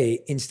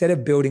 38, instead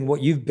of building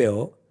what you've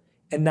built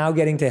and now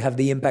getting to have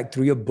the impact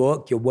through your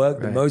book, your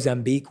work, the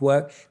Mozambique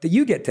work that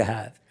you get to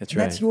have.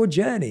 That's your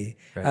journey.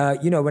 Right.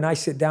 When I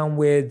sit down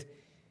with,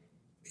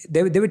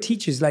 there were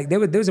teachers, like there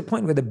was a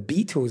point where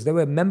there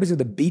were members of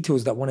the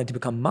Beatles that wanted to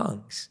become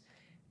monks.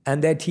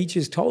 And their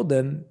teachers told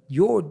them,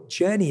 your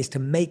journey is to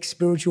make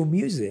spiritual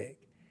music.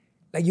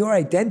 Like, your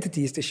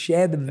identity is to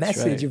share the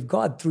message of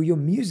God through your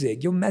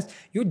music.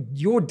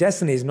 Your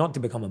destiny is not to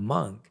become a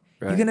monk.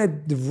 Right. You're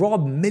going to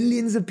rob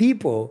millions of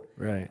people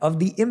of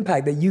the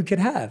impact that you could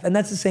have. And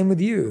that's the same with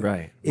you.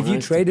 Right. If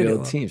you traded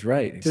it. Teams,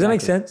 right. Exactly. Does that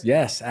make sense?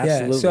 Yes,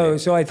 absolutely. Yeah.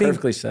 So I think,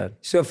 perfectly said.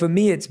 So for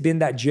me, it's been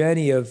that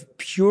journey of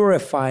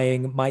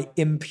purifying my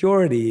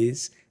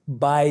impurities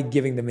by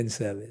giving them in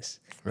service.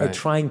 Right. Or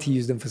trying to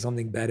use them for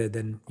something better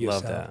than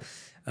yourself.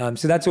 Love that.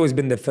 So that's always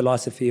been the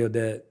philosophy of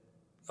the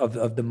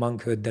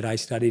monkhood that I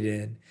studied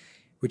in,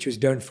 which was,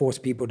 don't force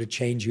people to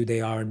change who they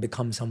are and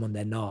become someone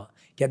they're not.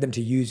 Get them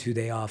to use who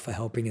they are for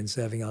helping and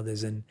serving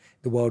others, and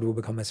the world will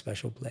become a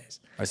special place.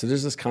 All right, so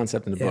there's this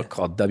concept in the book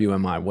called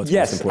WMI. What's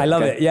most important? Yes, I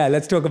love it. Yeah,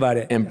 let's talk about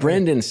it. And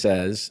Brendan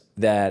says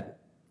that,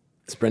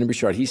 it's Brendan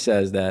Burchard, he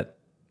says that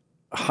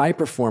high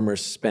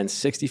performers spend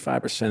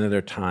 65% of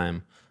their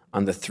time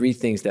on the three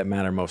things that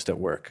matter most at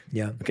work.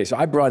 Yeah. Okay, so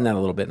I broaden that a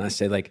little bit and I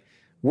say, like,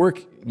 work,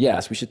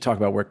 yes, we should talk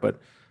about work, but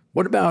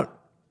what about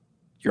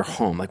your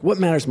home? Like, what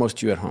matters most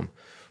to you at home?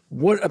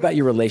 What about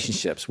your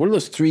relationships? What are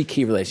those three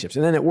key relationships?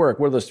 And then at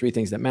work, what are those three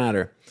things that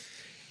matter?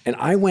 And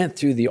I went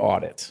through the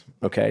audit.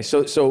 Okay,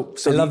 so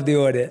I love the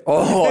audit.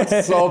 Oh,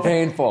 it's so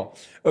painful.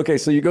 Okay,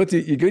 so you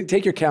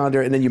take your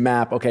calendar and then you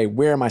map, okay,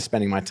 where am I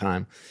spending my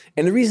time?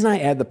 And the reason I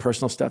add the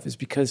personal stuff is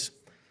because,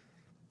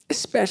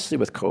 especially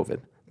with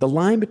COVID, the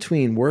line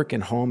between work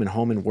and home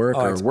work,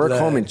 or work, blurred.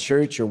 Home, and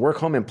church, or work,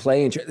 home, and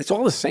play, and church, it's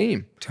all the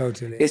same.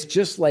 Totally. It's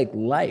just like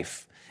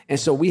life. And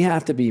so we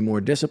have to be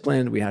more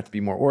disciplined, we have to be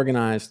more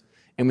organized,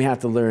 and we have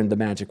to learn the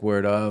magic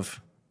word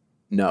of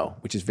no,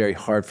 which is very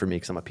hard for me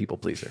because I'm a people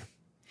pleaser.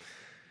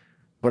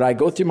 But I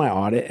go through my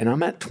audit and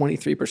I'm at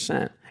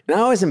 23%. And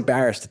I was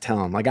embarrassed to tell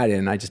them, like, I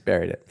didn't, I just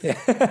buried it.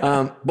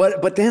 Yeah.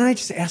 But then I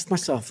just asked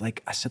myself,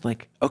 I said,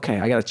 okay,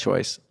 I got a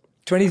choice.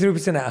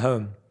 23% at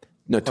home.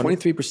 No,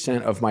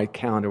 23% of my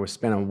calendar was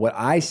spent on what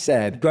I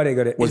said got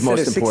it. was Instead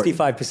most important.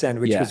 65%,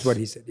 which was what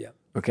he said, yeah.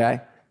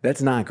 Okay?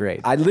 That's not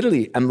great.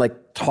 I'm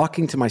like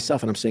talking to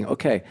myself and I'm saying,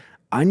 okay,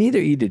 I need to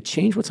either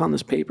change what's on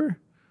this paper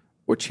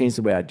or change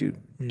the way I do.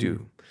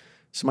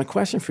 So my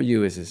question for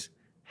you is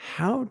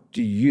how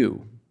do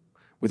you,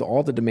 with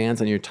all the demands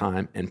on your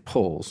time and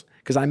pulls,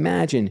 because I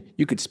imagine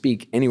you could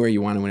speak anywhere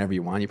you want and whenever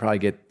you want. You probably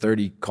get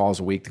 30 calls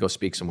a week to go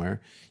speak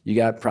somewhere. You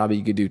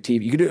could do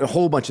TV. You could do a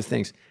whole bunch of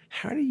things.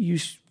 How do you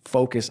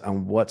focus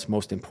on what's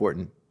most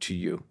important to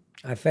you?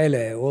 I fail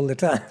at it all the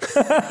time.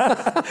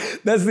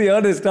 That's the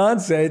honest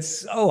answer.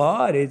 It's so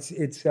hard.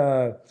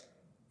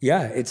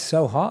 Yeah, it's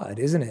so hard,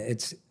 isn't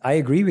it? I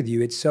agree with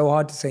you. It's so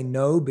hard to say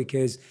no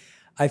because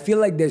I feel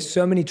like there's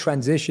so many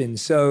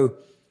transitions. So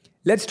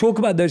let's talk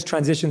about those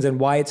transitions and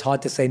why it's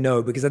hard to say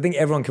no, because I think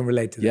everyone can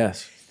relate to that.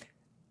 Yes.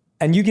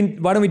 And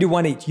why don't we do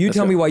one each? You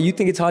tell me why you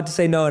think it's hard to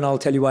say no, and I'll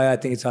tell you why I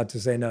think it's hard to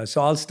say no.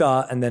 So I'll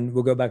start and then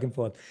we'll go back and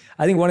forth.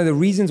 I think one of the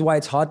reasons why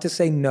it's hard to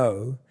say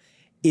no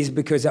is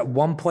because at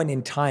one point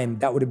in time,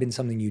 that would have been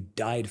something you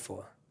died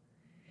for.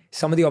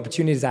 Some of the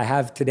opportunities I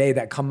have today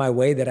that come my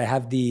way that I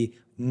have the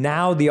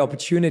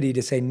opportunity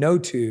to say no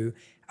to,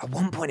 at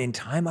one point in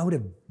time, I would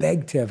have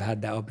begged to have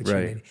had that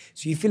opportunity. Right.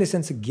 So you feel a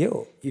sense of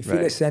guilt. You feel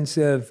a sense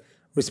of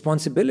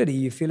responsibility.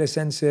 You feel a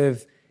sense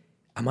of,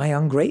 am I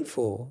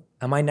ungrateful?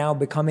 Am I now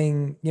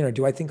becoming,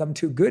 do I think I'm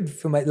too good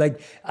for my,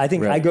 I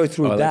think I go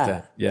through that. Like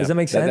that. Yeah. Does that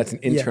make sense? That's an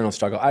internal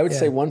struggle. I would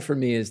say one for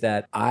me is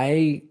that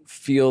I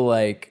feel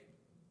like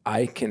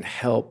I can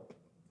help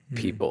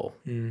people.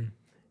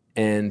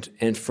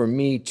 And for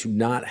me to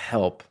not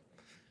help,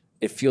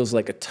 it feels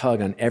like a tug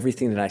on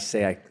everything that I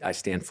say I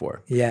stand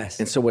for.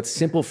 Yes. And so what's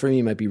simple for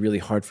me might be really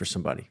hard for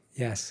somebody.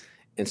 Yes.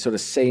 And so to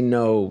say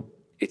no,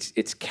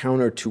 it's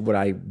counter to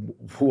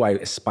who I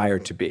aspire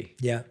to be.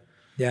 Yeah.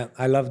 Yeah.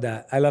 I love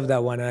that. I love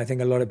that one. And I think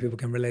a lot of people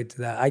can relate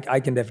to that. I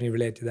can definitely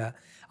relate to that.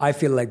 I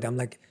feel like that. I'm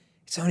like,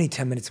 it's only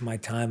 10 minutes of my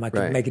time. I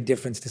can make a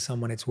difference to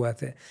someone. It's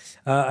worth it.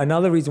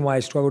 Another reason why I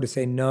struggle to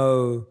say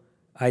no,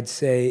 I'd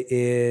say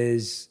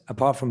is,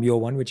 apart from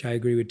your one, which I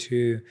agree with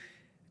too,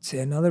 I'd say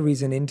another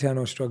reason,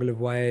 internal struggle of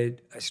why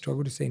I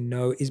struggle to say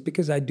no is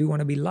because I do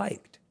want to be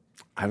liked.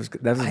 Or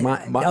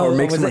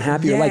make someone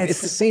happy. Yes. Like,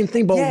 it's the same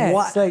thing, but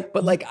what?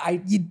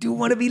 You do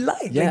want to be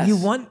liked. Yes.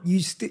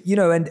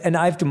 Like and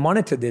I have to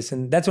monitor this.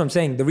 And that's what I'm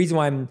saying. The reason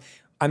why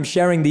I'm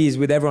sharing these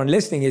with everyone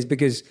listening is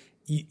because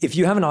if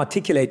you haven't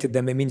articulated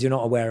them, it means you're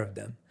not aware of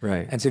them.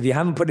 Right. And so if you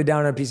haven't put it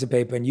down on a piece of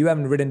paper and you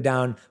haven't written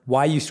down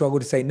why you struggle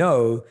to say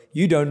no,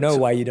 you don't know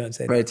why you don't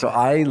say no. Right. So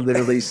I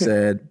literally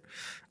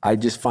I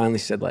just finally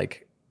said,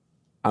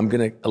 I'm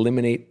going to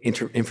eliminate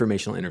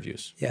informational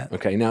interviews. Yeah.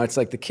 Okay. Now it's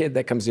like the kid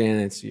that comes in,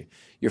 and it's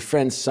your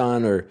friend's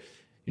son or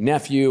your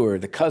nephew or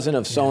the cousin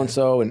of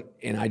so-and-so.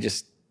 And I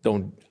just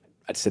I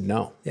said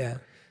no. Yeah.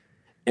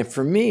 And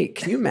for me,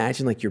 can you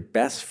imagine your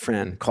best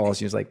friend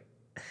calls you, is like,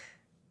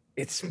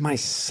 it's my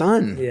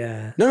son.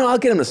 Yeah. No, I'll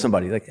get him to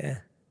somebody.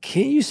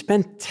 Can't you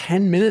spend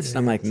 10 minutes? And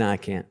I'm like, nah, I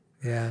can't.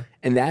 Yeah.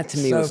 And that to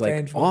me was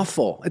painful.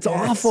 awful. It's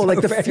awful.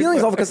 The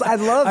feeling's awful because I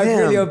love him. I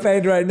feel your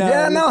pain right now.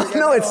 Yeah,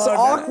 no, it's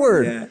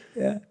awkward.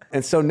 Yeah.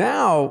 And so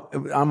now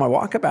on my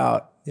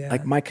walkabout,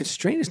 my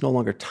constraint is no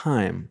longer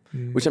time,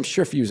 which I'm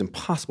sure for you is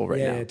impossible right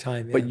now. Yeah,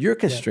 time. Yeah. But your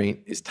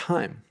constraint is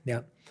time.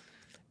 Yeah.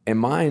 And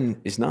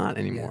mine is not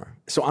anymore.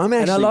 Yeah. So I'm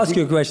actually... And I'll ask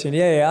you a question.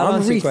 I'll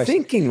answer your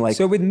question. Rethinking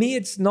So with me,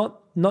 it's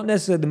not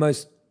necessarily the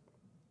most...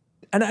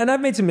 And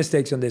I've made some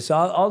mistakes on this. So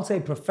I'll say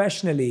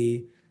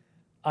professionally,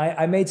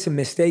 I made some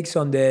mistakes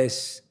on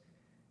this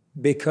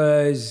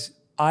because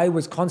I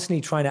was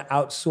constantly trying to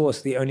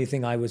outsource the only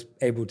thing I was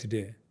able to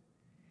do.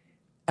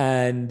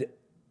 And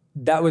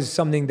that was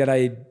something that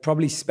I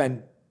probably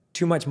spent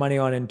too much money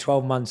on and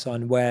 12 months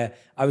on, where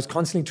I was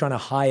constantly trying to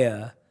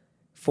hire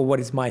for what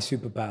is my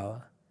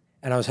superpower.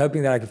 And I was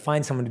hoping that I could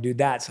find someone to do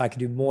that so I could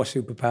do more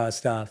superpower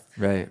stuff.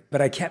 Right.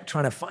 But I kept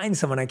trying to find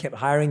someone. I kept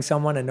hiring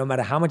someone, and no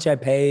matter how much I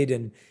paid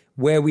and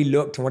where we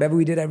looked and whatever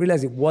we did, I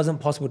realized it wasn't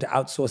possible to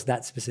outsource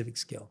that specific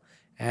skill.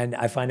 And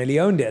I finally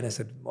owned it. And I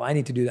said, well, I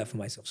need to do that for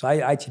myself. So I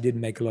actually did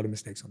make a lot of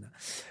mistakes on that.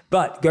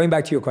 But going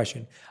back to your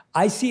question,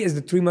 I see it as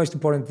the three most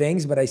important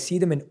things, but I see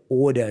them in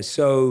order.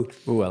 So...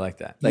 Ooh, I like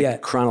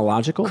that.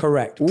 Chronological?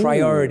 Correct. Ooh,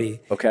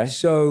 priority. Okay.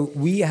 So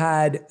we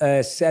had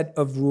a set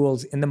of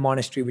rules in the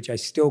monastery, which I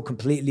still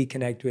completely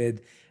connect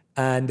with.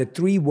 And the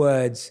three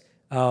words,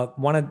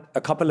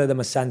 a couple of them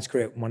are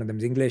Sanskrit, one of them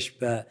is English,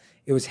 but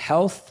it was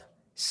health,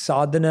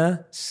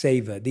 sadhana,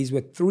 savor. These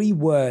were three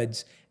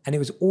words, and it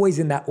was always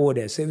in that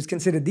order. So it was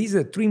considered, these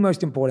are the three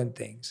most important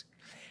things.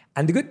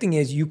 And the good thing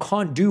is you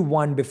can't do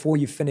one before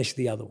you finish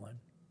the other one.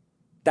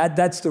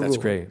 That's the rule.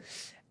 That's great.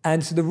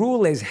 And so the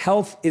rule is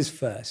health is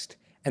first.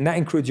 And that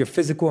includes your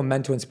physical and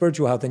mental and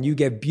spiritual health. And you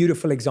gave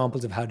beautiful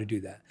examples of how to do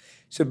that.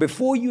 So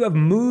before you have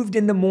moved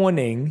in the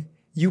morning,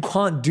 you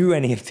can't do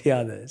any of the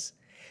others.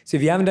 So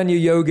if you haven't done your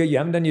yoga, you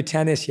haven't done your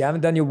tennis, you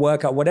haven't done your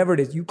workout, whatever it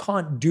is, you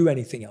can't do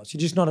anything else. You're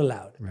just not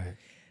allowed. Right.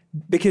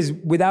 Because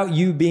without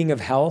you being of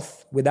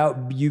health,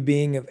 without you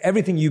being of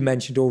everything you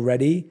mentioned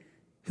already,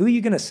 who are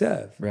you going to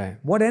serve? Right.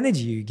 What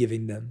energy are you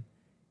giving them?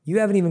 You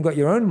haven't even got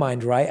your own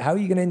mind right. How are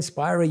you going to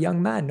inspire a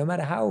young man, no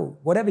matter how,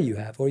 whatever you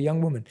have, or a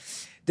young woman?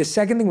 The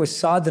second thing was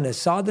sadhana.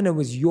 Sadhana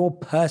was your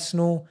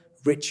personal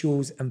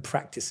rituals and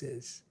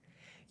practices,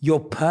 your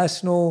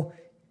personal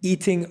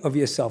eating of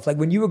yourself. Like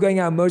when you were going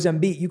out in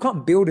Mozambique, you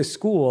can't build a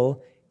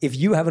school if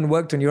you haven't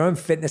worked on your own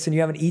fitness and you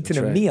haven't eaten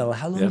a meal.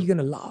 How long are you going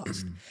to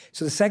last?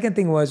 So the second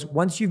thing was,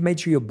 once you've made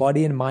sure your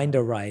body and mind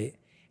are right,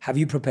 have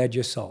you prepared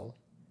your soul?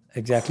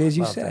 Exactly as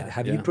you said.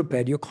 Have you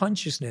prepared your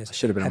consciousness? I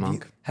should have been a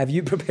monk. Have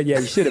you prepared? Yeah,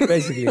 you should have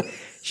basically.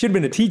 Should have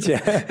been a teacher.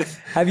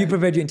 Have you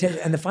prepared your intention?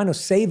 And the final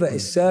savor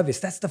is service.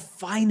 That's the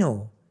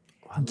final.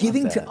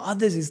 Giving to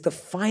others is the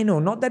final,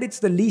 not that it's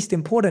the least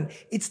important,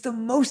 it's the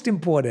most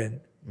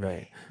important.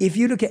 Right. If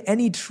you look at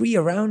any tree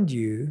around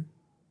you,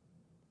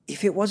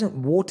 if it wasn't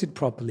watered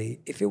properly,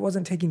 if it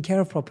wasn't taken care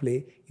of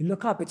properly, you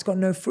look up, it's got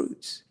no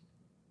fruits.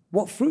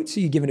 What fruits are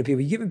you giving to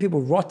people? You're giving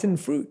people rotten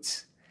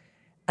fruits.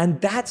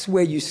 And that's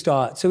where you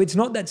start. So it's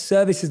not that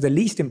service is the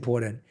least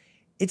important,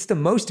 it's the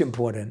most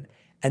important.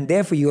 And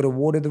therefore you got to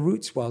water the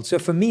roots well. So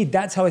for me,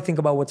 that's how I think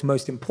about what's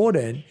most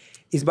important,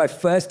 is by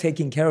first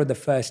taking care of the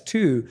first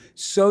two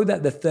so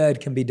that the third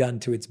can be done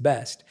to its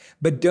best.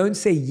 But don't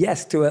say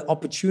yes to an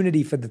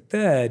opportunity for the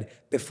third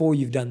before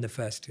you've done the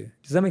first two.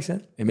 Does that make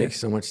sense? It makes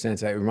so much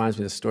sense. It reminds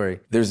me of the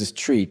story. There's this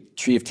tree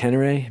of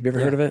Tenere. Have you ever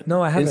heard of it?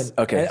 No, I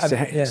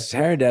haven't.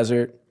 Sahara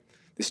Desert.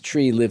 This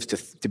tree lives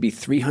to be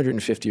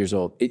 350 years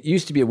old. It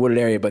used to be a wooded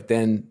area, but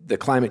then the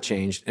climate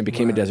changed and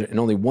became a desert, and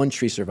only one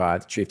tree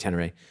survived, the tree of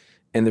Tenere.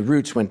 And the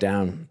roots went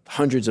down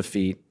hundreds of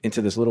feet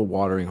into this little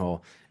watering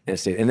hole. And it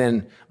stayed. And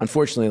then,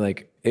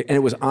 unfortunately,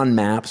 it was on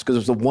maps because it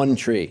was the one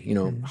tree,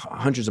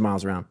 hundreds of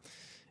miles around.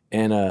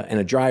 And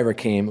a driver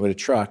came with a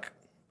truck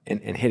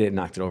and hit it and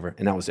knocked it over.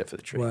 And that was it for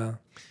the tree. Wow.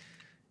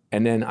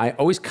 And then I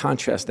always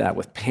contrast that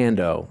with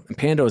Pando. And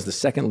Pando is the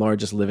second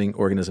largest living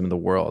organism in the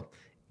world.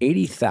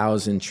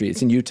 80,000 trees.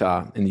 It's in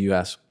Utah, in the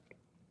US.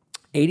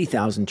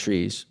 80,000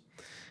 trees.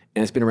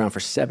 And it's been around for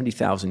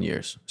 70,000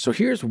 years. So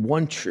here's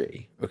one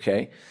tree,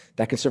 okay,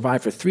 that can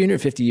survive for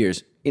 350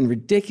 years in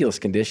ridiculous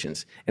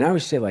conditions. And I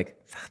always say, like,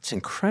 that's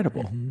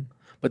incredible. Mm-hmm.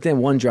 But then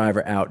one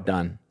driver out,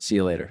 done. See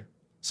you later.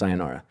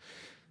 Sayonara.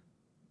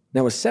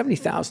 Now with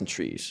 70,000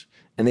 trees,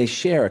 and they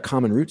share a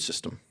common root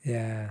system.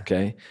 Yeah.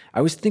 Okay. I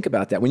always think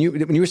about that. When you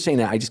were saying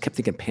that, I just kept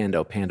thinking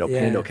Pando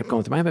kept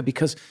going through my head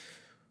because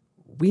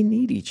we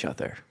need each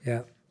other.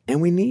 Yeah.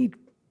 And we need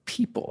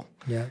people.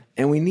 Yeah.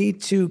 And we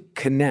need to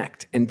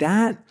connect. And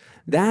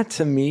that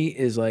to me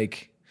is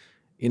like,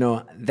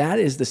 that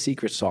is the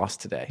secret sauce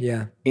today.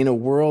 Yeah. In a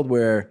world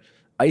where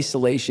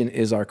isolation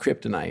is our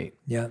kryptonite.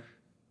 Yeah.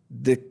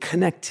 The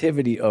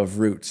connectivity of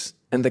roots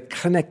and the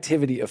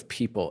connectivity of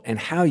people and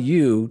how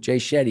you, Jay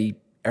Shetty,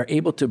 are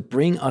able to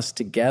bring us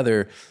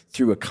together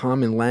through a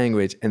common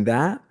language, and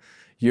that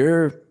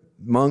your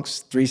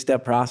Monk's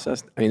 3-step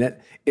process. I mean,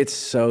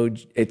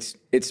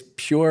 it's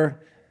pure,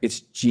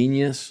 it's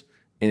genius,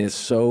 and it's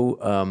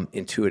so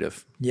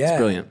intuitive. Yeah, it's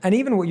brilliant. And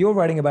even what you're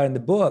writing about in the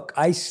book,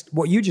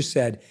 what you just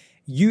said,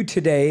 you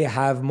today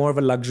have more of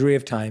a luxury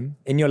of time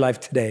in your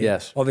life today.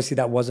 Yes. Obviously,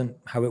 that wasn't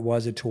how it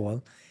was at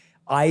all.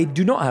 I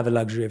do not have a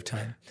luxury of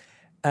time,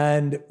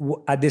 and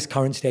at this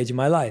current stage in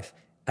my life.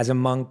 As a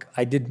monk,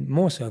 I did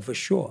more so for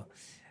sure.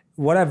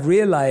 What I've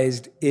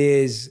realized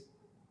is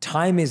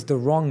time is the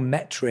wrong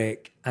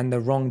metric and the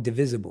wrong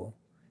divisible.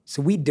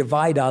 So we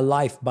divide our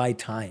life by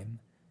time.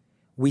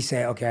 We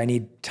say, okay, I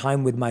need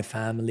time with my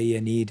family. I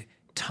need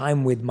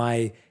time with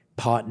my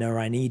partner.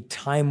 I need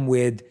time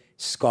with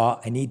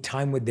Scott. I need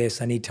time with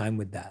this. I need time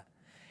with that.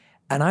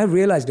 And I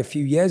realized a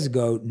few years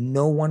ago,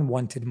 no one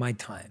wanted my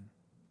time.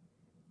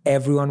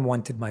 Everyone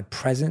wanted my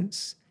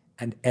presence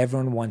and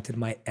everyone wanted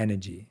my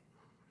energy.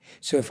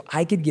 So if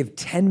I could give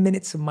 10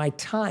 minutes of my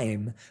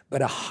time,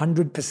 but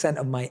 100%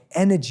 of my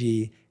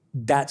energy,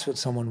 that's what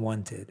someone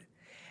wanted.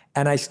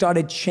 And I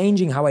started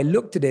changing how I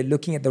looked at it,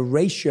 looking at the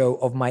ratio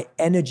of my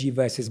energy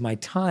versus my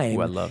time.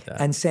 Ooh, I love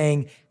that. And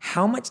saying,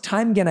 how much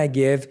time can I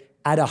give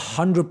at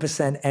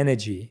 100%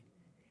 energy?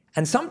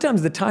 And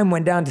sometimes the time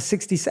went down to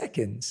 60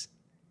 seconds.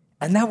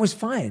 And that was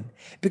fine,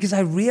 because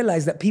I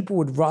realized that people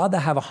would rather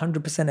have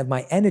 100% of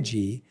my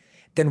energy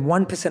than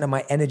 1% of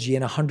my energy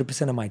and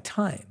 100% of my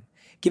time.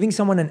 Giving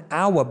someone an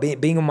hour,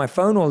 being on my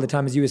phone all the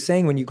time, as you were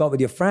saying, when you got with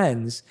your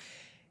friends,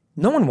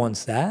 no one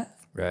wants that.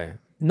 Right.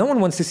 No one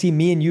wants to see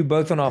me and you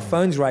both on our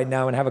phones right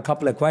now and have a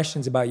couple of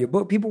questions about your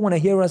book. People want to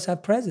hear us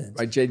have presence.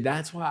 Right, Jay,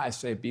 that's why I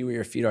say be where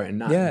your feet are and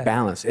not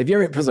balance. If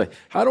you're like,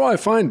 how do I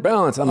find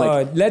balance? I'm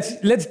like,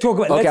 let's talk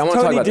about, let's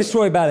totally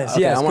destroy balance.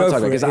 Okay, yes, I want to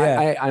talk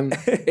about it.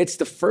 Because it's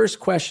the first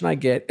question I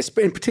get,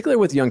 in particular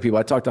with young people.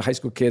 I talk to high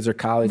school kids or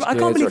college kids. I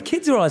can't believe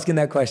kids are asking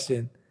that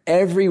question.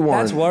 Everyone.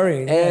 That's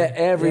worrying.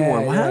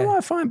 Everyone. Well, how do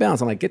I find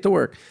balance? I'm like, get to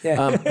work.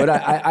 Yeah. But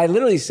I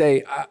literally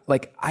say,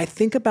 I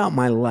think about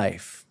my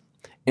life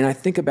and I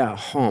think about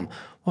home.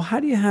 Well, how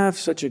do you have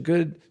such a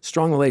good,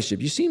 strong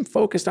relationship? You seem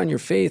focused on your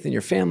faith and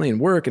your family and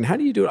work. And how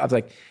do you do it? I was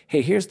like,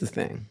 hey, here's the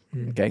thing.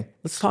 Okay.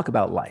 Let's talk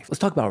about life. Let's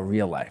talk about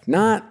real life.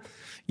 Not,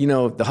 the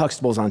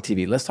Huxtables on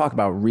TV. Let's talk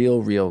about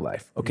real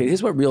life. Okay.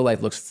 Here's what real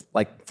life looks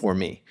like for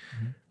me.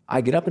 I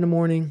get up in the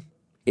morning.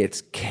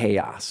 It's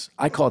chaos.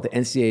 I call it the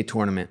NCAA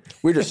tournament.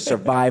 We're just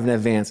surviving in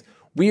advance.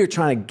 We are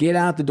trying to get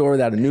out the door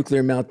without a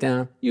nuclear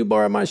meltdown. You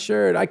borrowed my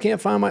shirt. I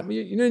can't find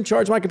you didn't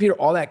charge my computer.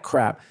 All that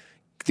crap.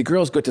 The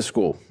girls go to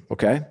school,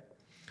 okay?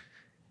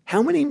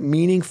 How many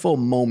meaningful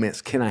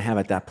moments can I have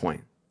at that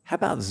point? How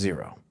about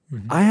 0?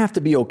 I have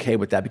to be okay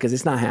with that because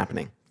it's not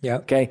happening. Yeah.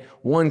 Okay?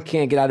 One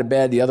can't get out of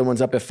bed. The other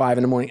one's up at 5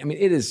 a.m. I mean,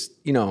 it is,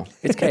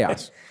 it's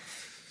chaos.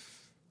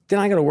 Then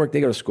I go to work,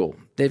 they go to school.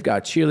 They've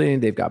got cheerleading,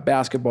 they've got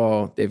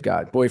basketball, they've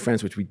got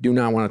boyfriends, which we do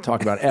not want to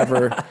talk about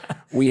ever.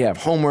 We have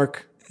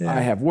homework, I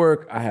have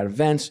work, I have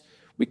events.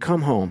 We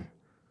come home.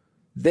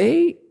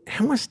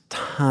 How much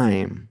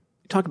time,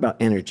 talk about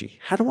energy.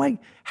 How do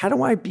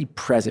I be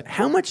present?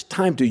 How much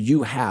time do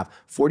you have?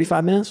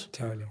 45 minutes?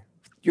 Totally.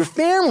 Your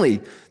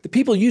family, the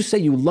people you say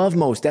you love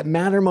most, that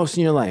matter most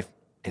in your life,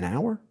 an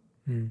hour?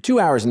 2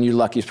 hours and you're the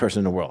luckiest person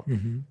in the world.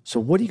 So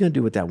what are you going to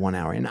do with that 1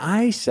 hour? And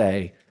I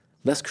say,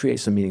 let's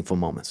create some meaningful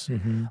moments.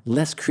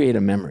 Let's create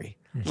a memory.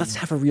 Let's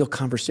have a real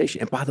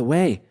conversation. And by the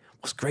way,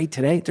 what's great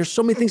today, there's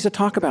so many things to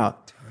talk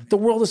about. The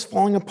world is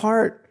falling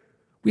apart.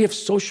 We have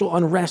social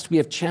unrest. We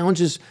have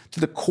challenges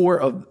to the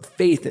core of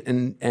faith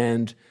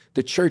and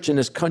the church in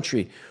this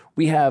country.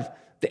 We have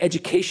the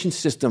education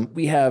system.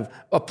 We have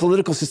a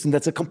political system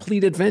that's a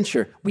complete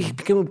adventure. We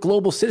become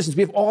global citizens.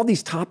 We have all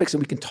these topics that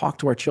we can talk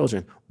to our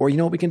children. Or you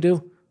know what we can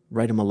do?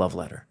 Write them a love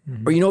letter.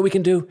 Or you know what we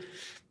can do?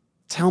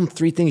 Tell them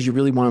 3 things you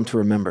really want them to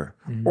remember.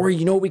 Or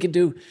you know what we can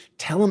do?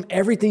 Tell them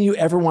everything you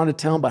ever wanted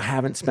to tell them but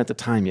haven't spent the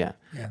time yet.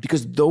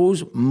 Because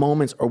those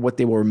moments are what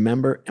they will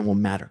remember and will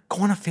matter.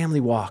 Go on a family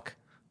walk.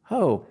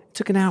 Oh, it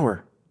took an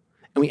hour.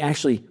 And we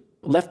actually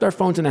left our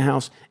phones in the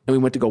house and we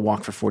went to go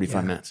walk for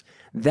 45 minutes.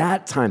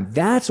 That time,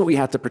 that's what we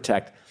have to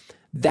protect.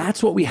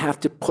 That's what we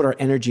have to put our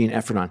energy and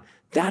effort on.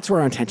 That's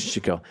where our attention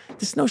should go.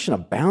 This notion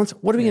of balance,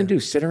 what are we going to do?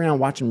 Sit around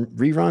watching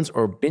reruns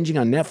or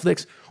binging on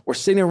Netflix or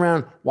sitting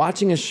around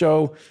watching a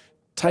show,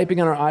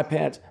 typing on our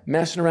iPads,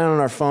 messing around on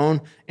our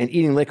phone and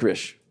eating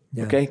licorice,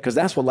 okay? Because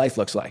that's what life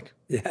looks like.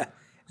 Yeah, But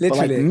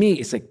literally. like me,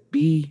 it's like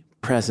be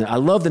present. I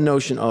love the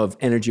notion of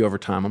energy over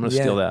time. I'm going to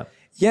steal that.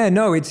 Yeah,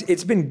 no,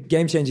 it's been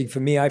game changing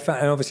for me. And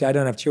obviously I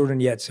don't have children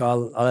yet,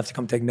 so I'll have to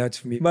come take notes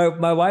from you.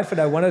 My wife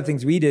and I, one of the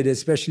things we did,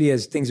 especially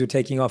as things were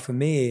taking off for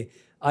me,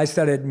 I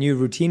started a new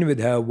routine with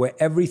her where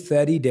every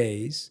 30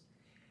 days,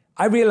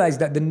 I realized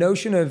that the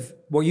notion of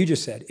what you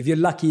just said, if you're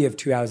lucky, you have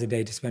 2 hours a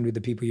day to spend with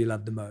the people you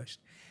love the most.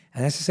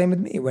 And that's the same with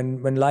me.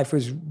 When life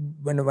was,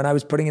 when I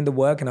was putting in the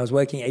work and I was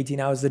working 18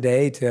 hours a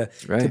day to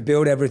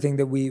build everything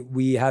that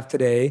we have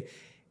today,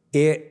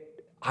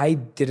 I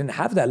didn't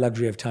have that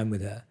luxury of time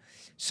with her.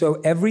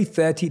 So every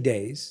 30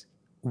 days,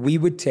 we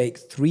would take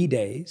 3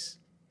 days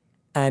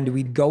and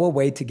we'd go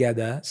away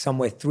together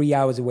somewhere 3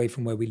 hours away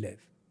from where we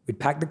live. We'd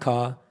pack the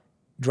car,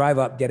 drive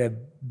up, get a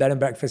bed and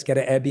breakfast, get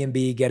an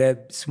Airbnb, get a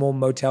small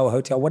motel,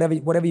 hotel,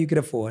 whatever you could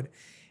afford.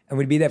 And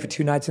we'd be there for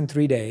 2 nights and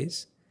 3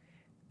 days.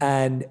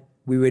 And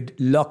we would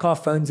lock our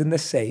phones in the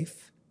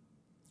safe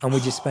and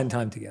we'd just spend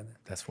time together.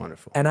 That's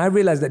wonderful. And I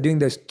realized that doing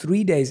those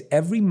 3 days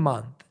every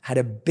month had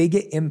a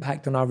bigger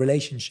impact on our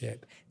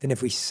relationship than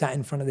if we sat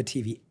in front of the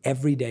TV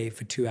every day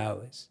for 2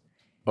 hours.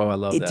 Oh, I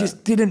love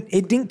that.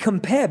 It didn't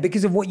compare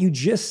because of what you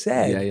just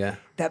said. Yeah.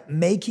 That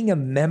making a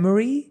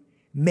memory,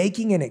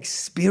 making an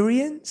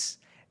experience,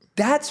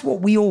 that's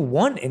what we all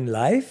want in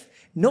life.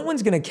 No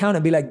one's going to count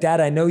and be like, Dad,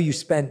 I know you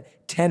spent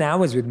 10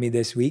 hours with me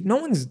this week. No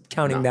one's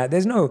counting that.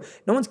 There's no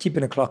one's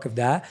keeping a clock of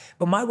that.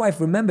 But my wife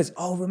remembers,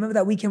 remember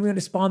that weekend we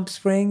went to Palm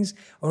Springs?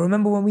 Or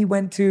remember when we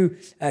went to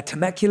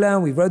Temecula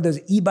and we rode those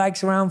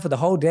e-bikes around for the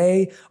whole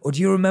day? Or do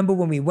you remember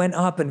when we went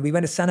up and we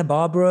went to Santa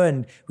Barbara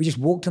and we just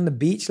walked on the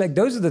beach? Like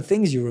those are the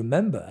things you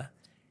remember.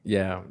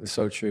 Yeah, it's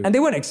so true. And they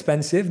weren't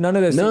expensive. None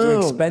of those things were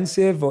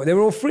expensive. Or they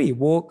were all free.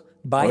 Walk,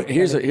 bike.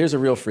 Here's a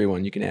real free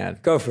one you can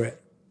add. Go for it.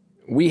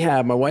 We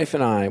have, my wife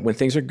and I, when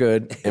things are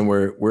good and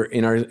we're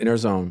in our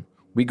zone,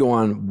 we go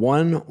on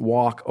one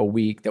walk a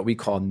week that we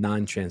call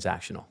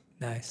non-transactional.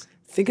 Nice.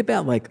 Think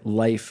about like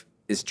life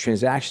is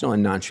transactional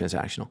and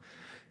non-transactional.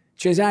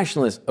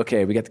 Transactional is,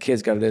 okay, we got the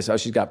kids, got this,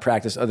 she's got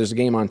practice, there's a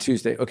game on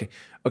Tuesday. Okay,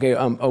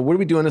 what are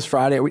we doing this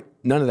Friday?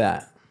 None of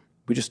that.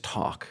 We just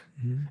talk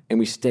and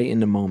we stay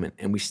in the moment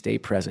and we stay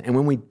present. And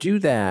when we do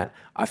that,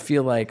 I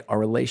feel like our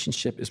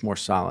relationship is more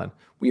solid.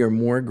 We are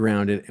more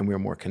grounded and we are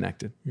more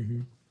connected.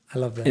 I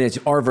love that. And it's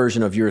our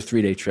version of your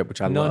 3-day trip, which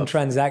I love.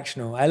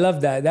 Non-transactional. I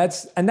love that.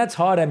 That's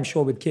hard, I'm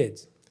sure, with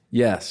kids.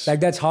 Yes. Like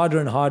that's harder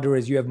and harder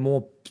as you have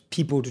more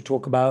people to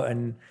talk about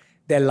and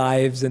their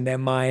lives and their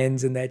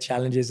minds and their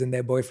challenges and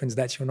their boyfriends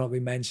that shall not be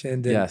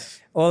mentioned. And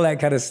all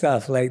that kind of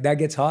stuff. Like that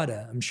gets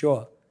harder, I'm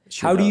sure.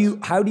 How do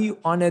you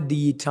honor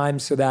the time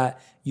so that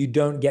you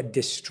don't get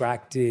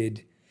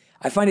distracted?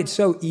 I find it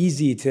so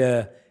easy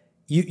to...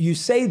 You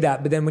say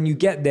that, but then when you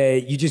get there,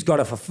 you just got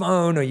off a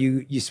phone or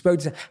you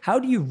spoke to... How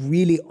do you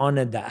really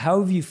honor that?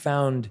 How have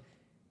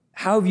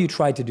you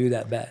tried to do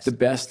that best? The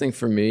best thing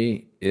for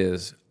me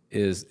is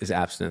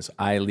abstinence.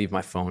 I leave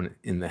my phone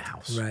in the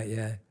house. Right,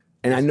 yeah.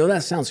 And I know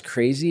that sounds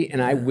crazy,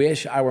 and I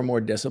wish I were more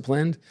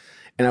disciplined,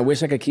 and I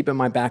wish I could keep it in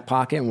my back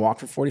pocket and walk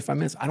for 45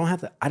 minutes. I do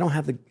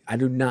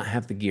not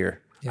have the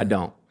gear. I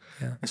don't.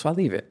 Yeah. And so I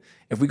leave it.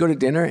 If we go to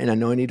dinner and I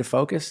know I need to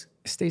focus,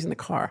 it stays in the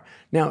car.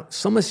 Now,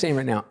 someone's saying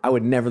right now, I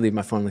would never leave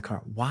my phone in the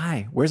car.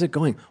 Why? Where's it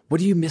going?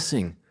 What are you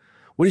missing?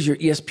 What is your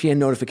ESPN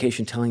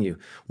notification telling you?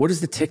 What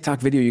is the TikTok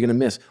video you're going to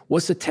miss?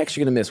 What's the text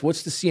you're going to miss?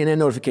 What's the CNN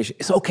notification?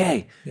 It's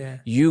okay. Yeah.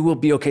 You will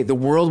be okay. The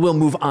world will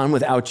move on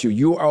without you.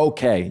 You are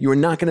okay. You are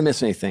not going to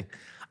miss anything.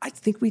 I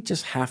think we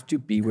just have to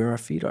be where our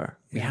feet are.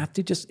 We have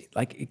to just,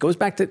 like, it goes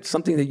back to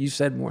something that you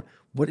said more.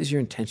 What is your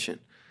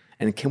intention?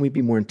 And can we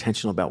be more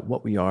intentional about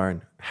what we are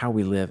and how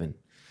we live and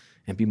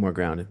be more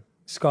grounded?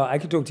 Scott, I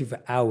could talk to you for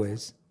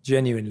hours,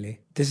 genuinely.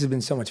 This has been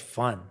so much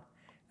fun.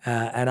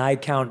 And I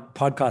count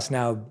podcasts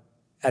now,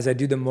 as I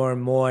do them more and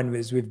more, and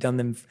as we've done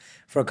them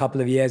for a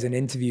couple of years in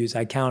interviews,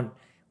 I count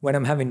when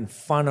I'm having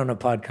fun on a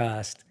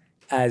podcast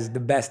as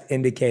the best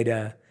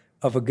indicator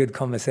of a good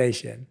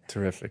conversation.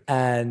 Terrific.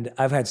 And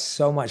I've had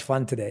so much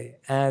fun today.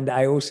 And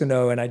I also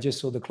know, and I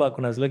just saw the clock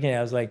when I was looking at it,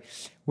 I was like,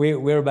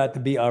 we're about to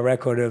beat our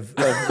record of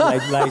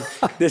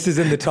like this is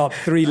in the top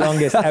 3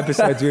 longest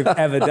episodes we've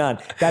ever done.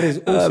 That is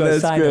also a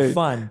sign of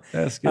fun.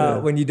 That's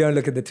good. When you don't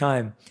look at the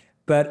time.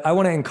 But I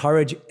want to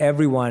encourage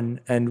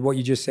everyone, and what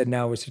you just said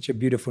now was such a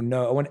beautiful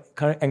note. I want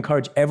to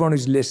encourage everyone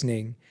who's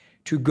listening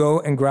to go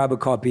and grab a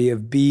copy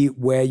of Be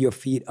Where Your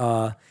Feet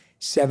Are,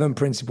 7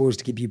 Principles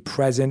to Keep You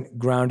Present,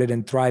 Grounded,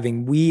 and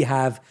Thriving. We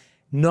have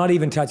not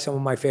even touched some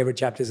of my favorite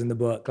chapters in the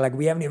book. Like,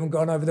 we haven't even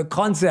gone over the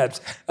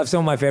concepts of some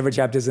of my favorite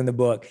chapters in the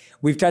book.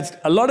 We've touched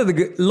a lot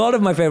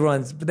of my favorite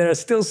ones, but there are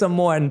still some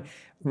more. And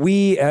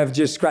we have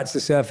just scratched the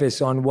surface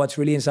on what's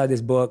really inside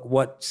this book,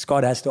 what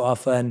Scott has to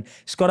offer. And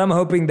Scott, I'm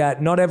hoping that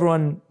not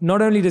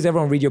only does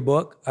everyone read your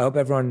book, I hope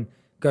everyone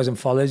goes and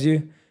follows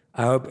you.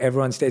 I hope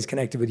everyone stays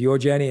connected with your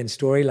journey and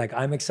story like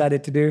I'm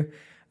excited to do.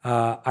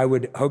 I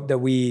would hope that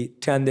we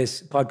turn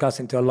this podcast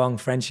into a long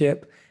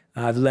friendship.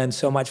 I've learned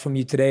so much from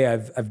you today.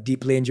 I've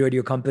deeply enjoyed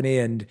your company,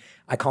 and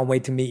I can't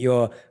wait to meet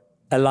your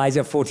Eliza,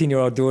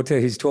 14-year-old daughter,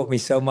 who's taught me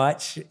so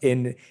much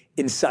in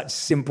such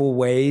simple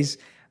ways.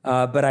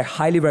 But I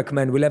highly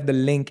recommend, we'll have the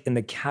link in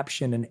the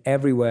caption and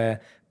everywhere.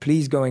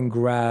 Please go and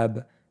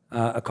grab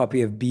a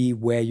copy of Be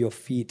Where Your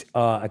Feet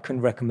Are. I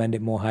couldn't recommend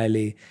it more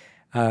highly.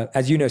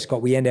 As you know,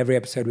 Scott, we end every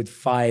episode with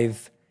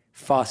 5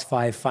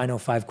 final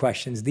 5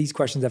 questions. These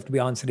questions have to be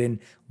answered in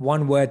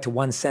 1 word to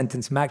 1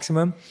 sentence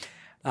maximum.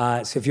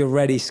 So if you're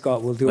ready,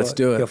 Scott, we'll do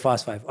your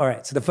fast 5. All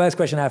right. So the first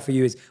question I have for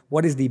you is,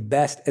 what is the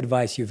best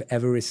advice you've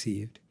ever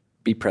received?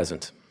 Be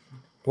present.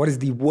 What is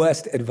the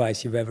worst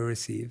advice you've ever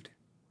received?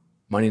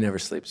 Money never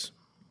sleeps.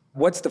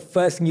 What's the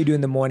first thing you do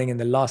in the morning and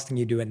the last thing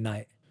you do at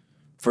night?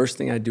 First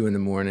thing I do in the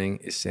morning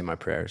is say my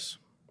prayers.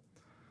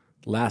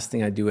 Last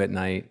thing I do at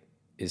night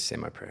is say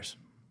my prayers.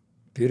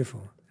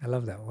 Beautiful. I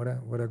love that.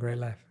 What a great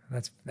life.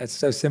 That's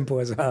so simple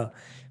as well.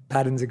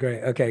 Patterns are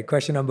great. Okay,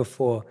 question number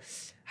 4.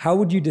 How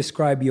would you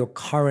describe your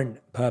current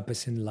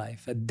purpose in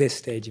life at this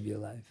stage of your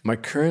life? My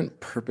current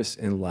purpose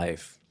in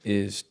life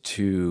is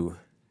to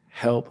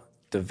help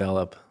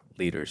develop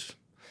leaders.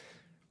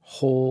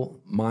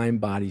 Whole mind,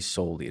 body,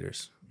 soul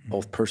leaders,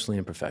 both personally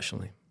and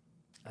professionally.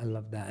 I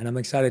love that. And I'm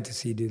excited to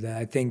see you do that.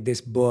 I think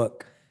this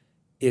book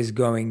is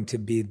going to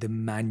be the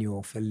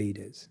manual for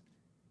leaders.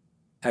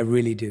 I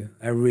really do.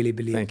 I really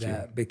believe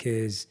that,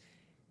 because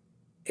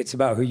it's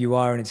about who you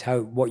are and it's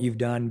what you've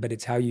done, but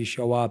it's how you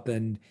show up.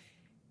 And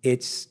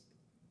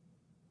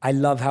I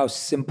love how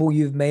simple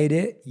you've made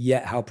it,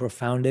 yet how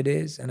profound it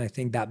is. And I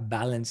think that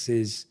balance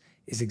is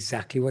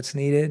exactly what's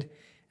needed.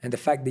 And the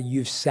fact that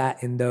you've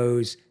sat in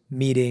those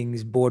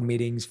meetings, board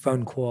meetings,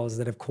 phone calls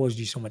that have caused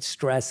you so much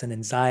stress and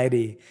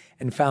anxiety,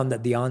 and found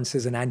that the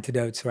answers and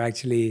antidotes are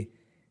actually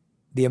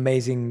the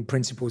amazing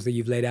principles that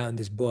you've laid out in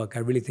this book. I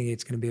really think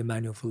it's going to be a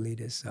manual for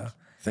leaders. So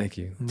thank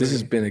you. This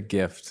has been a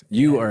gift.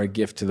 You are a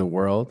gift to the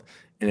world,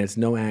 and it's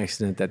no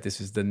accident that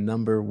this is the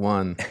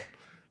 #1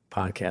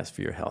 podcast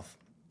for your health.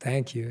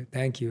 Thank you.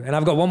 Thank you. And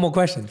I've got one more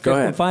question. Go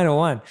ahead. The final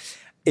one.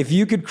 If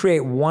you could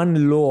create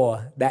one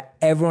law that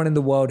everyone in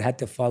the world had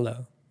to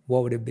follow,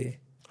 what would it be?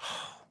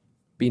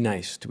 Be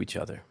nice to each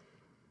other.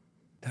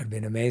 That'd be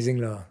an amazing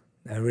law.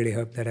 I really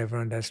hope that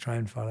everyone does try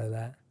and follow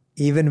that,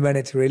 even when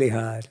it's really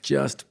hard.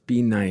 Just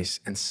be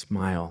nice and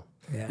smile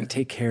and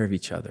take care of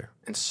each other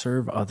and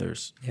serve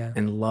others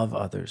and love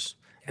others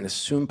and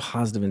assume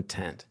positive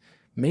intent.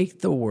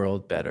 Make the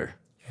world better.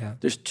 Yeah.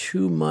 There's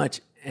too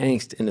much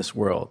angst in this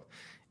world,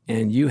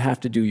 and you have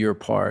to do your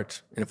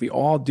part. And if we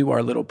all do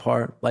our little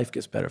part, life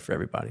gets better for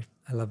everybody.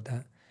 I love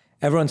that.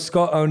 Everyone,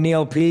 Scott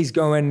O'Neil, please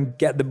go and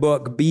get the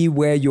book, Be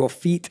Where Your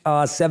Feet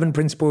Are, 7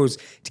 Principles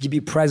to Keep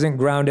You Present,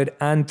 Grounded,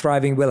 and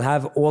Thriving. We'll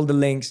have all the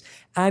links.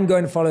 And go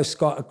and follow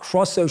Scott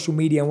across social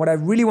media. And what I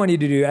really want you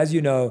to do, as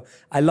you know,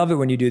 I love it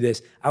when you do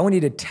this. I want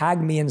you to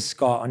tag me and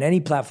Scott on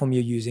any platform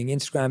you're using,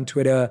 Instagram,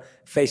 Twitter,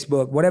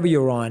 Facebook, whatever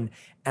you're on.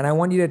 And I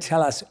want you to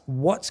tell us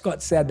what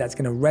Scott said that's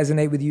going to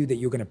resonate with you, that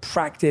you're going to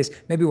practice,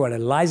 maybe what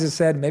Eliza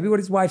said, maybe what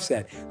his wife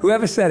said.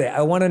 Whoever said it,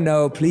 I want to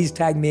know. Please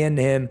tag me and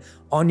him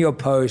on your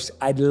post.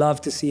 I'd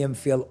love to see him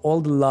feel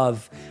all the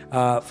love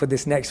for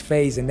this next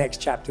phase and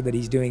next chapter that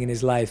he's doing in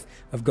his life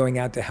of going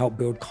out to help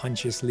build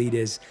conscious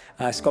leaders.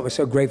 Scott, we're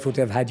so grateful to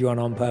have had you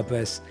on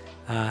Purpose.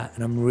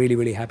 And I'm really,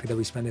 really happy that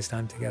we spent this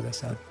time together.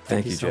 So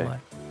thank you so Jay. much.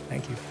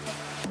 Thank you.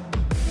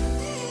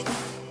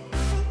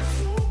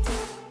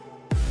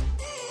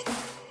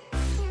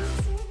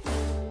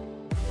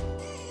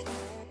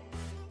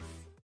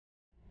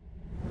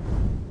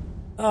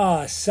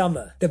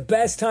 Summer. The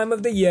best time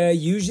of the year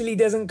usually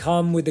doesn't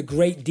come with a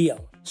great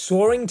deal.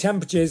 Soaring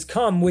temperatures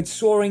come with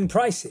soaring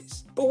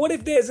prices. But what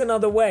if there's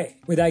another way?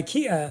 With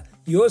IKEA,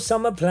 your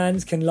summer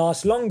plans can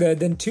last longer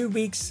than 2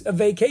 weeks of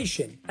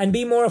vacation and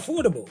be more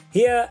affordable.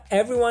 Here,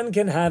 everyone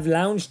can have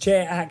lounge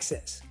chair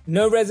access.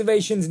 No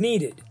reservations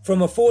needed. From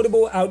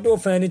affordable outdoor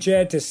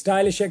furniture to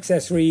stylish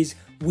accessories,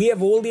 we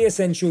have all the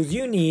essentials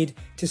you need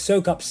to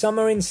soak up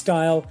summer in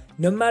style,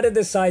 no matter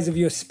the size of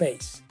your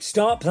space.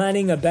 Start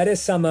planning a better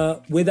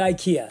summer with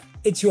IKEA.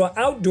 It's your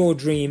outdoor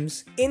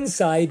dreams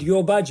inside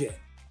your budget.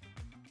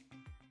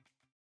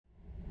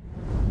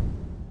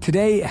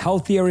 Today,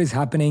 healthier is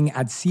happening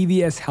at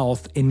CVS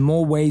Health in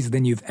more ways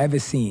than you've ever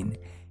seen.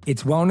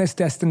 It's wellness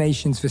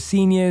destinations for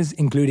seniors,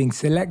 including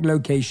select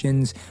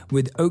locations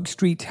with Oak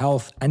Street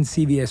Health and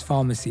CVS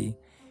Pharmacy.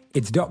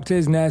 It's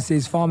doctors,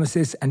 nurses,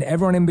 pharmacists, and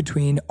everyone in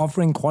between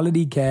offering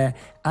quality care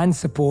and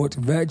support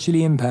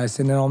virtually in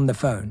person and on the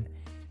phone.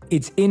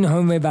 It's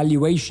in-home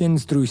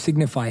evaluations through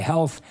Signify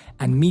Health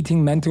and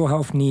meeting mental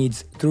health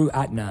needs through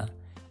Aetna.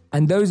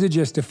 And those are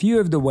just a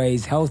few of the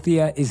ways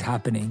healthier is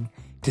happening.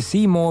 To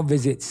see more,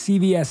 visit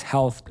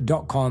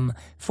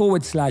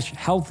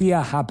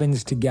cvshealth.com/healthier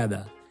happens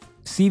together.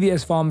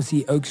 CVS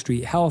Pharmacy, Oak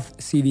Street Health,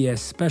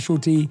 CVS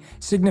Specialty,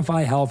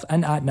 Signify Health,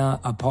 and Aetna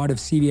are part of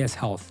CVS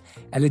Health.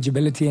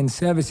 Eligibility and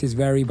services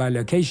vary by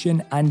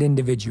location and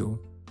individual.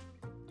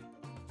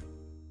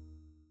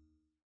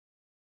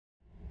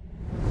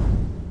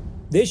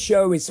 This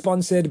show is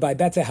sponsored by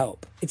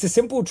BetterHelp. It's a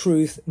simple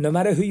truth, no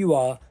matter who you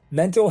are,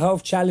 mental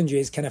health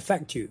challenges can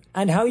affect you,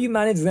 and how you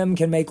manage them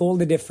can make all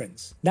the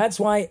difference. That's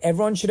why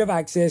everyone should have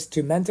access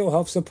to mental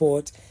health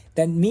support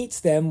that meets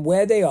them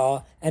where they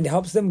are and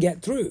helps them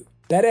get through.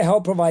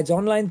 BetterHelp provides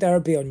online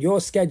therapy on your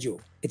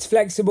schedule. It's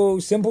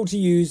flexible, simple to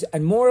use,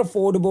 and more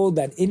affordable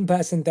than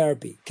in-person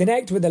therapy.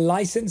 Connect with a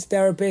licensed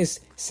therapist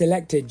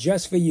selected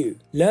just for you.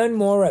 Learn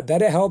more at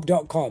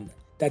betterhelp.com.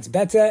 That's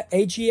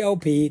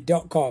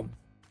betterhelp.com.